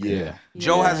strong. yeah.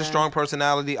 Joe has a Yeah. strong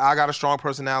personality. I got a strong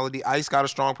personality. Ice got a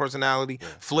strong personality.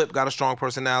 Flip got a strong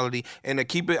personality. And to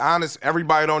keep it honest,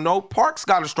 everybody don't know, Parks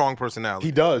got a strong personality.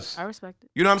 He does. I respect it.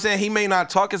 You know what I'm saying? He may not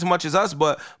talk as much as us,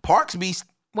 but Parks be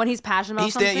When he's passionate about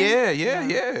he something. stand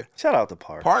yeah. Shout out to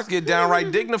Park. Parks get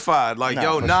downright dignified. Like, Nah,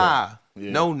 yo, for nah.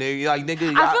 Yeah. No, nigga. Like,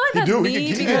 nigga. I feel like He that's do. me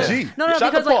He because get G. no, Shout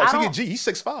out because to like Parks. I He don't. get G. He's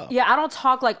 6'5". Yeah, I don't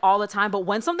talk like all the time, but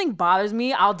when something bothers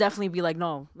me, I'll definitely be like,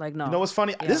 no. You know what's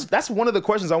funny? That's one of the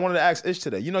questions I wanted to ask Ish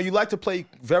today. You know, you like to play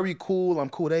very cool. I'm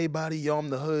cool with everybody. Yo, I'm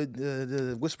the hood,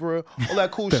 the whisperer, all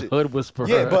that cool shit. Hood whisperer.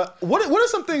 Yeah, but what are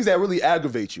some things that really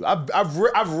aggravate you? I've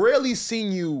rarely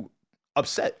seen you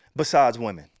upset. Besides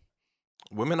women.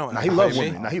 Women don't. Nah, he love me.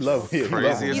 women. Nah, he love. Yeah, he Crazy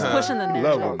love as women. He's hell. pushing the He net.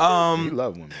 love Joe. women. He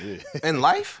love women. Yeah. In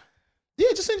life, Yeah,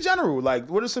 just in general. Like,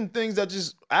 what are some things that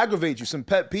just aggravate you? Some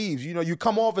pet peeves. You know, you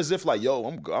come off as if like, yo,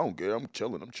 I don't care. I'm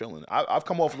chilling. I've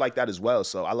come off like that as well.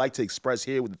 So I like to express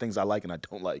here with the things I like and I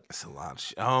don't like. it's a lot of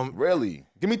shit. Really?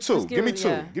 Give me two. Just Give me give it- two.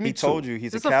 yeah. Give me He two. told you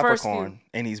he's This a is the first Capricorn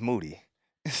and he's moody.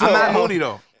 I'm not moody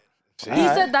though. He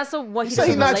said that's what he He said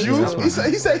he doesn't not relate you. to.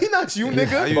 He said he not you, I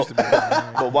nigga. used to be.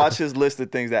 But watch his list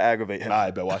of things that aggravate him. All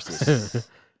right, bet. Watch this.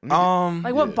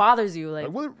 Like what bothers you? Like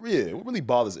What really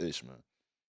bothers Ish, man?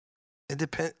 It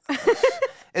depends.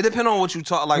 It depends on what you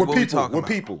talk. Like what we talking With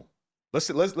about. people. Let's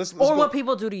or go. what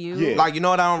people do to you. Yeah. Like, you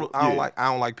know what? I don't Yeah. like. I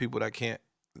don't like people that can't.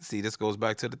 See, this goes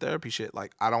back to the therapy shit.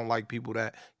 Like, I don't like people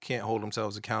that can't hold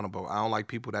themselves accountable. I don't like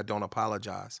people that don't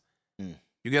apologize. Mm.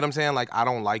 You get what I'm saying? Like, I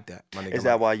don't like that. My nigga. Is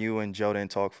that why you and Joe didn't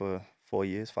talk for 4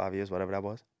 years, 5 years, whatever that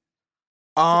was?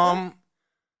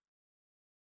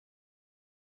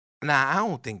 Nah, I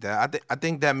don't think that. I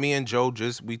think that me and Joe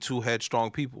we two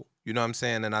headstrong people. You know what I'm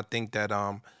saying? And I think that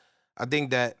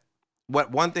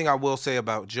one thing I will say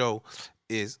about Joe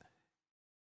is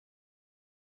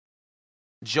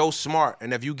Joe's smart,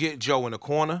 and if you get Joe in a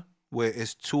corner, where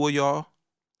it's two of y'all,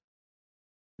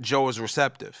 Joe is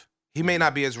receptive. He may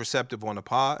not be as receptive on the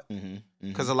pod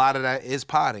because a lot of that is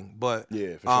podding. But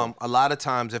Yeah, for sure. a lot of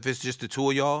times, if it's just the two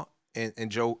of y'all and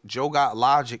Joe got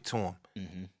logic to him,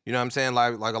 you know what I'm saying?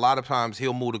 Like a lot of times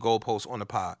he'll move the goalposts on the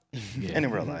pod. And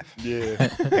in real life. Yeah.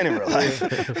 And in real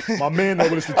life. My man know,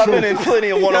 but it's the I've truth. been in plenty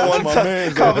of one-on-one That's my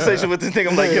man, conversation with this nigga.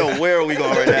 I'm like, yo, where are we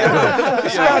going right now?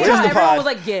 Just Just the everyone pod. was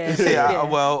like, yeah. Yeah,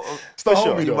 well, It's the For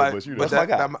sure. homie, though, might- but you know. but That's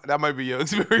my guy. that might be your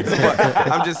experience. But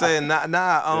I'm just saying,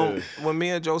 when me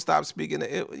and Joe stopped speaking,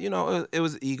 it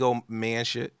was ego man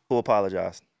shit. Who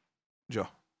apologized? Joe.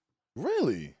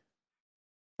 Really?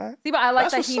 See, but I like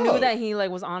That's that what's he knew up. that he like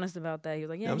was honest about that. He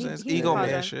was like, yeah, You know what I'm saying? It's he ego man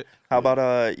apologized. shit. How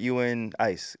about you and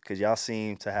Ice? Because y'all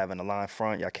seem to have an aligned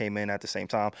front. Y'all came in at the same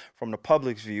time. From the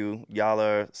public's view, y'all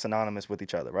are synonymous with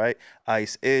each other, right?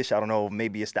 Ice-ish. I don't know.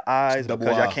 Maybe it's the eyes Double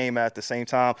because y'all I. came at the same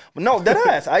time. But no, that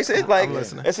ass. Ice-ish. Like,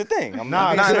 listening. it's a thing. I'm Nah,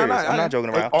 being nah, serious. nah, I'm not joking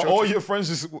around. Are all your friends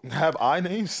just have I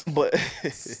names? But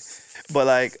but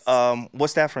like,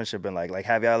 what's that friendship been like? Like,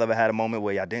 have y'all ever had a moment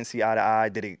where y'all didn't see eye to eye?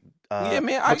 Did it Yeah,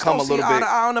 man, I become don't a see little eye bit? to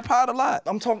eye on the pod a lot.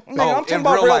 I'm talking. Oh, I'm talking in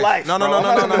about real real life. life. No, no, bro. no, I'm no,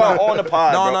 not no, talking no, about no. on the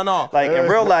pod. No, bro. no, no. Like in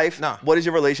real life, Nah. what is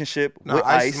your relationship No, with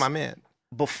Ice Ice is my man.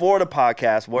 before the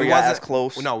podcast? Were y'all as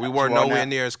close? No, we as were you are nowhere now?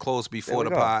 near as close before we the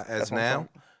go. pod That's as what I'm now. saying.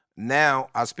 Now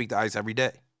I speak to Ice every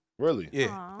day. Really? Yeah,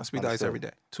 Aw. I speak to Ice Understood. every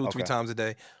day, 2-3 Okay. times a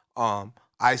day.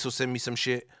 Ice will send me some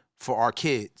shit for our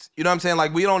kids. You know what I'm saying?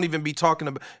 Like we don't even be talking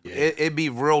about it be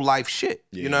real life shit.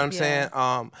 You know what I'm Yeah.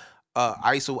 saying?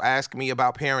 Ice will ask me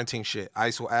about parenting shit.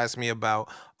 Ice will ask me about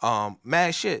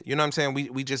mad shit. You know what I'm saying?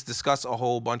 We just discuss a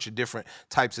whole bunch of different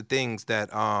types of things that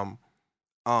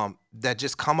that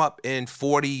just come up in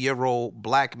 40-year-old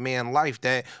black man life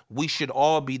that we should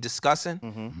all be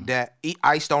discussing. That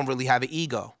Ice don't really have an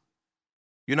ego.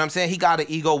 You know what I'm saying? He got an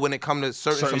ego when it comes to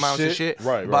certain amounts of shit.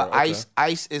 Right, But right, okay.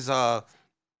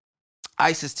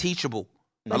 Ice is teachable.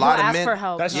 Like, a lot he'll of ask men, for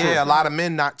help. That's He'll true. ask yeah, a for lot help. of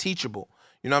men not teachable.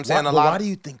 You know what I'm Why, saying? but why do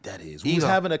you think that is? We was Ego.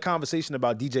 having a conversation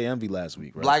about DJ Envy last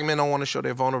week, right? Black men don't want to show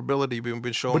their vulnerability. We've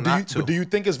been shown but not to. do you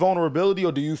think it's vulnerability,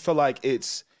 or do you feel like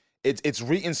it's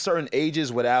reaching certain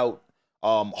ages without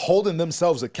holding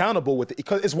themselves accountable with it?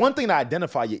 Because it's one thing to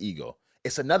identify your ego.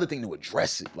 It's another thing to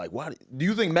address it. Like, why do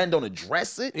you think men don't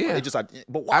address it? Yeah. They just like,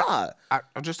 but why? I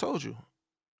just told you.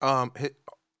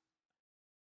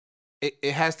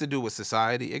 It has to do with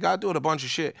society. It got to do with a bunch of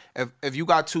shit. If you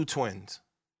got two twins,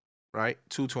 right?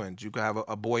 Two twins. You could have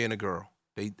a boy and a girl.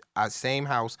 They same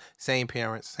house, same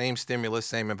parents, same stimulus,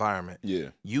 same environment. Yeah.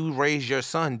 You raise your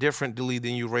son differently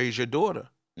than you raise your daughter.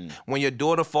 When your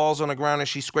daughter falls on the ground and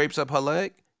she scrapes up her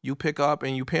leg, you pick her up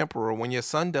and you pamper her. When your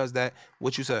son does that,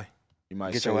 what you say? You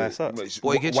might Get say, your ass up.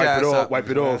 Boy, get wipe your it ass off. up. Wipe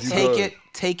it off. You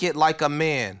Take good. it like a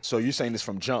man. So you're saying this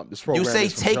from jump? This You program say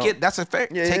is from take jump. it. That's a fair.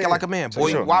 Yeah, take yeah, it like yeah. a man. For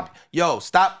Boy, sure. whop. Yo,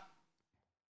 stop.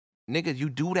 Nigga, you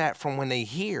do that from when they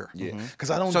here. Yeah. Because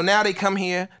I don't. So now they come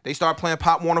here. They start playing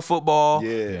Pop Warner football.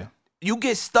 yeah. You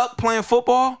get stuck playing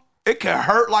football. It can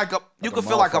hurt like a. You Like could a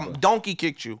feel like a motherfucker. donkey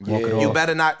kicked you. Walk it You off.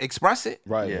 better not express it.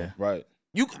 Right. Yeah. Right.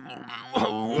 You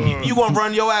gonna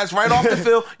run your ass right off the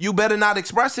field. You better not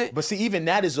express it. But see, even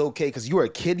that is okay because you're a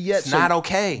kid yet. It's not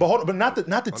okay. But hold on, but not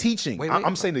the teaching. wait, I'm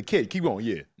wait. saying the kid. Keep going.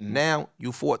 Yeah. Now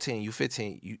you 14, you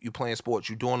 15, you playing sports,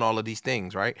 you doing all of these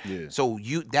things, right? Yeah. So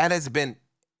that has been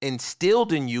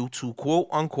instilled in you to quote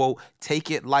unquote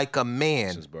take it like a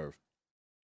man. Since birth.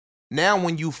 Now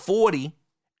when you 40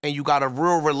 and you got a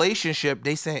real relationship,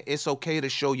 they saying it's okay to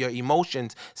show your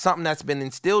emotions. Something that's been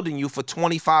instilled in you for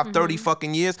 25, 30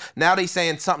 fucking years. Now they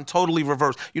saying something totally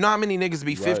reversed. You know how many niggas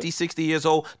be 50, 60 years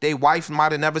old, they wife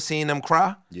might have never seen them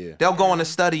cry? Yeah. They'll go in the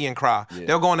study and cry. Yeah.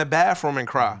 They'll go in the bathroom and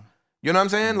cry. You know what I'm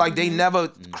saying? Like they never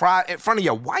cry in front of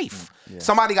your wife.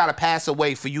 Somebody got to pass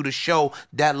away for you to show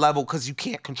that level because you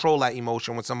can't control that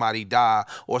emotion when somebody die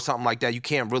or something like that. You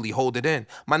can't really hold it in.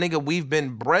 My nigga, we've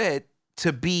been bred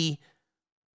to be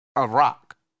a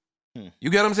rock. You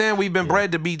get what I'm saying? We've been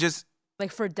bred to be just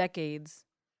Like for decades.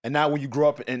 And now when you grow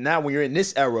up, and now when you're in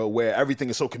this era where everything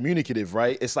is so communicative,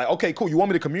 right? It's like, okay, cool. You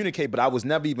want me to communicate, but I was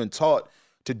never even taught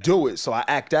to do it, so I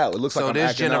act out. It looks like so I'm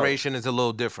this acting out. generation is a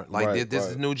little different. Like Right, this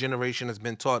right. new generation has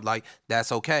been taught like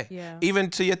that's okay. Yeah. Even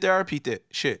to your therapy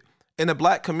shit. In the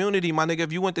black community, my nigga,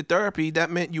 if you went to therapy, that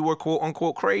meant you were quote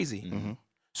unquote crazy.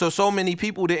 So many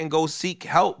people didn't go seek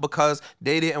help because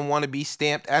they didn't want to be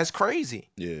stamped as crazy.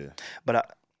 Yeah.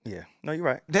 But yeah, no, you're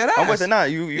right. Dead I'm ass. with it. Nah,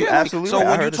 you Yeah, like, absolutely. So right. I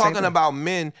when heard you're the same talking thing. about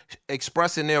men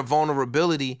expressing their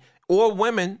vulnerability or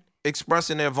women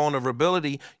expressing their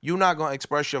vulnerability, you're not gonna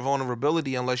express your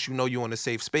vulnerability unless you know you're in a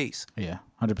safe space. Yeah,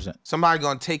 100%. Somebody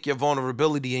gonna take your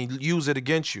vulnerability and use it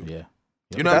against you. Yeah.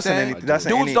 You know what I'm That's in saying? any- that's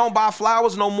in Dudes any- don't buy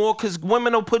flowers no more because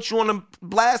women will put you on a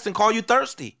blast and call you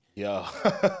thirsty. Yo.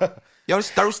 Yo,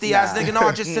 this thirsty ass nigga. No,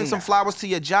 I just sent some flowers to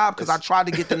your job because I tried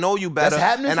to get to know you better.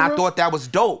 happening and for I real? thought that was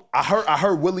dope. I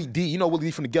heard Willie D. You know Willie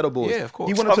D from the Ghetto Boys. Yeah, of course.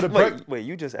 He went up to the break. Wait,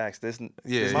 you just asked this. Yeah,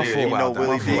 this my nigga, fault. you know My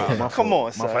Willie fault. D. My fault. Come on, My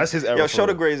son. fault. That's his era Yo, for show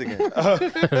the real. grays again.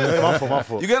 my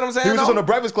fault. You get what I'm saying? He was just though? on the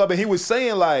Breakfast Club and he was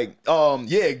saying like,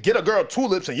 yeah, get a girl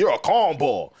tulips and you're a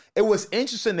cornball. It was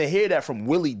interesting to hear that from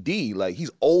Willie D. Like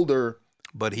he's older.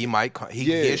 But he might, he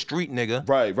Yeah. be a street nigga.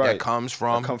 Right. That comes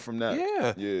from. That come from that.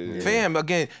 Yeah. Fam,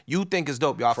 again, you think it's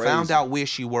dope. Y'all Crazy. found out where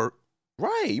she worked.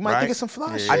 Right. You might Right? think it's some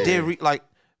fly shit. I did,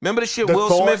 remember the shit The Will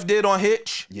thought- Smith did on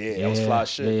Hitch? Yeah, that was fly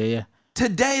shit. Yeah.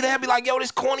 Today, they'd be like, yo,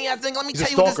 this corny ass thing, let me He's a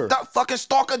tell you what stalker. this fucking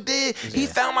stalker did. He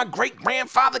found my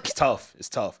great-grandfather. It's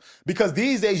tough because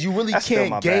these days you really That's still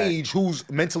my can't bag. gauge who's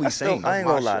mentally sane. I ain't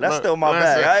gonna lie. That's Look, still my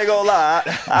listen. bag. I ain't gonna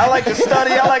lie. I like to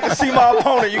study. I like to see my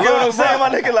opponent. You get what I'm saying, my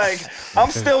nigga? Like, I'm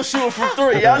still shooting from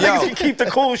three. Y'all Yo. niggas can keep the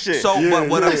cool shit. So, but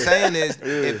what I'm saying is,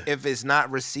 if it's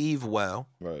not received well,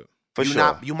 Right. for you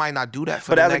sure. you might not do that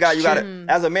for But the as a next guy, you gotta, chick.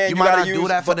 as a man, You you, might gotta not do use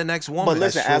that for the next woman. But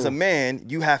listen, That's as a true. man,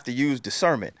 you have to use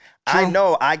discernment. I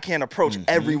know I can't approach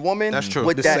every woman That's true.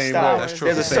 with The that same style. way. That's true.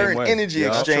 There's a The same certain way. energy Yeah,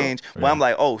 that's exchange where I'm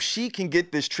like, oh, she can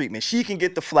get this treatment. She can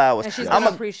get the flowers. And she's gonna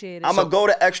appreciate it. I'm gonna go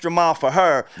the extra mile for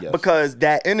her Yes. because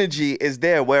that energy is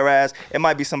there. Whereas it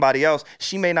might be somebody else.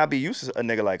 She may not be used to a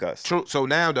nigga like us. True. So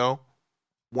now, though,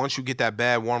 once you get that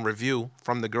bad one review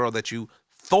from the girl that you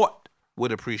thought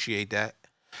would appreciate that,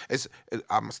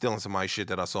 I'm stealing somebody's shit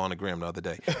that I saw on the gram the other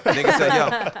day.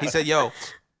 Nigga said, yo,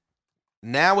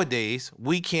 nowadays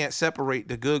we can't separate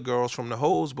the good girls from the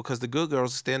hoes because the good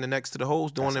girls are standing next to the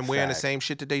hoes doing That's a and wearing the fact. same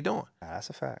shit that they doing. That's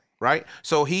a fact. Right?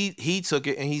 So he took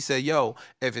it and he said, yo,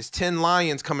 if it's 10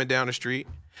 lions coming down the street,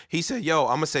 he said, yo,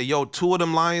 I'm gonna say, yo, 2 of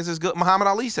them lions is good. Muhammad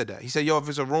Ali said that. He said, yo, if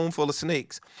it's a room full of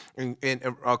snakes and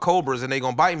cobras and they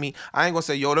gonna bite me, I ain't gonna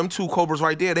say, yo, them 2 cobras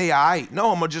right there, they all right. No,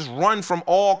 I'm gonna just run from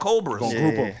all cobras. Gonna Yeah,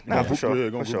 group yeah, them. yeah. Nah, for sure, gonna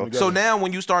for group sure. 'em So together. now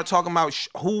when you start talking about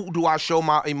who do I show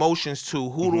my emotions to,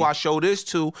 who do I show this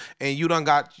to, and you done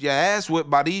got your ass whipped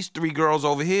by these 3 girls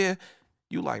over here,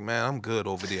 you like, man, I'm good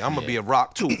over there. I'm gonna be a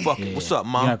rock too. Fuck it. What's up,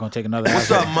 You're mom? not gonna take another.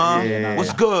 What's up, mom?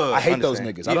 What's good? I hate those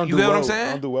Understand. niggas. I don't You do get what well. I'm saying?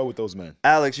 I don't do well with those men.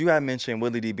 Alex, you had mentioned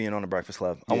Willie D being on the Breakfast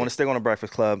Club. I want to stick on the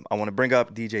Breakfast Club. I want to bring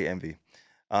up DJ Envy.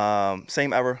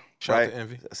 Same era, Shout out right? to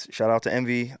Envy. Shout out to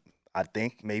Envy. I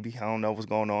think maybe I don't know what's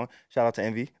going on. Shout out to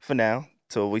Envy for now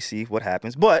till we see what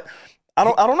happens. But I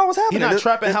don't know what's He happening. not There's-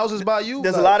 trapping there's- houses by you.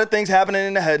 There's a lot of things happening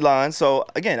in the headlines. So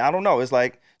again, I don't know. It's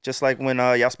like just like when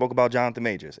y'all spoke about Jonathan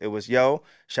Majors. It was, yo,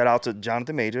 shout out to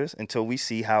Jonathan Majors until we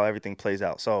see how everything plays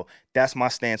out. So that's my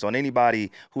stance on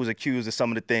anybody who's accused of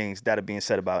some of the things that are being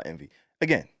said about Envy.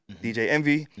 Again, DJ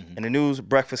Envy in the news,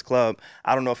 Breakfast Club.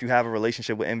 I don't know if you have a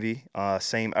relationship with Envy.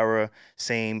 Same era,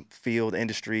 same field,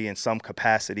 industry in some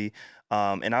capacity.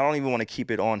 And I don't even want to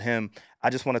keep it on him. I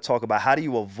just want to talk about how do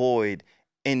you avoid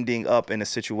ending up in a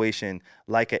situation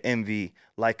like a Envy,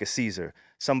 like a Caesar,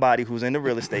 somebody who's in the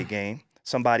real estate game,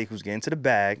 somebody who's getting to the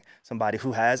bag, somebody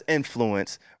who has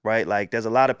influence, right? Like there's a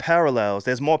lot of parallels.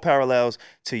 There's more parallels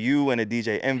to you and a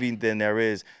DJ Envy than there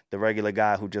is the regular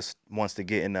guy who just wants to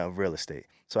get into real estate.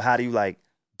 So how do you like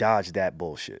dodge that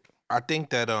bullshit?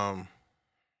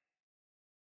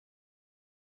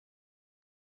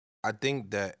 I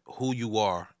think that who you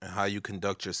are and how you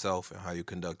conduct yourself and how you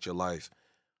conduct your life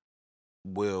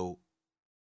will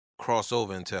cross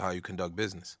over into how you conduct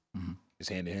business. It's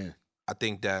hand in hand. I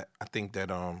think that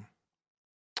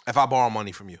if I borrow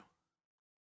money from you,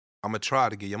 I'm gonna try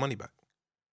to get your money back.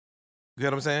 You get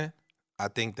what I'm saying? I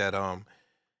think that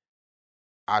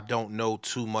I don't know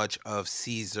too much of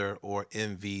Caesar or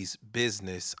Envy's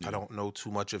business. I don't know too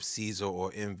much of Caesar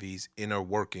or Envy's inner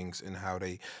workings and how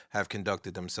they have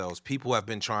conducted themselves. People have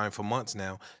been trying for months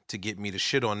now to get me to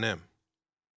shit on them,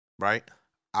 right?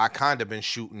 I kind of been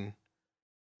shooting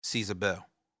Caesar Bell,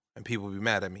 and people be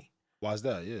mad at me. Why's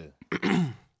that? Yeah.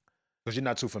 Because you're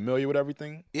not too familiar with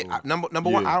everything? Yeah, number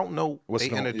one, I don't know What's they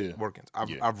going- inner yeah. workings.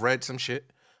 Yeah. I've read some shit.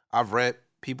 I've read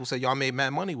people say y'all made mad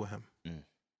money with him.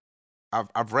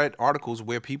 I've read articles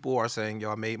where people are saying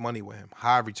y'all made money with him,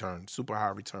 high returns, super high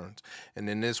returns, and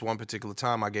then this one particular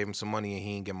time I gave him some money and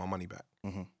he didn't get my money back.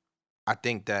 I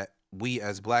think that we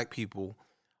as black people,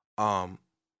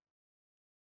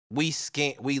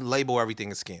 we label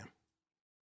everything as scam.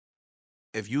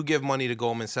 If you give money to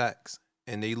Goldman Sachs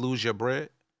and they lose your bread,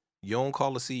 you don't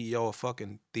call the CEO a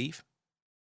fucking thief.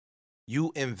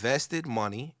 You invested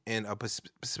money in a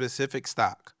specific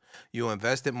stock. You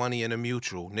invested money in a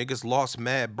mutual. Niggas lost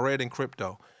mad bread in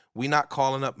crypto. We not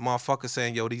calling up motherfuckers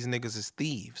saying, yo, these niggas is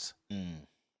thieves.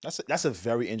 That's a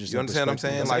very interesting. You understand what I'm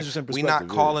saying? Like, we not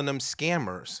calling them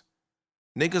scammers.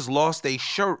 Niggas lost a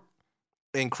shirt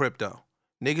in crypto.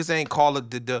 Niggas ain't call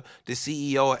the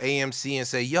CEO of AMC and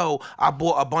say, yo, I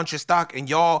bought a bunch of stock and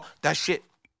y'all, that shit.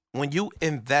 When you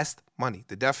invest money,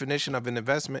 the definition of an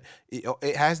investment,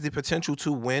 it has the potential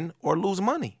to win or lose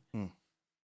money.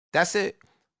 That's it.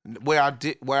 Where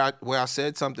I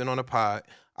said something on the pod,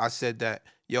 I said that,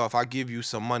 yo, if I give you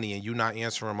some money and you not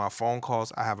answering my phone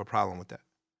calls, I have a problem with that.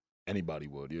 Anybody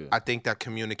would, yeah. I think that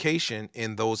communication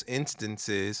in those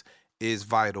instances is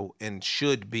vital and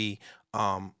should be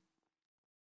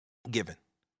given,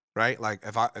 right? Like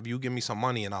if you give me some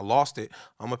money and I lost it,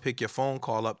 I'm gonna pick your phone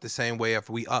call up the same way if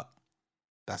we up.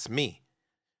 That's me.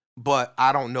 But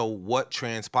I don't know what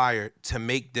transpired to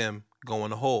make them go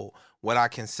in the hole. What I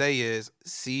can say is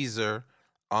Caesar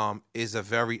is a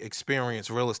very experienced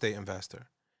real estate investor.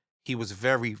 He was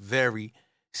very, very,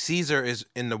 Caesar is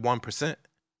in the 1%.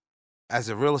 As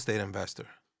a real estate investor.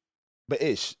 But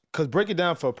because break it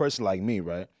down for a person like me,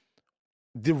 right?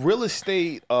 The real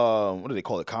estate, what do they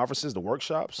call it? Conferences, the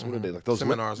workshops? What are they like? Those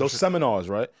seminars. Those seminars,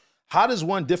 right? How does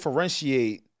one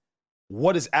differentiate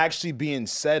what is actually being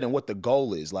said and what the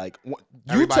goal is? Like,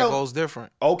 everybody goes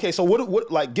different. Okay, so what?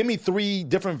 Like, give me 3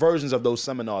 different versions of those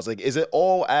seminars. Like, is it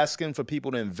all asking for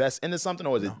people to invest into something,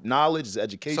 or is it knowledge, is it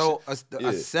education? So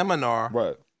a seminar,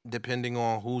 right? Depending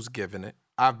on who's giving it,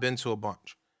 I've been to a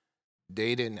bunch.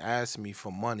 They didn't ask me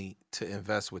for money to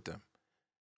invest with them.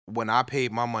 When I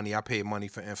paid my money, I paid money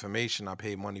for information. I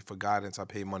paid money for guidance. I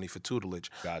paid money for tutelage.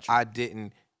 Gotcha. I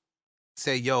didn't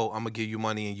say, yo, I'm going to give you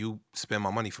money and you spend my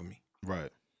money for me. Right.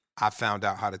 I found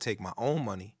out how to take my own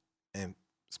money and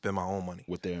spend my own money.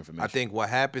 With their information. I think what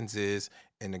happens is,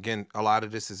 and again, a lot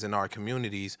of this is in our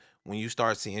communities, when you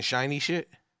start seeing shiny shit,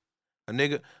 a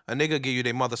nigga give you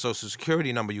their mother social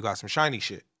security number, you got some shiny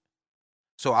shit.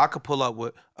 So I could pull up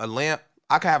with a lamp.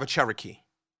 I could have a Cherokee,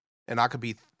 and I could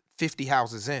be 50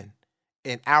 houses in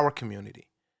our community.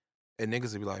 And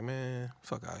niggas would be like, man,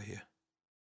 fuck out of here.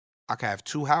 I could have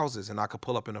 2 houses, and I could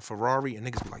pull up in a Ferrari, and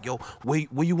niggas be like, yo, where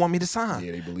you want me to sign?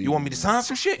 Yeah, they believe you want me to sign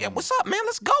some shit? Yeah, what's up, man?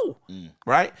 Let's go.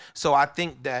 Right? So I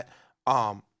think that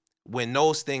when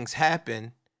those things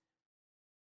happen,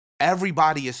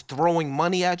 everybody is throwing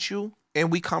money at you,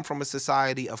 and we come from a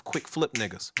society of quick flip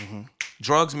niggas. Mm-hmm.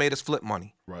 Drugs made us flip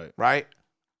money. Right?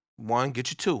 1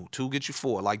 get you 2, 2 get you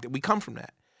 4. Like, we come from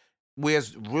that.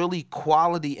 Whereas really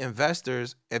quality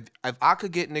investors, if I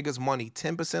could get niggas money,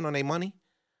 10% on their money,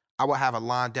 I would have a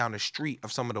line down the street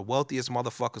of some of the wealthiest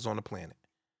motherfuckers on the planet.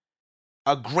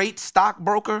 A great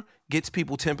stockbroker gets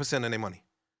people 10% of their money.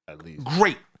 At least.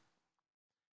 Great.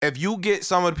 If you get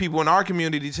some of the people in our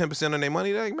community 10% of their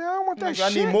money, they're like, man, I don't want that shit. I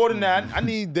need more than that. I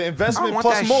need the investment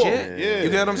plus more. Shit. Yeah.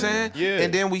 You get what I'm saying? Yeah.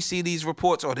 And then we see these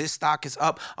reports, oh, this stock is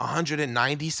up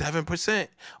 197%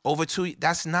 over 2 years.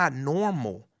 That's not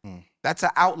normal. That's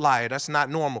an outlier. That's not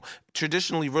normal.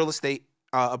 Traditionally, real estate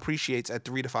appreciates at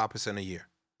 3 to 5% a year.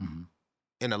 Mm-hmm.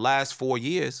 In the last 4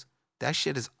 years, that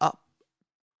shit is up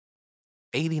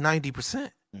 80, 90%.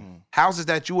 Houses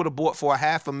that you would have bought for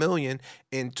 $500,000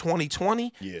 in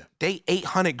 2020, they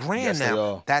 $800,000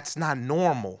 now. That's not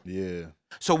normal. Yeah.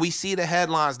 So we see the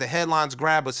headlines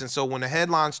grab us, and so when the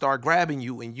headlines start grabbing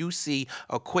you and you see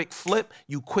a quick flip,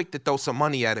 you quick to throw some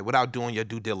money at it without doing your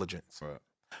due diligence. Right.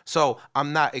 So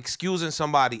I'm not excusing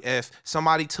somebody. If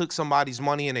somebody took somebody's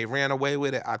money and they ran away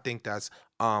with it, I think that's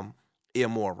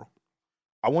immoral.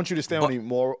 I want you to stay on the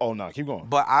more. Oh, no, keep going.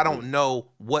 But I don't know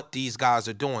what these guys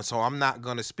are doing, so I'm not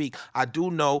going to speak. I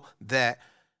do know that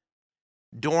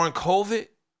during COVID,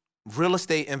 real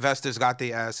estate investors got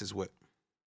their asses whipped.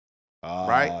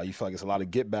 Right? You feel like it's a lot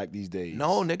of get back these days.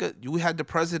 No, nigga. You had the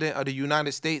president of the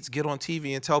United States get on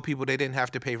TV and tell people they didn't have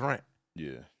to pay rent.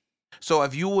 Yeah. So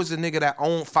if you was a nigga that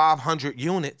owned 500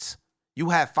 units, you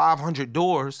had 500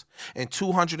 doors, and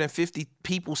 250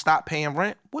 people stopped paying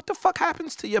rent, what the fuck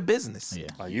happens to your business? Yeah.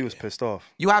 Like, you was pissed off.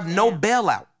 You have no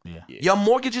bailout. Yeah. Your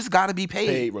mortgages got to be paid.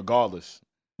 Paid regardless.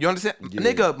 You understand? Yeah.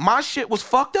 Nigga, my shit was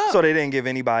fucked up. So they didn't give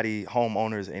anybody,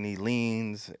 homeowners, any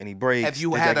liens, any breaks? If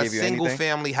you had a single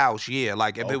family house, yeah.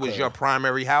 Like if it was your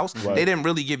primary house, they didn't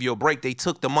really give you a break. They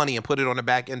took the money and put it on the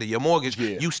back end of your mortgage.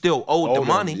 Yeah. You still owed the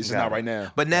money. It's not right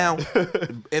now. But now,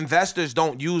 investors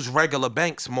don't use regular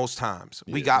banks most times.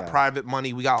 We got private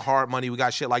money. We got hard money. We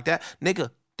got shit like that. Nigga,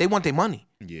 they want their money.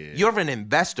 Yeah. You're an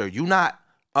investor. You're not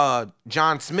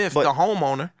John Smith, the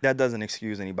homeowner. That doesn't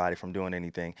excuse anybody from doing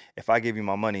anything. If I give you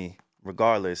my money,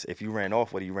 regardless, if you ran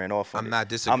off, what you ran off of,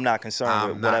 I'm not concerned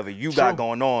with whatever you got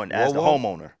going on as the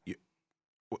homeowner.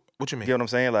 What you mean? You know what I'm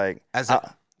saying? Like,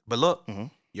 but look,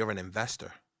 you're an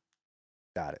investor.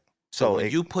 Got it. So when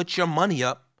you put your money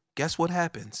up, guess what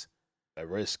happens? At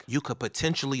risk. You could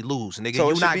potentially lose, nigga. So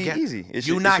you it should not be easy. It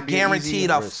you should not be easy guaranteed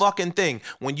a risk. fucking thing.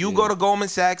 When you go to Goldman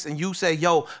Sachs and you say,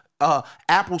 yo,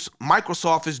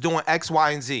 Microsoft is doing X,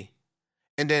 Y, and Z,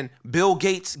 and then Bill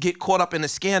Gates get caught up in a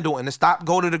scandal and the stock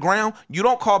go to the ground, you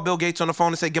don't call Bill Gates on the phone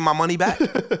and say, give my money back.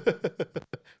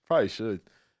 Probably should.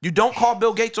 You don't call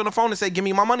Bill Gates on the phone and say, give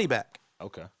me my money back.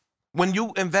 Okay. When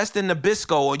you invest in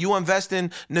Nabisco or you invest in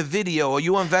NVIDIA or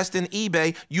you invest in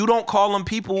eBay, you don't call them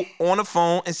people on the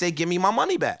phone and say, give me my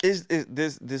money back. This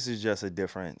is just a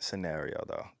different scenario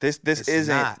though. This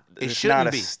isn't not. It it's shouldn't not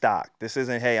a be. stock. This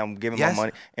isn't, hey, I'm giving Yes. my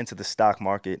money into the stock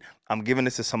market. I'm giving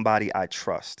this to somebody I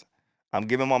trust. I'm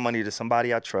giving my money to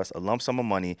somebody I trust, a lump sum of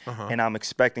money, and I'm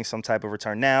expecting some type of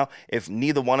return. Now, if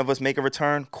neither one of us make a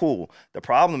return, cool. The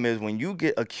problem is when you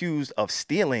get accused of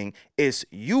stealing, it's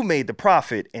you made the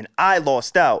profit and I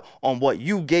lost out on what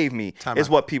you gave me is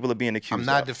what people are being accused I'm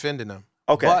not of. defending them.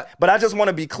 Okay, but I just want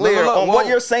to be clear Look, on whoa. what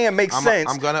you're saying makes sense.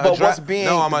 I'm gonna but address. what's being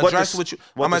No, I'm gonna what address the, what you.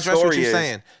 what I'm the gonna address what story you're is,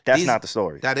 saying. That's not the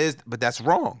story. That is, but that's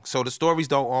wrong. So the stories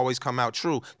don't always come out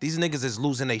true. These niggas is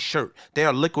losing a shirt. They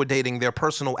are liquidating their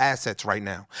personal assets right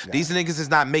now. These niggas is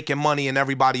not making money, and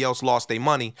everybody else lost their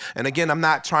money. And again, I'm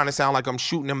not trying to sound like I'm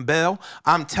shooting them bell.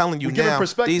 I'm telling you giving now,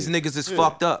 perspective. these niggas is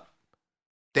fucked up.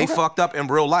 They fucked up in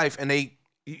real life, and they.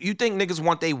 You think niggas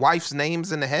want their wife's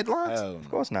names in the headlines? Of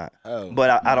course not. Oh,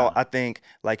 But I don't. I think,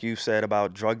 like you said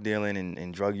about drug dealing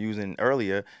and drug using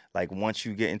earlier, like once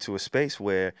you get into a space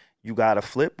where you got to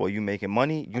flip or you making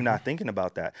money, you're not thinking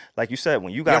about that. Like you said,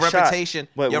 when you got Your shot, reputation,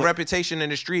 but your when- reputation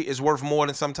in the street is worth more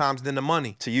than sometimes than the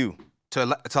money to you,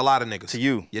 to a lot of niggas. to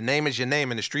you, Your name is your name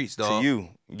in the streets, dog. to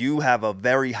you have a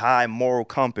very high moral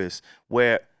compass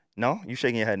where. No, you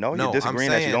shaking your head. No, No, you're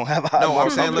disagreeing I'm that you saying, don't have a high no, moral I'm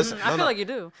saying, compass. listen, I feel like you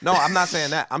do. No, I'm not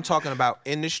saying that. I'm talking about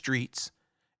in the streets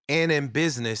and in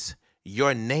business,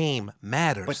 your name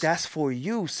matters. But that's for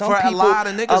you. Some For a people, lot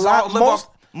of niggas, live off-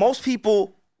 most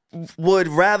people would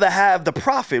rather have the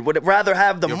profit, would rather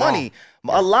have the You're money.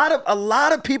 A lot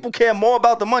of people care more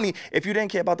about the money. If you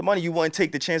didn't care about the money, you wouldn't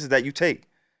take the chances that you take.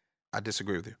 I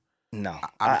disagree with you. No,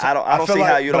 I'm I don't feel see like,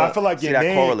 how you but don't I feel like see your that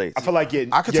name, correlates. I feel like your,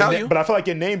 I could your tell na- you. but I feel like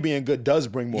your name being good does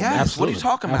bring more money. Yes. What are you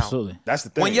talking about? Absolutely. That's the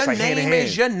thing. When It's your like hand in name hand.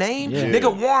 is your name, Yeah.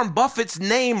 nigga, Warren Buffett's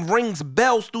name rings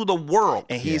bells through the world.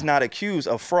 And he's not accused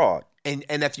of fraud. And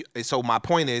if you, so my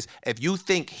point is, if you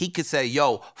think he could say,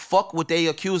 yo, fuck what they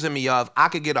accusing me of, I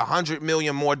could get $100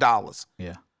 million more dollars.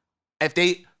 Yeah. I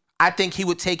think he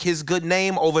would take his good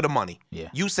name over the money. Yeah.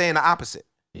 You saying the opposite.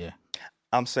 Yeah.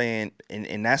 I'm saying,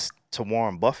 and that's to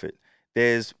Warren Buffett.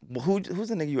 There's who's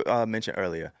the nigga you mentioned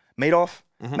earlier? Madoff.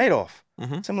 Madoff.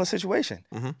 Similar situation.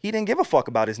 He didn't give a fuck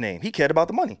about his name. He cared about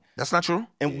the money, That's not true.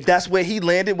 and that's where he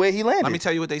landed. Where he landed. Let me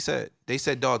tell you what they said. They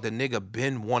said, dog, the nigga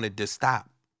Ben wanted to stop.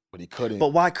 But he couldn't.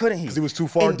 But why couldn't he? Because he was too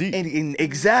far deep. And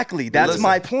exactly. That's Listen,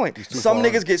 my point. too Some far.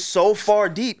 niggas get so far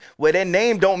deep where their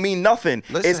name don't mean nothing. It's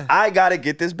Listen. I gotta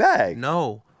get this bag.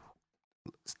 No.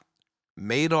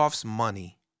 Madoff's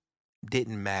money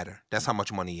didn't matter. That's how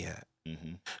much money he had.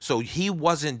 So he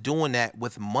wasn't doing that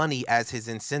with money as his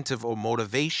incentive or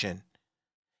motivation.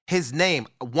 His name,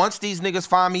 once these niggas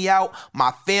find me out,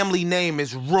 my family name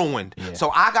is ruined. Yeah.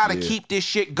 So I gotta Yeah. keep this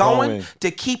shit going Going.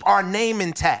 to keep our name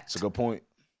intact. It's a good point.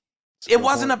 It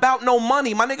wasn't about no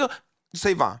money, my nigga.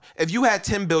 Savon, if you had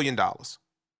 $10 billion,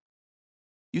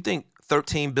 you think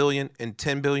 13 billion and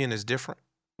 10 billion is different?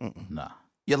 Nah.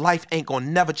 Your life ain't gonna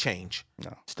never change.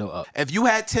 Still up. If you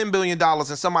had $10 billion and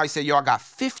somebody said, yo, I got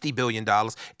 $50 billion,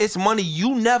 it's money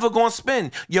you never gonna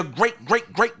spend. Your great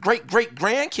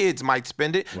grandkids might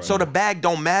spend it. So the bag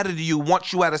don't matter to you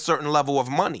once you at a certain level of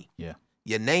money. Yeah.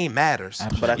 Your name matters.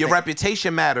 Absolutely. But I Your think-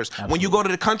 reputation matters. When you go to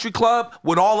the country club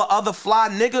with all the other fly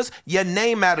niggas, your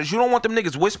name matters. You don't want them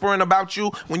niggas whispering about you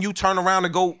when you turn around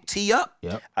and go tee up.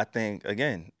 Yep. I think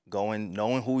again,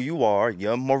 knowing who you are,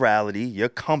 your morality, your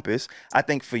compass. I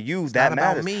think for you that not about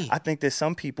matters. me. I think there's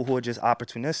some people who are just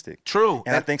opportunistic. True.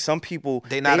 And I think some people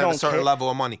they not at don't a certain care.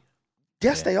 level of money.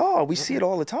 Yes, they are. We see it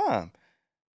all the time.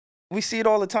 We see it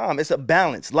all the time. It's a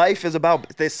balance. Life is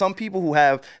about, there's some people who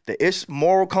have the ish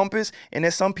moral compass, and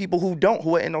there's some people who don't,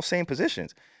 who are in those same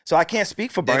positions. So I can't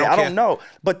speak for Bernie. don't I care. don't know.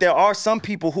 But there are some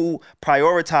people who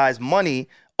prioritize money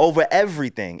over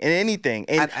everything and anything.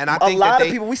 And I a think lot that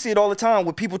of people, we see it all the time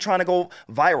with people trying to go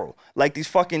viral. Like these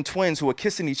fucking twins who are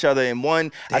kissing each other, and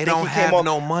one, They I think don't he came have up,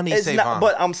 no money, it's Savon. not,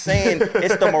 but I'm saying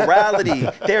it's the morality.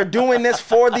 They're doing this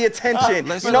for the attention.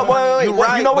 Listen, You know what? you're You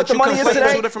right, know what but the you money is conflating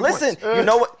today? two different Listen,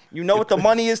 points. you know what the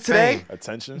money is today? Fame.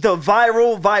 Attention. The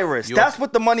viral virus. You are- That's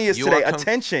what the money is you today. are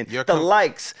Attention. you're The com-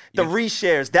 likes, the you-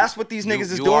 reshares. That's what these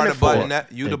niggas is you doing are it the button for.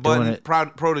 that, you They're the button doing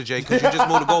it. protege because you just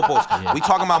moved the goalpost. We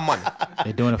talking about money.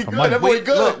 They're doing doing it for money. That boy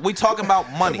good. Look, we talking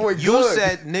about money. boy You good.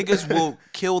 said niggas will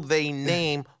kill their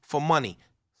name for money.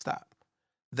 Stop.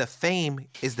 The fame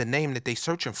is the name that they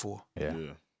searching for. Yeah.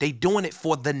 They doing it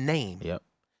for the name. Yep.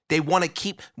 They want to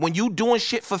keep, when you doing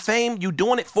shit for fame, you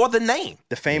doing it for the name.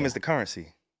 The fame is the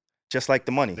currency, just like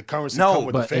the money. The currency No, come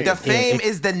with But the fame. the fame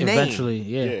is the name. Eventually,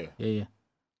 Yeah. yeah.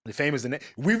 The fame is the name.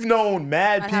 We've known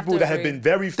mad I have people to that have agree. been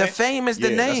very The famous. fame is the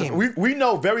name. We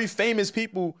know very famous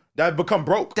people that have become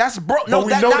broke. That's broke. But No, we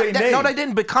that, know not, they that, name. no, they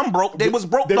didn't become broke. They was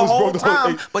broke They the was whole broke the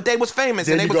whole- time, but they was famous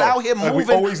There and they you was go. out here Like, we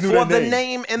moving always knew for their the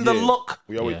name and the Yeah. look.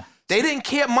 We always, Yeah. They didn't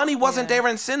care. Money wasn't Yeah. their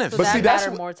incentive. So But that see, that's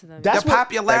mattered what- more to them. that's The what-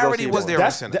 popularity was their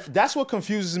that's, incentive. that's what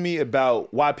confuses me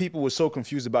about why people were so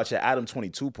confused about your Adam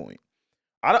 22 point.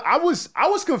 I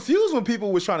was confused when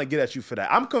people was trying to get at you for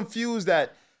that. I'm confused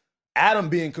at Adam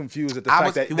being confused at the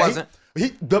fact that he wasn't.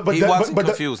 He wasn't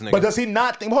confused, nigga. But does he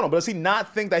not think? Hold on. But does he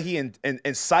not think that he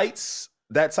incites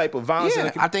that type of violence? in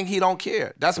Yeah, the I think he don't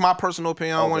care. That's my personal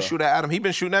opinion. I don't want to Okay. shoot at Adam. He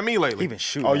been shooting at me lately. He been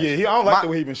shooting. Oh at yeah, you. I don't like My- the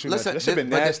way he been shooting. Listen, That shit been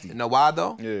but nasty. you know why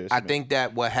though? Yeah, it I should've think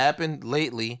that what happened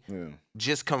lately Yeah.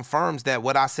 just confirms that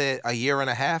what I said a year and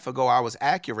a half ago, I was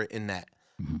accurate in that.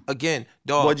 Again,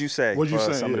 dog. What'd you say? What'd you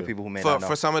for say? some of the Yeah. people who may not know.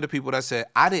 For some of the people that said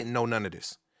I didn't know none of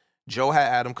this. Joe had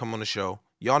Adam come on the show.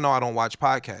 Y'all know I don't watch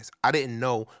podcasts. I didn't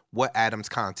know what Adam's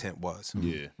content was.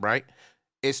 Yeah. Right?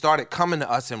 It started coming to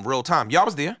us in real time. Y'all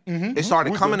was there. It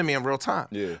started We coming there. to me in real time.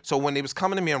 Yeah. So when it was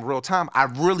coming to me in real time, I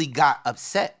really got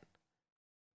upset.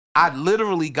 I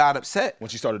literally got upset When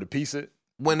she started to piece it.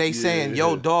 when they saying,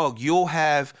 yo, Yeah. dog, you'll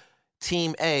have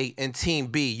Team A and Team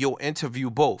B. You'll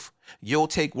interview both. You'll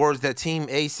take words that Team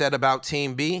A said about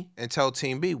Team B and tell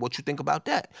Team B what you think about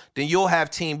that. Then you'll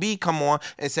have Team B come on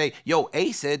and say, yo,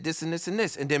 A said this and this and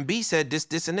this. And then B said this,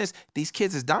 this, and this. These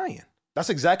kids is dying. That's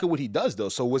exactly what he does, though.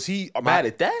 So was he mad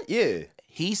at that? Yeah.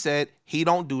 He said he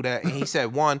don't do that. And he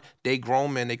said, one, they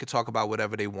grown men, they could talk about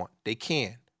whatever they want. They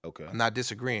can. Okay. I'm not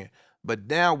disagreeing. But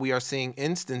now we are seeing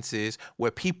instances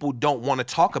where people don't want to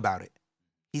talk about it.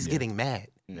 He's getting mad.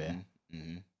 Yeah.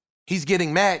 He's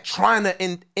getting mad, trying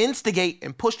to instigate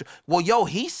and push. Well, yo,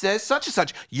 he says such and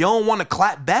such. You don't want to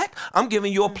clap back? I'm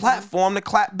giving you a platform to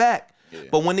clap back.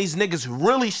 But when these niggas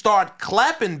really start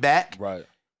clapping back, Right.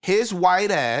 his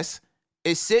white ass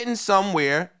is sitting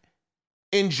somewhere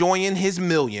enjoying his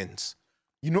millions.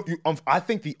 You know, I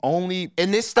think the only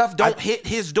And this stuff don't hit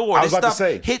his door. I was This about to stuff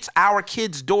say. hits our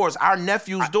kids' doors, our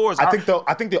nephews' doors. I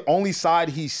think the only side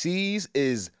he sees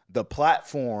is the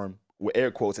platform with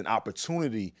air quotes an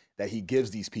opportunity that he gives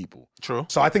these people. True.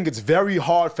 So I think it's very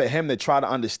hard for him to try to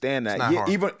understand that. It's not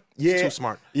hard. Yeah, too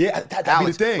smart. Yeah, that'd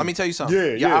Alex, be the thing. let me tell you something. Yeah,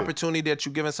 Your yeah. opportunity that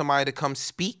you're giving somebody to come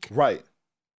speak, Right.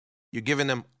 you're giving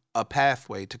them a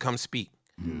pathway to come speak.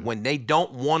 When they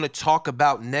don't want to talk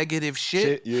about negative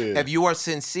shit, yeah. if you are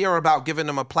sincere about giving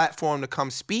them a platform to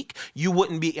come speak, you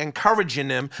wouldn't be encouraging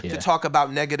them to talk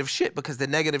about negative shit because the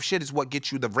negative shit is what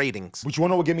gets you the ratings. But you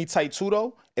wanna know what get me tight too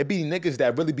though? It be niggas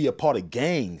that really be a part of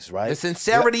gangs, right? The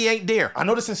sincerity ain't there. I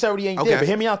know the sincerity ain't Okay. there, but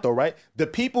hear me out though, right? The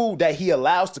people that he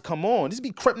allows to come on, these be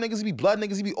Crip niggas, these be blood niggas,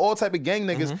 these be all type of gang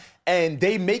niggas, and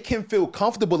they make him feel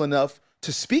comfortable enough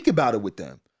to speak about it with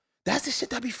them. That's the shit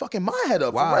that be fucking my head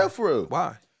up, Why? for real.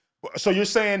 Why? So you're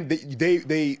saying that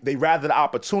they rather the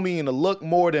opportunity and the look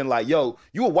more than like, yo,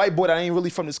 you a white boy that ain't really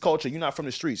from this culture, you're not from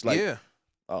the streets. Like, Yeah.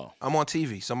 oh, I'm on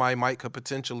TV. Somebody could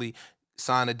potentially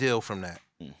sign a deal from that.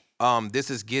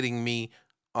 This is getting me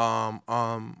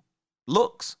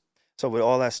looks. So with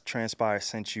all that's transpired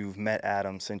since you've met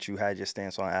Adam, since you had your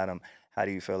stance on Adam, how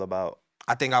do you feel about?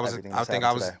 I think I was Everything I that's think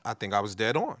happened I today. was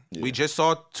dead on. Yeah. We just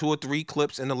saw 2 or 3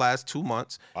 clips in the last 2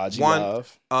 months. IG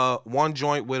Live, One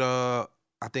joint with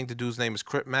I think the dude's name is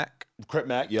Crip Mac, Crip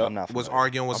Mac, yep. I'm not was familiar.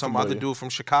 arguing with I'm some other familiar. dude from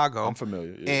Chicago. I'm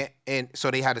familiar. Yeah. And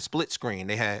so they had a split screen.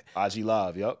 They had IG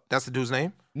Live, yep. that's the dude's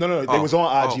name? No, they Oh, was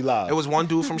on IG oh. Live. It was one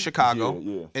dude from Chicago,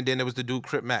 Yeah. and then there was the dude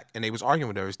Crip Mac, and they was arguing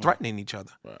with her, was threatening each other.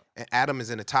 Right. And Adam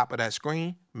is in the top of that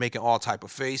screen, making all type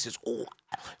of faces, ooh,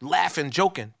 laughing,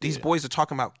 joking. These boys are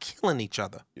talking about killing each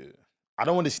other. I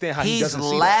don't understand how he He's doesn't see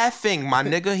that. laughing, my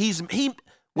nigga. He.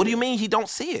 What do you mean he don't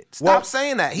see it? Stop Well,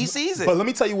 saying that. He sees it. But let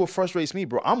me tell you what frustrates me,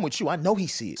 bro. I'm with you. I know he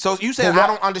see it. So you said But I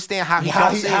don't understand how he how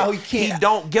don't he- see how it. he can't- He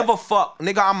don't give a fuck,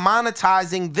 nigga. I'm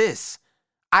monetizing this.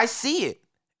 I see it.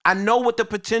 I know what the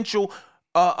potential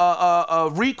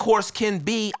recourse can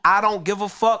be. I don't give a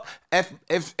fuck if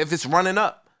it's running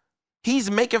up. He's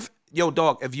making yo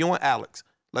dog. If you and Alex,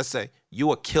 let's say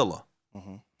you a killer,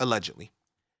 allegedly.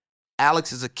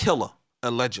 Alex is a killer,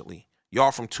 allegedly.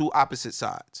 Y'all from 2 opposite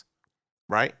sides,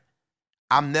 right?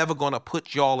 I'm never gonna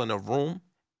put y'all in a room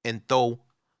and throw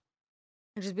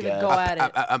And just be like, go at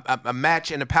it. a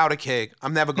match in a powder keg.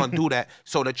 I'm never gonna do that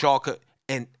so that y'all could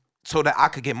and so that I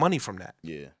could get money from that.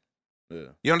 Yeah.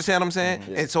 You understand what I'm saying?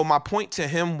 Mm-hmm. And so my point to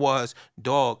him was,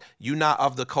 dog, you not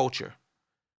of the culture.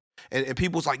 And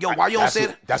people's like, yo, why you don't say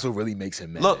that? That's what really makes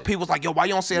him mad. Look, people's like, yo, why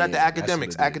you don't say that to Yeah, that's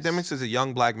Academics? what it is. Academics is a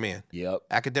young black man. Yep.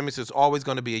 Academics is always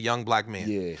going to be a young black man.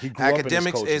 Yeah, he grew up in this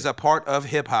Academics culture. is a part of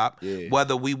hip hop, Yeah.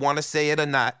 whether we want to say it or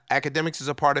not. Academics is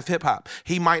a part of hip hop.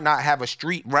 He might not have a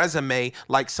street resume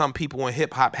like some people in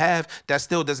hip hop have. That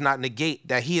still does not negate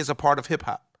that he is a part of hip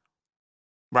hop.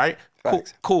 Right?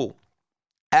 Facts. Cool.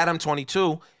 Adam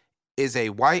 22 is a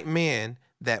white man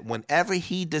that whenever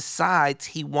he decides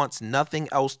he wants nothing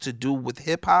else to do with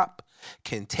hip hop,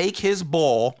 can take his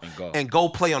ball and go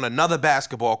play on another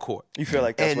basketball court. You feel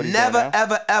like that's what and he's never, doing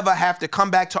now? ever have to come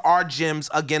back to our gyms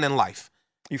again in life.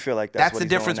 You feel like that's That's what the he's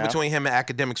doing difference now? between him and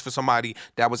Academics for somebody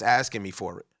that was asking me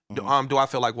for it. Mm-hmm. Do I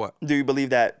feel like what? Do you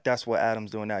believe that that's what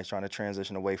Adam's doing now? He's trying to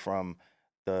transition away from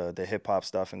the hip hop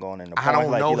stuff and going into I don't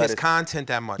like know he let his content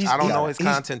that much. He's- I don't he's- know his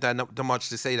he's- content that much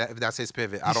to say that if that's his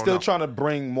pivot. I He's don't still know. trying to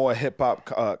bring more hip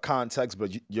hop context,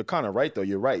 but you're kind of right though.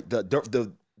 You're right.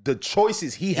 The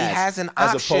choices he has an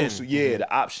as option. opposed to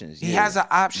the options. He yeah. has an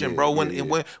option, Yeah, bro.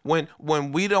 yeah.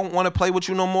 When we don't want to play with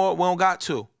you no more, we don't got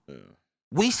to.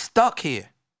 We stuck here.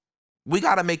 We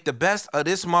got to make the best of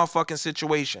this motherfucking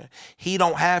situation. He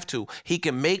don't have to. He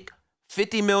can make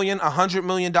 $50 million, $100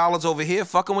 million over here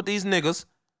fucking with these niggas.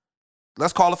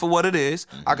 Let's call it for what it is.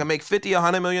 I can make $50,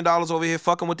 $100 million over here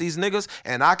fucking with these niggas,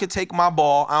 and I could take my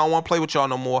ball. I don't want to play with y'all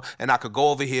no more, and I could go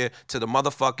over here to the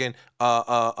motherfucking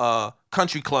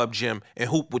country club gym and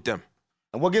hoop with them.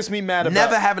 And what gets me mad about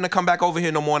Never having to come back over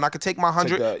here no more, and I could take my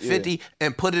Take that, 150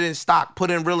 and put it in stock, put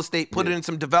it in real estate, put it in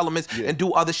some developments, and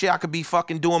do other shit. I could be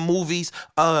fucking doing movies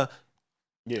under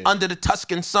the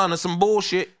Tuscan sun or some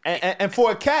bullshit. and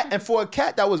for a cat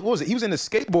that was what was it? He was into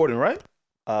skateboarding, right?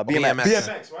 BMX.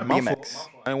 BMX, right? BMX. My fault.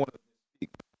 I didn't want to speak.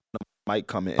 Mic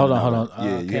coming in. Hold and on. out. Yeah,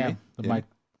 you hear Cam, me? the Yeah. mic.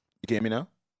 You can hear me now?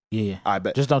 Yeah. I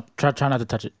bet. Just don't try not to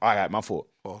touch it. All right, my fault.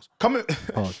 Pause. Coming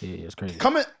Pause. Yeah, it's crazy.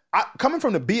 coming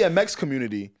from the BMX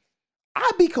community,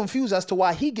 I'd be confused as to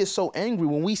why he gets so angry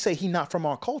when we say he not from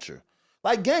our culture.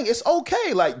 Like, gang, it's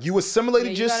okay. Like, you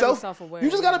assimilated Yeah, you gotta be yourself. self-aware,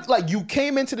 You just yeah. gotta, like, you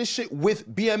came into this shit with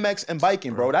BMX and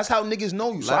biking, bro. That's how niggas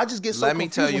know you. So I just get so Let me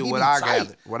confused tell when you he what be I tight.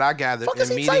 gathered. What I gathered Fuck is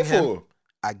in he meeting tight him. for?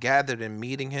 I gathered in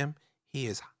meeting him, he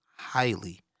is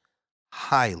highly,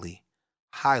 highly,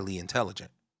 highly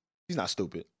intelligent. He's not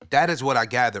stupid. That is what I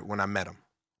gathered when I met him.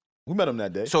 We met him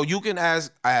that day. So you can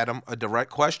ask Adam a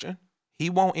direct question. He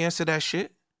won't answer that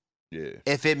shit. Yeah.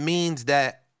 If it means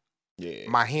that Yeah.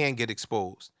 my hand get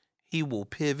exposed, he will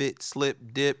pivot, slip,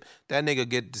 dip. That nigga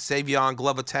get the Savion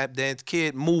Glover tap dance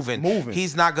kid moving.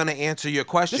 He's not gonna answer your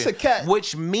question. This a cat.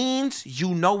 Which means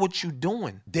you know what you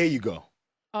doing. There you go.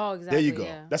 Oh, exactly. There you go.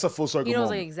 Yeah. That's a full circle He knows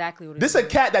moment. like exactly what. This a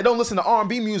cat that don't listen to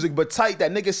R&B music, but tight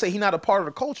that niggas say he not a part of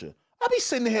the culture. I be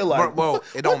sitting here like, Bro, what,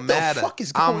 it don't what the matter. fuck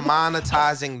is going I'm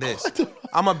monetizing this.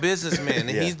 I'm a businessman, and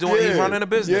he's running a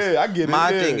business. Yeah, I get it. My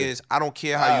yeah. thing is, I don't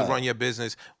care how you run your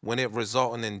business when it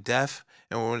resulting in death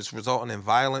and when it's resulting in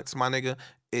violence, my nigga.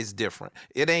 It's different.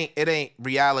 It ain't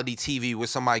reality TV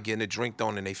with somebody getting a drink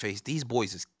thrown in their face. These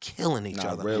boys is killing each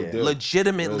other. real deal.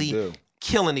 Legitimately Real deal.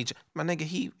 killing each other. My nigga,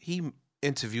 he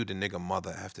interviewed the nigga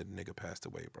mother after the nigga passed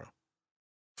away, bro.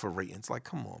 For ratings. Like,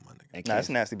 come on, my nigga. Nah, it's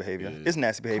nasty behavior. Yeah. It's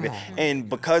nasty behavior. Come on, And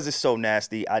because it's so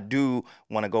nasty, I do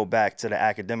want to go back to the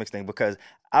academics thing because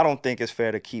I don't think it's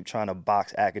fair to keep trying to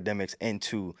box academics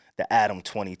into the Adam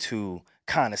 22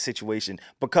 kind of situation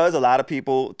because a lot of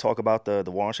people talk about the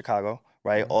war in Chicago,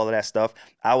 right? All of that stuff.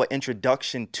 Our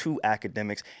introduction to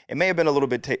academics, it may have been a little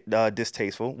bit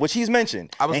distasteful, which he's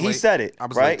mentioned. I was and he late. said it, I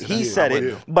was right? late to He that. said I it.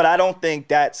 would. But I don't think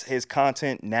that's his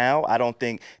content now. I don't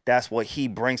think that's what he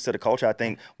brings to the culture. I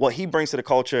think what he brings to the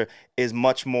culture is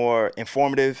much more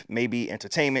informative, maybe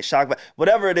entertainment, shock,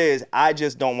 whatever it is. I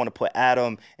just don't want to put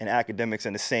Adam and academics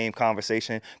in the same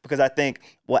conversation because I think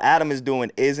what Adam is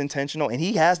doing is intentional and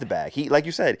he has the bag. He, like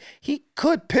you said, he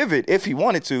could pivot if he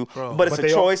wanted to, but it's a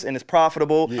choice and it's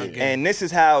profitable. And this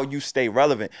is how you stay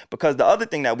relevant because the other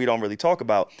thing that we don't really talk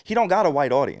about, he don't got a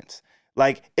white audience.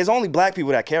 Like, it's only black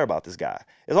people that care about this guy.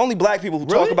 It's only black people who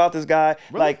talk about this guy.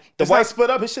 Really? Like, the It's white not split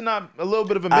up. It should not a little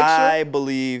bit of a mixture. I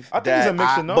believe I think that he's a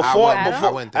mixture. No, before, Adam?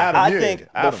 I wouldn't think. Adam, I yeah. think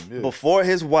Adam, yeah. before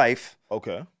his wife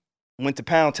Okay, went to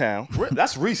Pound Town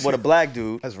that's recent. with a black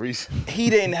dude, That's recent. he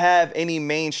didn't have any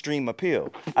mainstream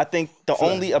appeal. I think the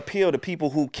only appeal to people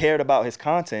who cared about his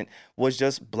content was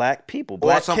just black people,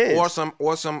 black kids. Or some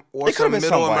could've been middle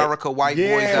some white. America white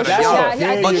Yeah, boys that that's are young. what-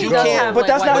 yeah, But yeah, you yeah. can't. But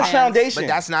that's not his White foundation. But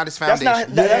that's not his That's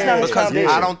foundation. not his because foundation.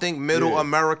 I don't think middle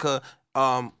America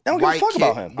don't give a white fuck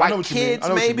about him. I know white what you mean. kids I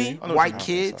know what you maybe mean. I know what white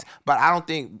you mean. kids, but I don't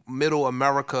think middle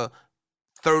America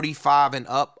 35 and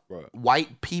up, Right.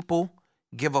 white people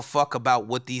give a fuck about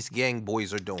what these gang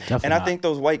boys are doing. Definitely And I not. think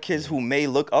those white kids who may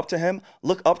look up to him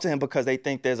because they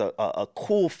think there's a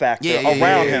cool factor Yeah, yeah,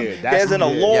 around yeah, him. yeah. That's- There's an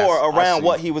allure yes, I around see.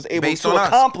 what he was able Based to on us.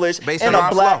 accomplish Based in on a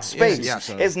our black flow. Yes, space. yes.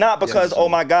 It's not because, Yes, oh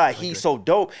my God, he's so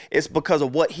dope. It's because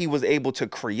of what he was able to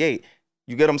create.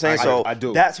 You get what I'm saying? I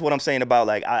do. That's what I'm saying about,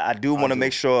 like, I do want to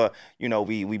make sure, you know,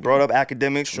 we brought up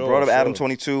academics, we brought up Adam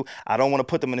 22. I don't want to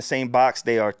put them in the same box.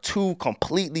 They are two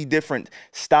completely different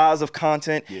styles of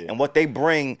content and what they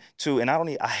bring to, and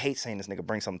I hate saying this nigga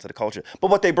bring something to the culture,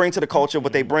 but what they bring to the culture,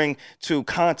 what they bring to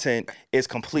content is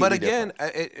completely But again,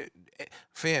 different.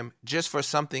 fam, just for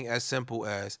something as simple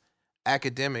as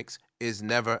academics is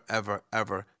never, ever,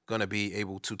 ever going to be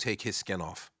able to take his skin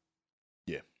off.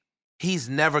 Yeah. He's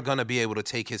never going to be able to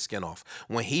take his skin off.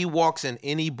 When he walks in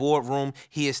any boardroom,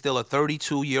 he is still a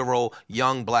 32-year-old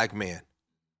young black man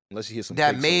Unless you hear some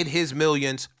that fake made songs. his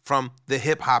millions from the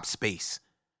hip-hop space.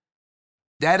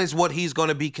 That is what he's going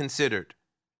to be considered.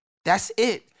 That's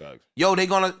it. Facts.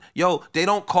 They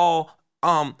don't call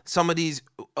some of these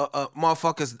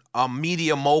motherfuckers a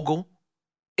media mogul.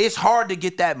 It's hard to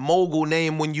get that mogul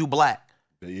name when you black.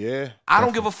 Yeah. I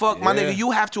don't give a fuck, my Yeah. nigga.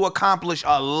 You have to accomplish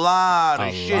a lot of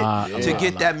A shit lot, to a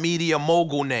get lot. that media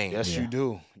mogul name. Yes, you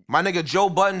do. My nigga Joe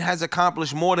Budden has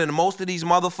accomplished more than most of these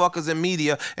motherfuckers in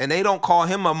media, and they don't call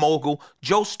him a mogul.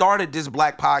 Joe started this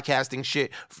black podcasting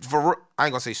shit I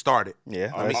ain't gonna say started.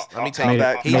 Yeah. Let me Come tell you.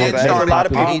 back. He Come didn't back. start There's a lot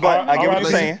of it. people, He- but I get what you're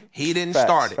Listen, saying. He didn't Facts,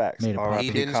 start it. Facts. Made it R.I.P.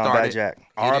 He didn't Combat start it. Jack. He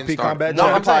didn't R.I.P. start it. Combat No, Jack.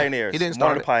 One I'm of the saying, pioneers. He didn't One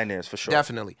start of the it. pioneers for sure.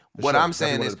 Definitely. What sure. I'm Definitely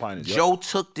saying one of is the pioneers, yep. Joe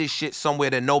took this shit somewhere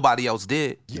that nobody else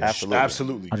did. Absolutely.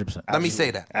 Absolutely. 100%. Let me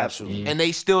say that. Absolutely. And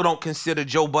they still don't consider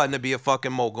Joe Budden to be a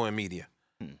fucking mogul in media.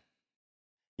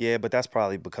 Yeah, but that's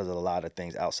probably because of a lot of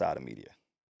things outside of media.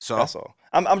 So, That's all.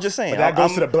 I'm just saying. But that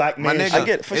goes to the black my man. nigga, I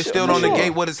get it, for it sure, still for don't sure.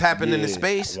 negate what has happened in the Yeah.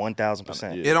 space.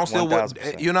 1,000%. Yeah. It don't still,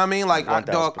 1,000%. you know what I mean? Like,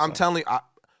 dog, I'm 1,000%. telling you,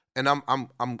 and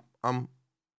I'm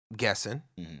guessing,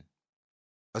 Mhm.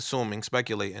 assuming,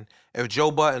 speculating. If Joe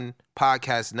Budden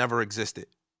podcast never existed,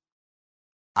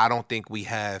 I don't think we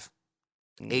have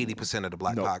 80% of the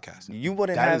black No. podcasts. You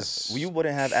wouldn't That have. is- You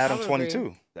wouldn't have Adam would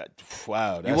 22.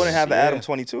 Wow. You that's- wouldn't have the yeah. Adam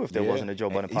 22 if there Yeah. wasn't a Joe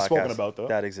Budden And he's podcast spoken about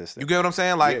that. existed. You get what I'm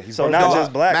saying? Like, Yeah, he's So spoken not about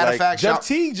just black. matter like, of fact, Jeff shout-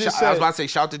 Teague just I was said- about to say,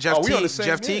 shout to Jeff Oh, we on Teague. the same-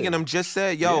 Jeff Teague yeah. and them just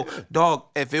said, yo, Yeah. dog,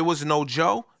 if it was no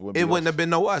Joe, Wouldn't be it wouldn't us. have been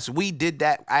no us. We did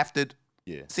that after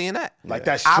Yeah. seeing that. Like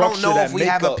that I structure, don't know that if we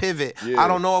have a makeup. pivot. Yeah. I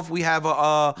don't know if we have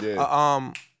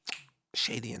Yeah.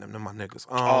 Shady in them, my niggas.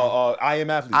 I am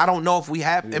athlete. I don't know if we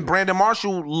have, and Brandon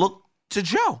Marshall looked to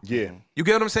Joe. Yeah. You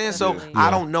get what I'm saying? So Definitely.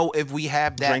 I don't know if we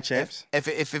have that. Drink champs? If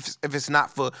it's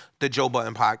not for the Joe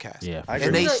Budden podcast. Yeah, for I sure.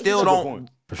 And they He's a- still he's a good don't point.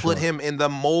 For put sure. him in the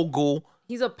mogul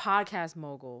He's a podcast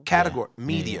mogul. category.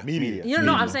 Media. Media. You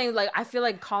know, I'm Media. saying, like, I feel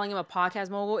like calling him a podcast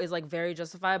mogul is like very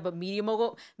justified, but media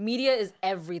mogul, media is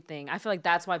everything. I feel like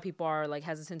that's why people are like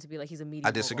hesitant to be like he's a media.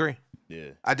 I disagree.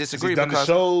 Yeah. I disagree He's done the because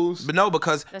shows. but no,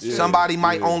 because That's true. somebody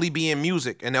might Yeah. only be in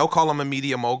music and they'll call him a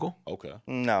media mogul. Okay.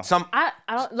 No. I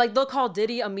don't like they'll call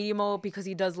Diddy a media mogul because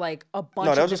he does like a bunch.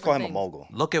 No, of they'll just call him different a things. mogul.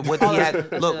 Look at what Oh, he that's had.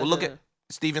 true. Look That's at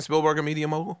Steven Spielberg, a media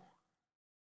mogul.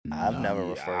 I've never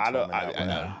referred to him in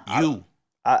that way. You.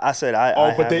 I said I. Oh,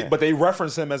 I but haven't. they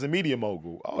reference him as a media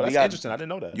mogul. Oh, that's got- interesting. I didn't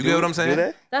know that. You get what I'm Do saying?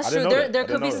 they? That's I true. didn't know There that. there I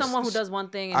could didn't be know that. someone who does one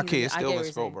thing. And I he's can't like, I steal get a what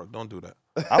you're saying. Spielberg. Don't do that.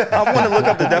 I want to look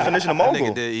up the definition of That nigga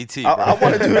mogul. did ET. I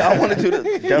want to do. I want to do the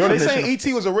Yo, they definition. saying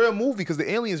E.T. was a real movie because the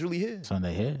aliens really here. Son,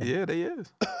 they here. Yeah, they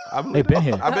is. I They believe been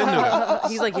here. I've been doing that.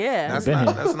 He's like, yeah. That's been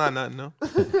not, here. that's not nothing, no.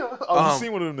 Oh, you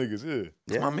seen one of them niggas? Yeah.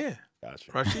 That's my man,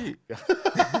 Gotcha. Rashid.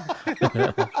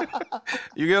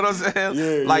 You get what I'm saying?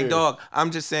 Yeah, like, yeah. dog,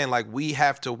 I'm just saying, like, we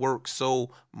have to work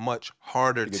so much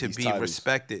harder get to these be titles.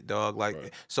 respected, dog. Like,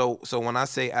 Right. so when I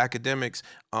say academics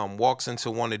walks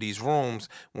into one of these rooms,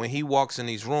 when he walks in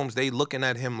these rooms, they looking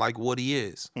at him like what he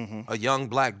is, a young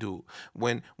black dude.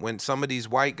 When some of these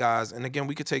white guys, and again,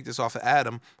 we could take this off of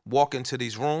Adam, walk into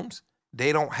these rooms,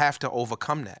 they don't have to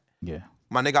overcome that. Yeah.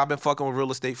 My nigga, I've been fucking with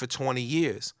real estate for 20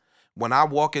 years. When I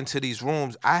walk into these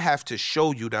rooms, I have to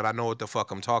show you that I know what the fuck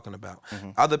I'm talking about.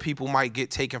 Other people might get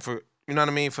taken for, you know what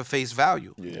I mean, for face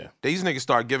value. Yeah. These niggas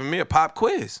start giving me a pop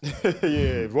quiz.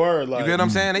 Yeah. Word. Like, You get what I'm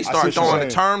saying? They I see start what you're throwing the saying.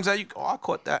 terms at you. Oh, I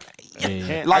caught that.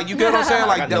 Yeah. Like, you get what I'm saying?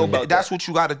 Like, I know about that's that. what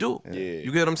you got to do. Yeah.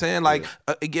 You get what I'm saying? Like,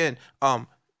 again,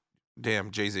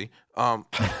 damn, Jay-Z.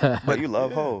 But you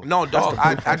love Hov. No, dog,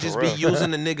 I For just be real.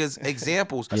 using the niggas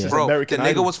examples. just Bro, American the nigga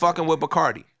Idol. was fucking with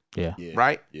Bacardi, Yeah. Yeah.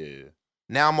 right? Yeah.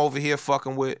 Now I'm over here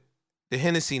fucking with the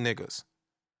Hennessy niggas.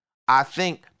 I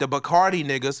think the Bacardi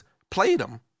niggas played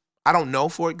him. I don't know,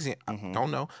 for example. I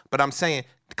don't know. But I'm saying,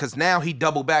 because now he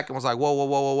doubled back and was like, whoa, whoa,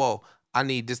 whoa, whoa, whoa. I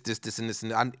need this, and this,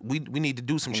 and we need to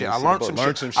do some shit. I see learned the some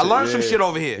book. shit. I learned some yeah. shit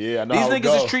over here. Yeah, I know These how it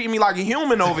niggas is go. treating me like a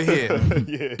human over here.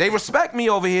 Yeah. They respect me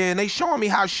over here, and they showing me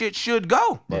how shit should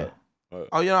go. Yeah.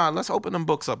 Oh, you know, let's open them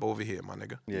books up over here, my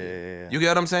nigga. Yeah. You get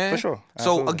what I'm saying? For sure.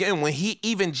 So Absolutely. again, when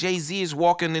even Jay-Z is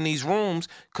walking in these rooms,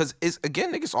 because it's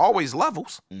again, niggas always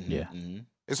levels. Yeah.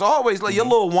 It's always like your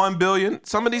little 1 billion.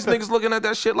 Some of these niggas looking at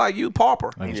that shit like you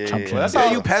pauper. Like it's Yeah, chump yeah. change. That's Yeah,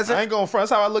 how you peasant. I ain't going front.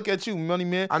 That's how I look at you, money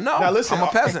man. I know. Now listen, I'm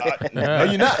a peasant. No,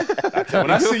 you're not. When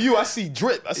I see you, I see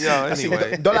drip. I see, Yo, I see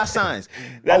anyway. dollar signs.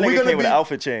 That Are we nigga gonna came with be? an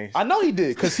outfit change. I know he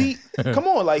did, cause he come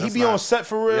on, like he be on set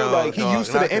for real. Yo, like he dog,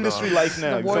 used to knock the it industry off. life now.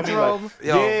 The You feel me? wardrobe. Like,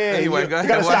 Yo, anyway, go you ahead.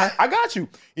 gotta What? stop. I got you.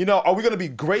 You know, are we gonna be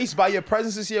graced by your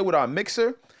presence this year with our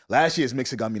mixer? Last year's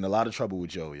mixer got me in a lot of trouble with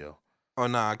Joe, yo. Oh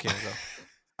nah, I can't go.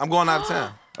 I'm going out of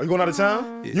town. Are you going out of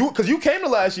town? Cause you came to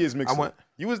last year's mixer. I went.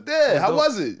 You was there. How dope.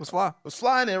 was it? What's fly? Was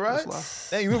flying there, right? Was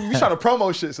Dang, we trying to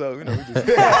promo shit, so you know. We just,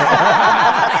 He's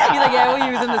like, yeah,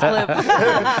 we'll use in this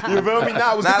clip. you feel me?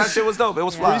 Nah, it was Nah, good that to shit was dope. It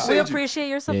was fly. We Appreciate you. appreciate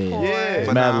your support. Yeah.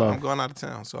 But Mad nah, love. I'm going out of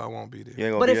town, so I won't be there. You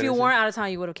ain't gonna But be if there you this weren't out of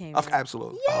town, you would have came. right?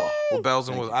 Absolutely. Oh, well, Bells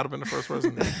and was. I'd have been the first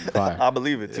person there. Fire. year. I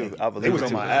believe it too. I They believe was it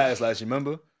on too. my ass last year,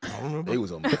 remember? I don't remember. They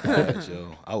was on my ass,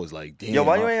 yo. I was like, damn. Yo,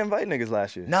 why you ain't invite niggas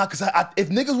last year? Nah, cause if I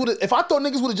thought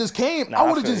niggas would have just came, Nah, I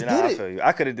would have feel just you. Nah, I did feel it. you.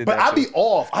 I could have did But that. I be too.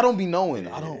 off. I don't be knowing.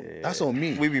 I don't. That's on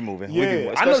me. We be moving. We be Yeah,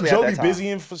 moving. I know Especially at Joe that be time. busy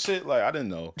and for shit. Like I didn't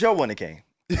know. Joe wouldn't have came.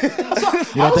 You don't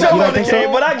think, Joe you don't wouldn't think came,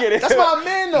 so? but I get it. That's my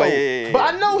man though. But yeah.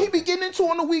 But I know he be getting into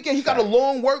on the weekend. He got a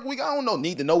long work week. I don't know.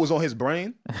 Need to know what's on his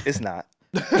brain. It's not.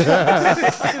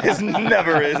 It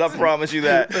never is. I promise you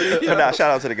that. But nah,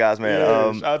 shout out to the guys, man.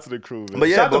 shout out to the crew. Man. but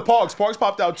yeah, shout out to but- Parks. Parks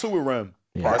popped out too with Rem.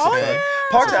 Yeah. Oh, yeah.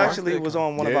 Parks actually did was come.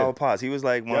 on one of Yeah. our pods. He was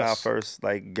like one of our Yes. first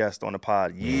like guests on the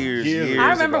pod years Years I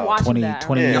remember ago. watching 20, that.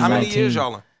 20 Yeah. years, How many 19. years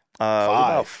y'all in?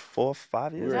 About 4 or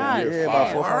 5 years. God Yeah,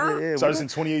 about 4 or 5 years. Yeah, Started in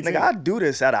 2018. Nigga, I do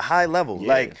this at a high level.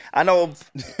 Like, I know,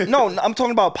 no, I'm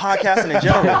talking about podcasting in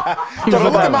general. was Talking looking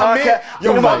about, at my man. Yo,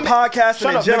 talking my about man. podcasting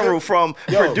Shut in up, general, nigga. from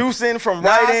Yo. producing, from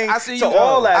Nah, writing, I see to you.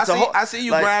 all that. I see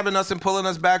you like, grabbing us and pulling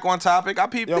us back on topic. I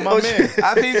peeped Yo, it. my man.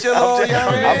 I peeped your little, I'm just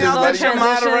I letting your you-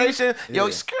 moderation. Yo,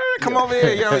 skirt, come over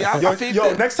here. Yo, I peeped Yo,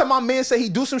 it. next time my man say he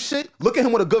do some shit, look at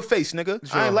him with a good face, nigga.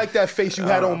 I ain't like that face you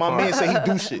had on my man say he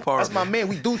do shit. Pardon That's my man.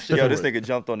 We do shit. Yo, this nigga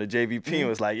jumped on the JVP and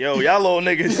was like, yo, y'all little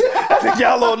niggas. I think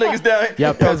y'all little niggas down here. Yeah,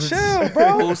 Yo, peasants. chill,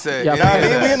 bro. Who said? Yeah, Nah, I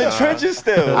mean, we in the trenches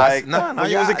still. Like, nah, when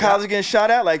you was in y'all- college getting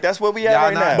shot at, like, that's where we at Y'all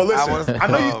right not- now. But listen, I was- I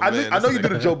know you. oh, I man, know this you do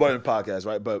the nigga. Joe Budden podcast,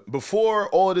 right? But before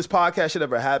all of this podcast shit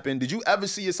ever happened, did you ever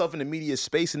see yourself in the media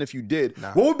space? And if you did,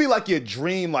 what would be like your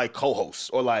dream, like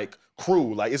co-host or like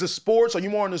crew? Like, is it sports? Are you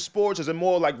more into sports? Is it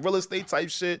more like real estate type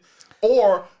shit?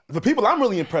 Or the people I'm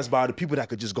really impressed by are the people that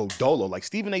could just go dolo, like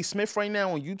Stephen A. Smith right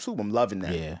now on YouTube. I'm loving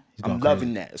that. Yeah, he's I'm going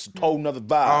loving that. It's a whole nother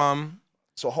vibe.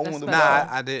 It's a whole That's nother the- Nah, vibe.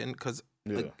 I didn't, cause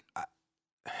Yeah.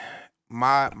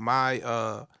 my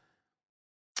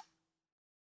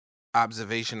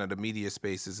observation of the media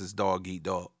spaces is dog eat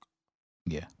dog.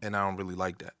 Yeah. And I don't really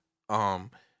like that.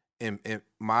 And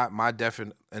my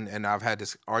definition, and I've had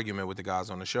this argument with the guys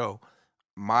on the show.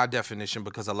 My definition,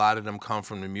 because a lot of them come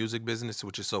from the music business,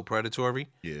 which is so predatory,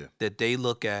 Yeah. that they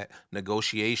look at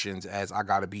negotiations as I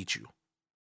gotta beat you.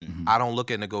 Mhm. I don't look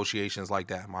at negotiations like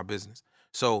that in my business.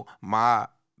 So my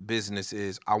business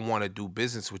is I want to do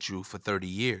business with you for 30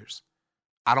 years.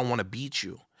 I don't want to beat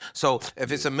you. So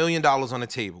if it's $1 million on the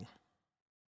table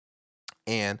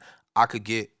and I could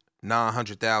get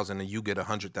 900,000 and you get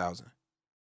 100,000,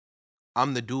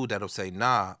 I'm the dude that'll say,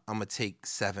 nah, I'm gonna take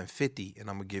 750 and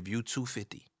I'm gonna give you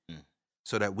 250.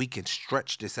 So that we can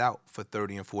stretch this out for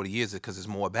 30 and 40 years because it's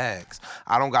more bags.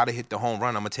 I don't gotta hit the home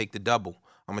run. I'm gonna take the double.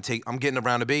 I'm getting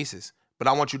around the bases. But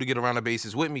I want you to get around the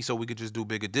bases with me so we could just do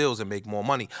bigger deals and make more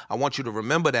money. I want you to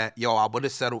remember that, yo, I would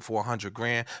have settled for 100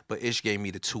 grand, but Ish gave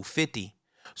me the 250.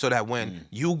 So that when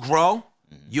you grow,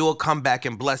 you'll come back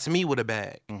and bless me with a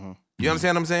bag. You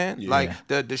understand what I'm saying? Yeah. Like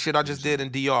the shit I just did in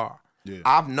DR. Yeah.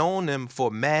 I've known them for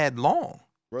mad long.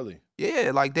 Really?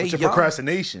 Yeah, like they What's your young.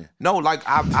 procrastination? No, like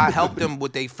I helped them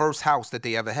with their first house that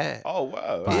they ever had. Oh,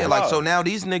 wow. Yeah, Wow. like so now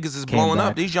these niggas is Came blowing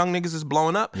back. up. These young niggas is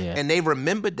blowing up, Yeah. and they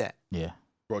remembered that. Yeah.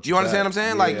 Brought You understand back. what I'm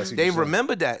saying? Yeah, Like I see what they you're saying.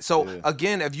 remembered that. So Yeah.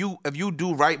 again, if you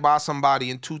do right by somebody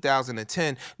in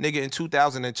 2010, nigga, in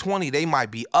 2020 they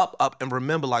might be up and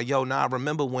remember like, yo, nah, I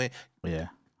remember when. Yeah.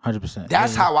 100%.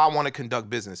 That's how I want to conduct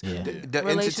business. Yeah. The entertainment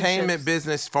Relationships.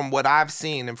 business, from what I've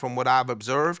seen and from what I've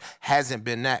observed, hasn't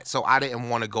been that. So I didn't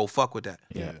want to go fuck with that.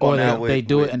 Yeah. Well, Or now they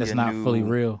do with it and it's your not fully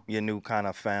real. Your new kind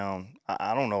of found,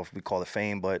 I don't know if we call it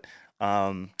fame, but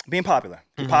being popular,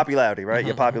 your popularity, right?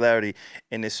 Your popularity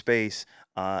in this space.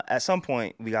 At some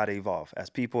point, we got to evolve as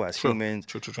people, as humans,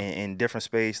 in different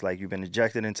space. Like, you've been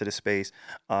ejected into the space.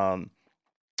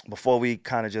 Before we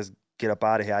kind of just get up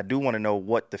out of here, I do want to know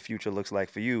what the future looks like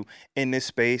for you in this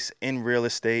space, in real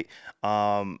estate.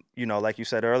 You know, like you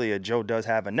said earlier, Joe does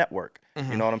have a network.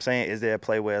 You know what I'm saying? Is there a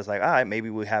play where it's like, all right, maybe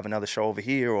we'll have another show over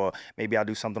here, or maybe I'll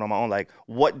do something on my own? Like,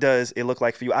 what does it look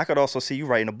like for you? I could also see you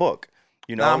writing a book.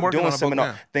 You know, I'm working doing on a book seminar,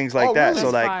 now. things like that. really? So,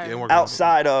 like, That's fire. Yeah,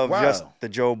 outside of Wow. just the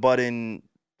Joe Budden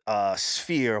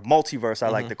sphere, multiverse, I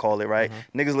like to call it, right?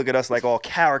 Niggas look at us like all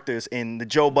characters in the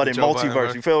Joe Budden Joe Budden, multiverse.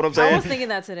 right? You feel what I'm I saying? was thinking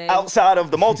that today. Outside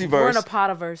of the We're multiverse, in a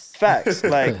potiverse. facts.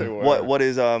 Like, what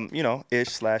is you know,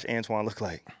 Ish/Antoine look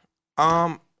like?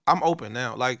 I'm open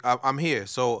now. Like, I'm here.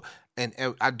 So, and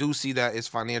I do see that it's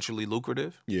financially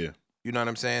lucrative. Yeah. You know what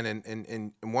I'm saying?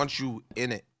 And once you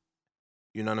in it,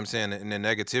 you know what I'm saying? And the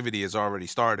negativity has already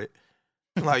started.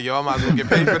 Like, yo, I might as well get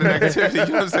paid for the negativity.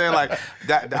 You know what I'm saying? Like,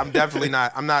 that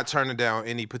I'm not turning down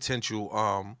any potential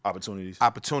Opportunities.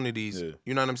 opportunities. Yeah.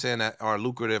 You know what I'm saying? That are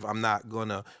lucrative. I'm not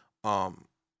gonna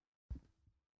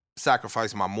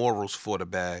sacrifice my morals for the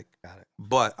bag. Got it.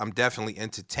 But I'm definitely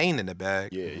entertaining the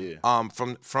bag. Yeah.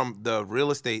 From the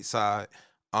real estate side,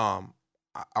 I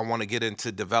want to get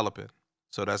into developing.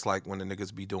 So that's like when the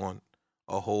niggas be doing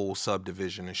a whole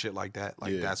subdivision and shit like that.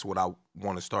 Like, that's what I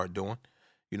want to start doing.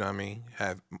 You know what I mean?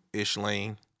 Have Ish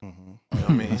Lane. You know what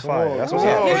I mean? That's fire. That's what's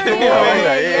Whoa. up.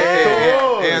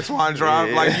 Yeah. Antoine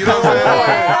Drive. Like, you know what I'm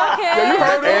saying? Okay. you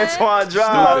heard him? Antoine Stupid.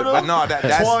 Drive. But no,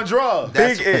 that's Swan Draw.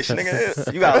 Big Ish,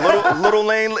 nigga. You got little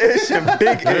Lane Ish and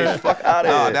Big Ish. Fuck out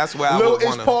of no, here. that's where I Little would Ish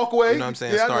want to. Parkway. You know what I'm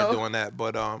saying? Yeah, I Start know. doing that.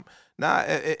 But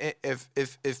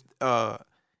if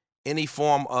any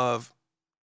form of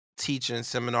teaching,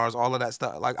 seminars, all of that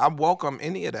stuff, like, I welcome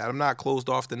any of that. I'm not closed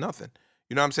off to nothing.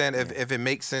 You know what I'm saying? If it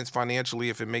makes sense financially,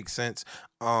 if it makes sense,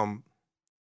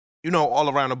 you know, all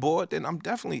around the board, then I'm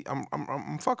definitely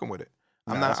I'm fucking with it.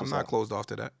 I'm not closed off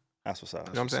to that. That's what's up.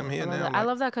 You know what I'm saying? I'm here now. I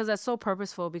love that because that's so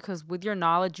purposeful, because with your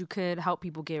knowledge, you could help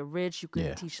people get rich. You could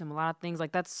Yeah. teach them a lot of things.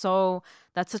 Like, that's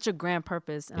such a grand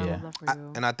purpose. And I Yeah. love that for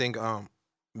you. And I think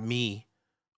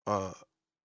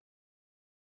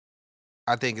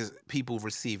I think people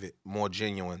receive it more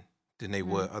genuine than they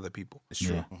would other people. It's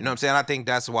true. Yeah. You know what I'm saying? I think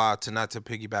that's why, not to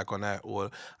piggyback on that,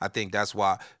 or I think that's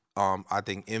why I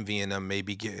think envying them may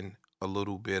be getting a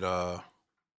little bit Like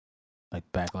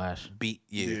backlash. beat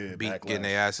getting backlash.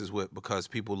 their asses whipped, because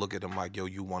people look at them like, yo,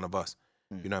 you one of us.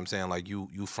 You know what I'm saying? Like, you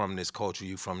from this culture,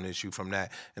 you from this, you from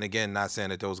that. And again, not saying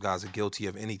that those guys are guilty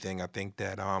of anything. I think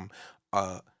that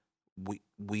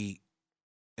we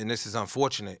and this is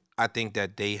unfortunate, I think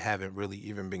that they haven't really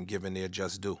even been given their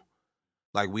just due.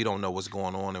 Like, we don't know what's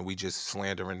going on, and we just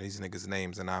slandering these niggas'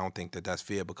 names, and I don't think that that's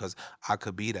fair, because I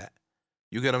could be that.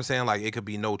 You get what I'm saying? Like, it could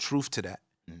be no truth to that.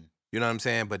 You know what I'm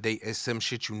saying? But it's some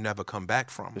shit you never come back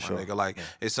from, my nigga. Like,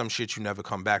 it's some shit you never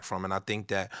come back from. And I think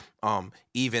that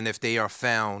even if they are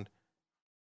found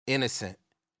innocent,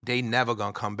 they never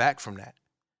gonna come back from that.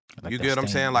 Like You that get what I'm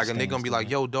stain- saying? Like, and they stain gonna be still like,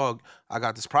 there. yo, dog, I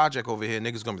got this project over here.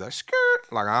 Niggas gonna be like, skirt.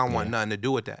 Like, I don't want nothing to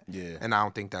do with that. Yeah. And I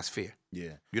don't think that's fair.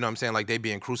 Yeah. You know what I'm saying? Like, they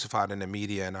being crucified in the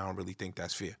media, and I don't really think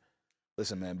that's fair.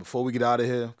 Listen, man, before we get out of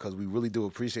here, because we really do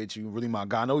appreciate you, really my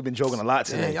guy. I know we've been joking a lot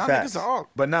today. Damn, y'all Facts. niggas are all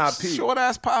But nah, Pete. short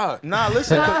ass pod. Nah,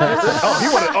 listen. he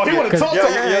wanna talk Yo,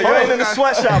 to you ain't in the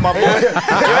sweatshop, my boy. You ain't in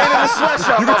the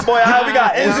sweatshop, my boy. We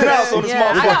got ins and outs on this Yeah,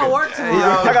 I motherfucker. got work tomorrow.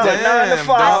 I got a 9 to Damn, 5.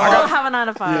 I I still got have a 9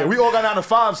 to 5. Yeah, we all got 9 to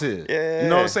 5s here. Yeah. You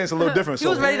know what I'm saying? It's a little different. He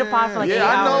was ready to pod for like 8 Yeah,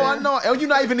 hours. I know. And you're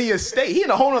not even in your state. He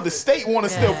in a whole other state want to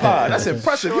still pod. That's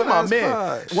impressive. You're my Short-ass man.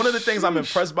 pod. One of the things I'm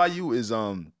impressed by you is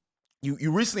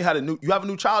you recently had you have a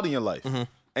new child in your life.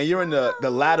 And you're in the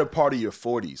latter part of your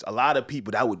 40s. A lot of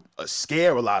people, that would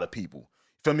scare a lot of people.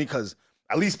 Feel me? Because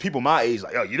at least people my age,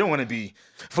 like, yo, you don't want to be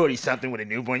 40-something with a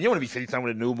newborn. You don't want to be 50-something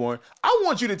with a newborn. I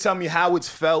want you to tell me how it's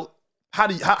felt,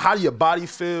 how your body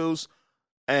feels,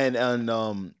 and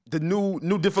the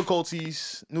new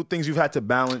difficulties, new things you've had to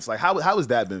balance. Like, how has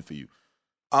that been for you?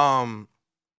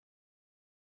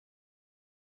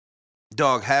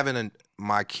 Dog, having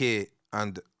my kid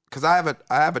under, because I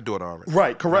have a daughter already.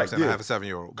 Right, You know what I'm correct. saying? Yeah. I have a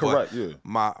 7-year-old. Correct, But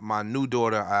yeah. my new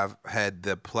daughter, I've had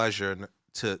the pleasure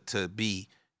to be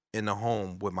in the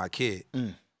home with my kid.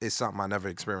 It's something I never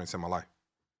experienced in my life.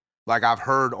 Like, I've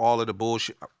heard all of the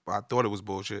bullshit. I thought it was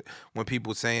bullshit when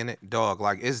people saying it. Dog,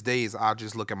 like, it's days I'll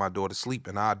just look at my daughter sleep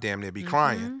and I'll damn near be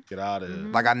crying. Get out of here.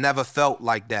 Like, I never felt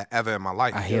like that ever in my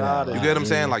life. I hear that. You You a get lot. what I'm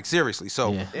saying? Yeah. Like, seriously.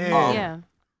 So, Yeah. Yeah.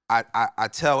 I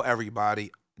tell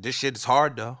everybody, this shit is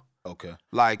hard though. Okay.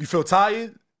 Like, You feel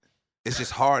tired? it's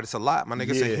just hard. It's a lot. My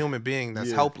nigga's a Yeah. human being that's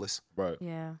Yeah. helpless, Right.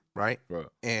 Yeah. right? Right.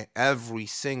 And every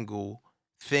single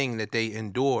thing that they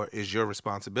endure is your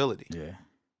responsibility. Yeah.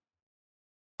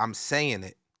 I'm saying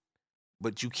it,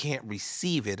 but you can't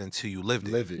receive it until you lived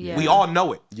it. Live it. Yeah. We all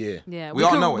know it. Yeah. Yeah. We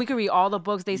all could, know it. We could read all the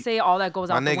books. They say all that goes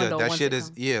My out the nigga, window. that once shit it is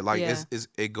comes. like Yeah.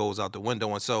 it goes out the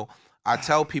window. And so I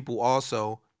tell people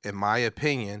also, in my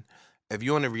opinion, if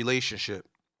you're in a relationship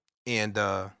and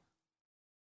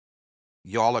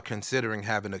y'all are considering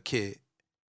having a kid,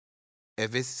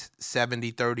 if it's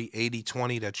 70-30,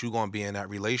 80-20 that you're gonna be in that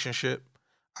relationship,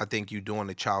 I think you're doing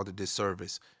the child a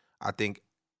disservice. I think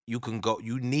you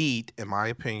need, in my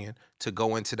opinion, to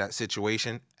go into that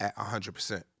situation at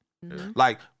 100%. Mhm.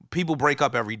 Like, people break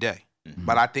up every day.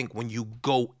 But I think when you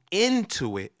go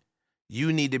into it,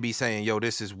 you need to be saying, yo,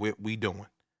 this is what we doing.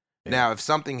 Yeah. Now, if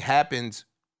something happens,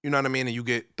 you know what I mean, and you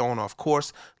get thrown off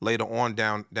course later on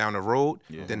down the road,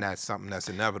 Yeah. then that's something that's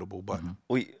inevitable. But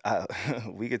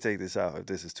we could take this out if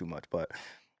this is too much, but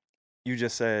you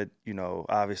just said,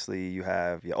 obviously you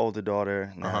have your older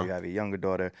daughter, now you have your younger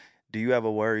daughter. Do you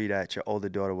ever worry that your older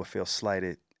daughter will feel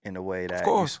slighted in the way that you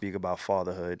course. speak about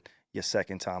fatherhood your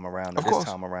second time around or Of this course.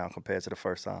 time around compared to the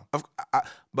first time?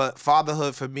 But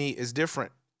fatherhood for me is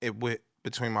different.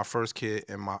 Between my first kid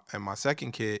and my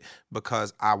second kid,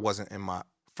 because I wasn't in my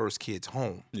first kid's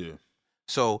home. Yeah.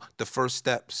 So the first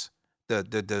steps, the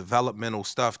developmental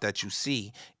stuff that you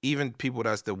see, even people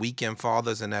that's the weekend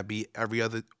fathers and that be every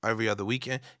other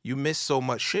weekend, you miss so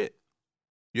much shit.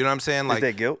 You know what I'm saying? Is Like,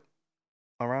 there guilt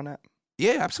around that?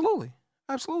 yeah, absolutely.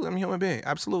 Absolutely. I'm a human being.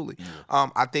 Absolutely.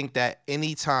 I think that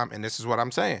anytime, and this is what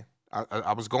I'm saying,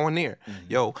 I was going there.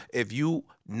 Yo, if you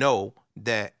know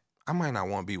that I might not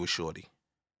want to be with Shorty,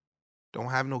 don't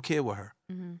have no kid with her.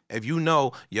 Mhm. If you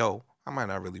know, yo, I might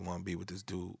not really want to be with this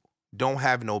dude, don't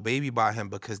have no baby by him,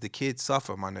 because the kids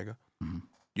suffer, my nigga.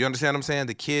 You understand what I'm saying?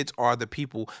 The kids are the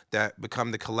people that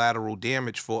become the collateral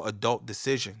damage for adult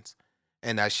decisions.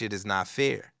 And that shit is not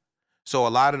fair. So a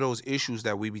lot of those issues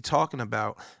that we be talking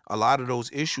about, a lot of those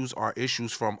issues are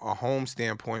issues from a home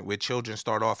standpoint where children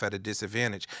start off at a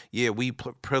disadvantage. Yeah, we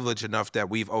privileged enough that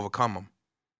we've overcome them.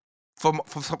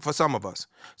 For some of us,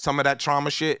 some of that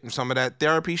trauma shit and some of that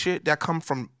therapy shit that come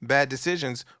from bad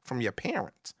decisions from your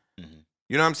parents.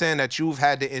 You know what I'm saying? That you've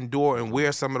had to endure and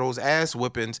wear some of those ass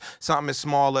whippings. Something as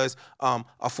small as a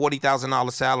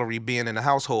 $40,000 salary being in the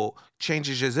household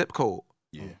changes your zip code.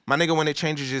 Yeah. My nigga, when it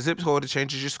changes your zip code, it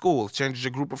changes your school, it changes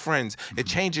your group of friends, it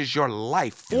changes your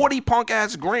life. 40 punk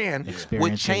ass grand would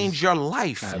Experiences. change your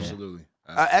life. Absolutely.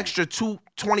 An extra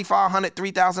 $2,500,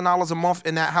 $3,000 a month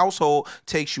in that household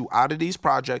takes you out of these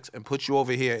projects and puts you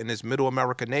over here in this middle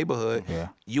America neighborhood. Yeah.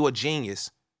 You a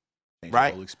genius, Change right?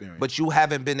 the whole experience. But you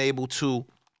haven't been able to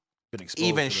Been exposed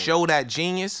even to show that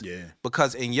genius, Yeah.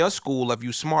 because in your school, if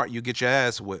you smart, you get your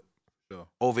ass whipped. Sure.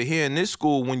 Over here in this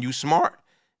school, when you smart,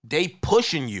 they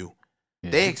pushing you. Yeah.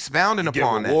 They expounding Get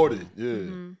upon that. rewarded. Yeah.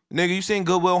 Mhm. Nigga, you seen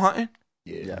Good Will Hunting?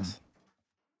 Yeah. Yes.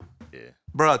 Yeah.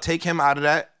 Bruh, take him out of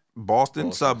that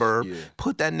Boston suburb, yeah.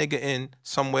 put that nigga in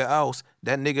somewhere else.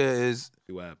 That nigga is,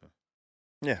 See what happened.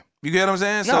 you get what I'm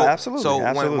saying? No, absolutely, So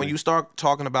absolutely. when you start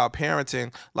talking about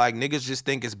parenting, like, niggas just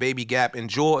think it's Baby Gap and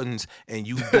Jordans and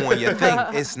you doing your thing.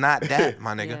 It's not that,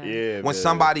 my nigga. Yeah. Yeah. When man.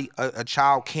 somebody, a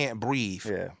child can't breathe,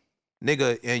 Yeah.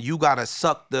 nigga, and you gotta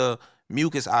suck the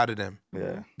mucus out of them.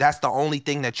 Yeah. That's the only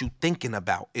thing that you thinking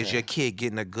about is your kid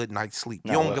getting a good night's sleep.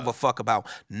 You No, don't give a fuck about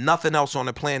nothing else on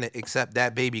the planet except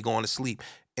that baby going to sleep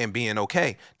and being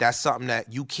okay. That's something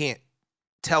that you can't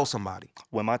tell somebody.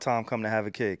 When my time come to have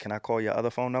a kid, can I call your other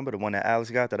phone number, the one that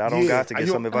Alex got that I don't Yeah. got, to get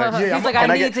You- some advice? Yeah, He's like,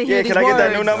 Can I I need get, to hear yeah, these can I get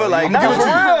that new words. number? Like, I'ma nah, give it for to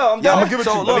you. real. I'm Yeah, I'ma done. give it to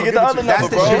So you. look, Let me get the other That's number,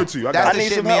 the bro. shit. Give it to you. I got That's I the need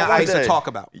shit some me and help with Ice to that. talk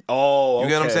about. Oh, You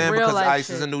get what I'm okay. saying? Real Because life Ice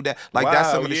shit. is a new dad. Like, that's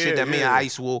some Wow, of the yeah, shit that me and yeah.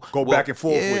 Ice will Go back and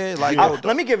forth yeah, with. like, Yeah. yo,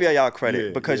 Let me give y'all credit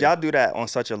Yeah, because yeah. y'all do that on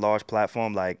such a large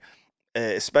platform, like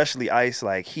especially Ice.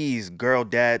 Like, he's girl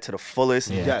dad to the fullest.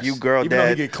 Yeah. Yes. You girl Even though he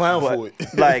dad. get clowned but, for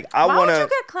it. Like, I Why want would you to.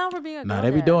 get clown for being a girl Nah, they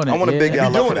be dad? doing it. I want to big yeah.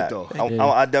 y'all They up for doing it, that.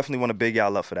 though. I definitely want to big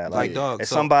y'all up for that. Like, Like, dog, as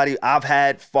so- somebody, I've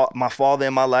had my father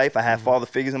in my life. I had father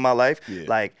figures in my life. Yeah.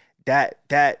 Like, that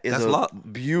is That's a love.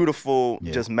 beautiful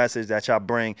Yeah. just message that y'all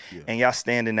bring, and y'all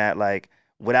standing that like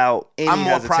without any I'm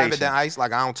more hesitation. private than Ice.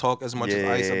 Like, I don't talk as much as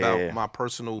Ice Yeah. about my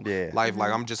personal Yeah. life.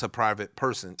 Like, I'm just a private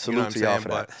person. Salute you know what to I'm y'all saying? for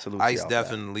But that. Salute to Ice y'all for that.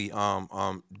 definitely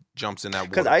jumps in that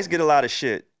Because water. Ice get a lot of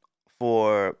shit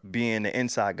for being the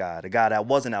inside guy, the guy that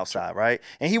wasn't outside, right?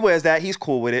 And he wears that. He's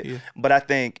cool with it. Yeah. But I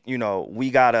think,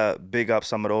 we got to big up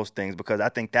some of those things because I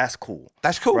think that's cool.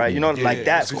 That's cool. Right? Yeah.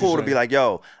 That's cool to be like,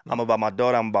 yo, I'm about my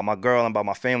daughter, I'm about my girl, I'm about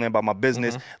my family, I'm about my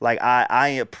business. Like, I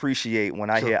appreciate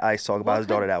when I hear Ice talk about his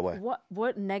daughter that way.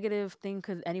 What negative thing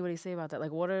could anybody say about that?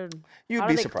 Like, You'd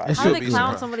be surprised. How do You'd they be clown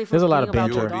surprised. somebody for There's a lot being of about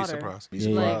banter. their You would be daughter?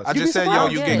 surprised. Like, I just said, surprised. yo, I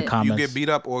you don't get get it. you get beat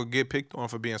up or get picked on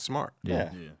for being smart.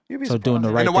 Yeah. You'd be So surprised. doing the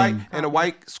right thing. In the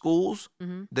white schools,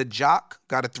 the jock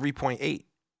got a 3.8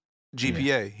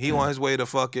 GPA. He on his way to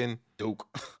fucking Duke.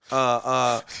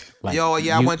 Like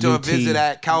I went to a UT. visit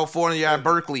at California at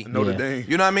Berkeley. Notre Yeah. Dame.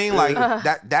 You know what I mean?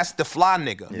 Like that's the fly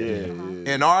nigga.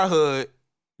 Yeah. In our hood,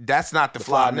 that's not the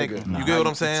fly nigga. Nah, You get what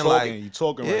I'm saying? You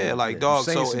talking right yeah, now. like You dog.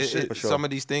 saying So some shit for sure. some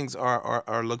of these things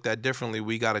are looked at differently.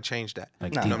 We got to change that.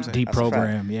 Like Nah, you know what I'm deep That's a fact.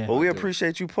 program, yeah. But we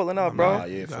appreciate you pulling up, bro. Nah,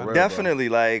 yeah, for real, Definitely,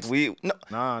 like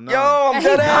Nah. Yo, I'm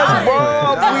dead ass, bro.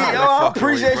 I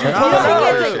appreciate you bro. pulling You can't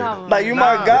up. take compliments. Like you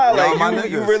my Nah. guy. Y'all my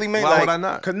Like you niggas. really mean Why would I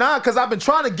like not? Cause I've been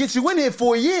trying to get you in here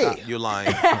for a year. You're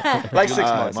lying. 6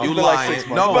 months. You You You feel lying. like 6 months.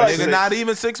 No, You feel like nigga, six- not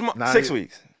even 6 months. Nah, 6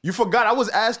 weeks. You forgot I was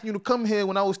asking you to come here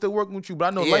when I was still working with you, but I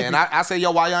know Yeah, life and be- I say, yo,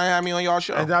 why y'all ain't have me on y'all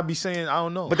show? and I'd be saying I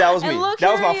don't know. But that was me. And look,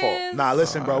 That was my here he fault. is. Nah,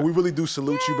 listen, bro. We really do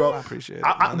salute you, bro. I appreciate it.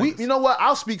 I, My we, niggas. you know what?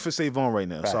 I'll speak for Savon right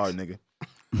now. Facts. Sorry, nigga.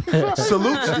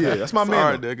 Salute to you. That's my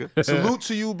Sorry, man. nigga. Salute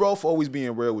to you, bro, for always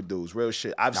being real with dudes. Real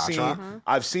shit. I've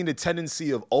seen the tendency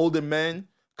of older men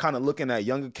kind of looking at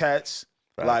younger cats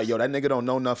like, yo, that nigga don't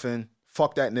know nothing.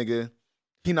 Fuck that nigga.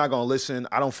 He not gonna listen.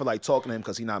 I don't feel like talking to him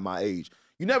because he not my age.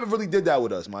 You never really did that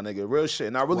with us, my nigga. Real shit.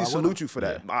 And I really salute you for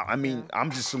that. I mean,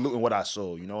 I'm just saluting what I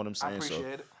saw. You know what I'm saying? appreciate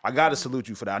it. I gotta salute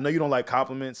you for that. I know you don't like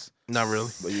compliments, Not really.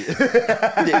 but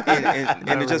yeah.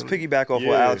 And to just piggyback off what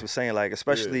Yeah. Alex was saying, like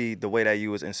especially the way that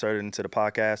you was inserted into the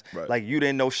podcast, Right. like you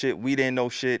didn't know shit, we didn't know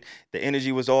shit. The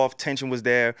energy was off, tension was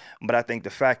there, but I think the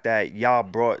fact that y'all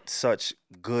brought such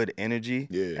good energy,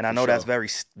 Yeah, and I for know that's sure. very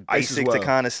Ice as basic well. to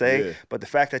kind of say, Yeah. but the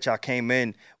fact that y'all came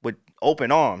in with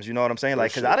open arms, you know what I'm saying?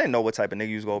 Like, because I didn't know what type of nigga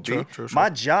you was gonna be. True. My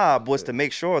job was to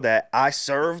make sure that I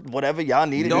served whatever y'all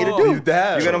needed me to No, do. you You did.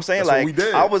 get what I'm saying? That's what Like, we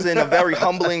did. I was in a very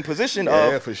humbling position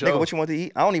Yeah, of, for sure. nigga, what you want to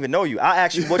eat? I don't even know you. I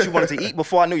asked you what you wanted to eat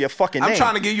before I knew your fucking name. I'm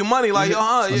trying to give you money, like, yo,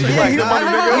 huh? Yeah, he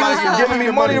was giving me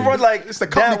money to run. Like, It's the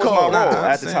that company was my code. role Nah,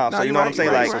 at the time. nah, So you you know what right, I'm saying?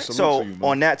 you right, Like, right. so Salute to you, man.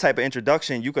 on that type of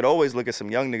introduction, you could always look at some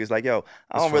young niggas like, yo,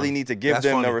 I don't really funny. need to give That's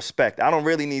them the funny. respect. I don't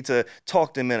really need to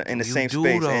talk to them in the You same do,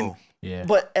 space. though. And Yeah.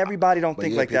 but everybody don't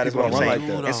think yeah, like that is what I'm people saying. don't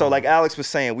like that. And so like Alex was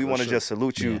saying, we want to sure. just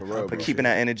salute you For real, for bro. keeping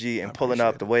that energy and pulling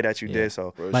up the way that you did.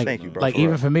 So Like, thank you, bro. Like for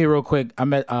even real. for me, real quick, I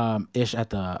met Ish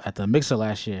at the Mixer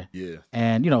last year. Yeah.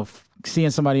 And seeing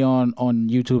somebody on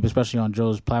YouTube, especially on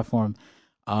Joe's platform,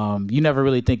 you never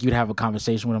really think you'd have a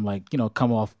conversation with him, like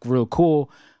come off real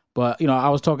cool. But I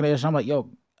was talking to Ish, and I'm like, yo,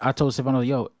 I told Stefano,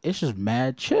 yo, it's just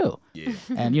mad chill. Yeah.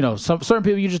 And some certain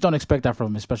people you just don't expect that from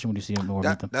them, especially when you see them or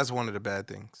meet them. That's one of the bad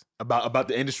things. About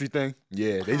the industry thing?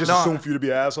 Yeah. They just No. assume for you to be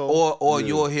an asshole. Or Yeah.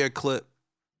 you'll hear a clip,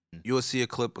 you'll see a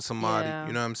clip of somebody, Yeah.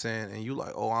 you know what I'm saying, and you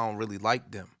like, oh, I don't really like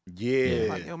them. Yeah.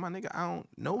 Like, yo, my nigga, I don't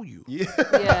know you. Yeah.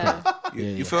 Yeah.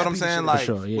 You feel what I'm saying? For Like,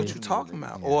 sure, yeah. what you talking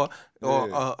about? Yeah.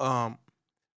 Or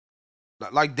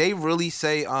like they really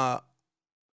say,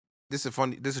 this is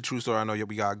funny. This is a true story. I know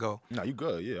we gotta go. No, you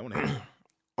good. Yeah, I want to hear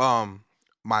it.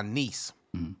 My niece,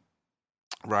 Mhm.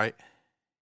 right?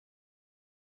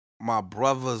 My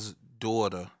brother's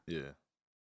daughter, Yeah.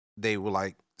 they were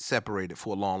like separated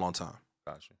for a long, long time.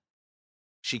 Gotcha.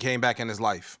 She came back in his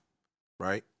life,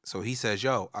 right? So he says,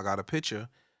 yo, I got a picture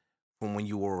from when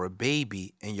you were a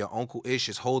baby and your Uncle Ish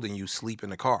is holding you sleep in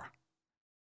the car.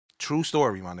 True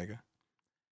story, my nigga.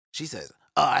 She says,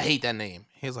 I hate that name.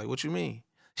 He was like, what you mean?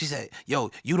 She said,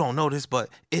 yo, you don't know this, but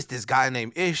it's this guy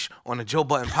named Ish on the Joe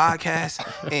Budden podcast.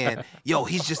 And, yo,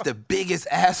 he's just the biggest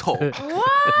asshole. What?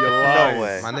 You're No lying.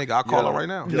 way. My nigga, I'll call her right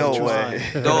now. No You're way.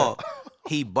 lying. Dog.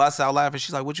 He busts out laughing.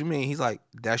 She's like, what you mean? He's like,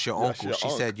 that's your That's uncle. your She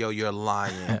uncle. said, yo, you're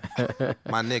lying.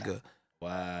 My nigga.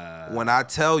 Wow. When I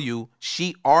tell you,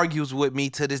 she argues with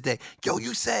me to this day. Yo,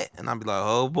 you said, and I'm be like,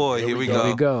 oh boy, here we There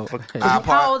we go. go.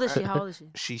 How old is she? How old is she?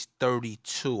 She's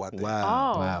 32, I think.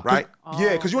 Wow. Oh. Wow. Right?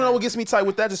 Yeah, because you know what gets me tight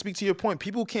with that, to speak to your point,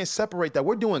 people can't separate that.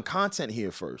 We're doing content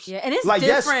here first. Yeah, and it's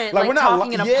yes, different, like, we're not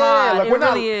talking in a pod. like It we're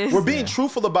not, really is. we're being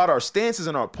truthful about our stances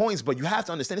and our points, but you have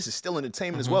to understand this is still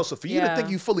entertainment as well. So for you to Yeah. think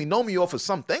you fully know me off of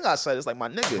something I said, it's like, my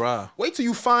nigga, Bruh. wait till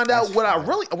you find out what I'm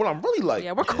really like.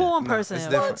 Yeah, we're cool in person. It's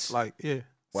different. Like, yeah.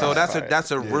 Wow. So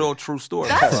that's a real true story.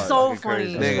 That's so That'd be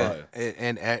crazy. funny. That's Nigga.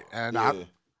 fire. And Yeah.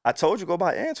 I told you go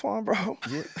by Antoine, bro.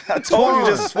 Yeah. I told you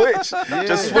just switch. Yeah.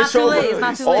 Just It's not switch too over. late. It's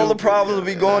not too All late. the problems will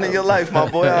be gone in your life, my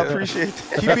boy. I appreciate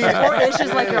that. Or it's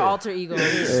just like your alter ego.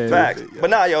 Facts.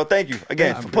 But nah, yo, thank you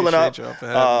again for pulling up. appreciate y'all for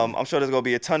having I'm sure there's gonna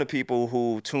be a ton of people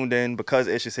who tuned in because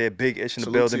Ish is here. Big Ish in the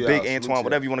Salute building. to Big y'all. Antoine, Salute to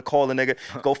whatever you want to call the nigga.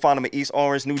 Go find him in East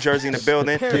Orange, New Jersey in the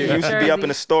building. He Period. used to be up in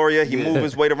Jersey. Astoria. He moved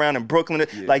his weight around in Brooklyn.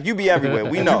 Like you be everywhere.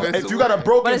 We know. If you got a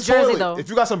broken But it's Jersey, toilet, though. if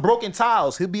you got some broken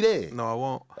tiles, he'll be there. No, I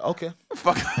won't. Okay.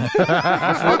 Fuck.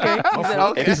 Okay. He said,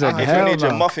 okay. He said, If you hell need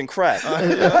your no. muffin crack,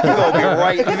 you're gonna be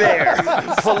right there.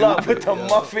 Pull up with the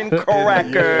muffin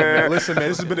cracker. Listen, man,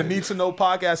 this has been a Need to Know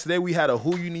podcast. Today we had a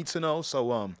Who You Need to Know.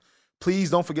 So please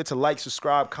don't forget to like,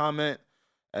 subscribe, comment,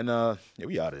 and yeah,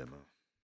 we out of here, man.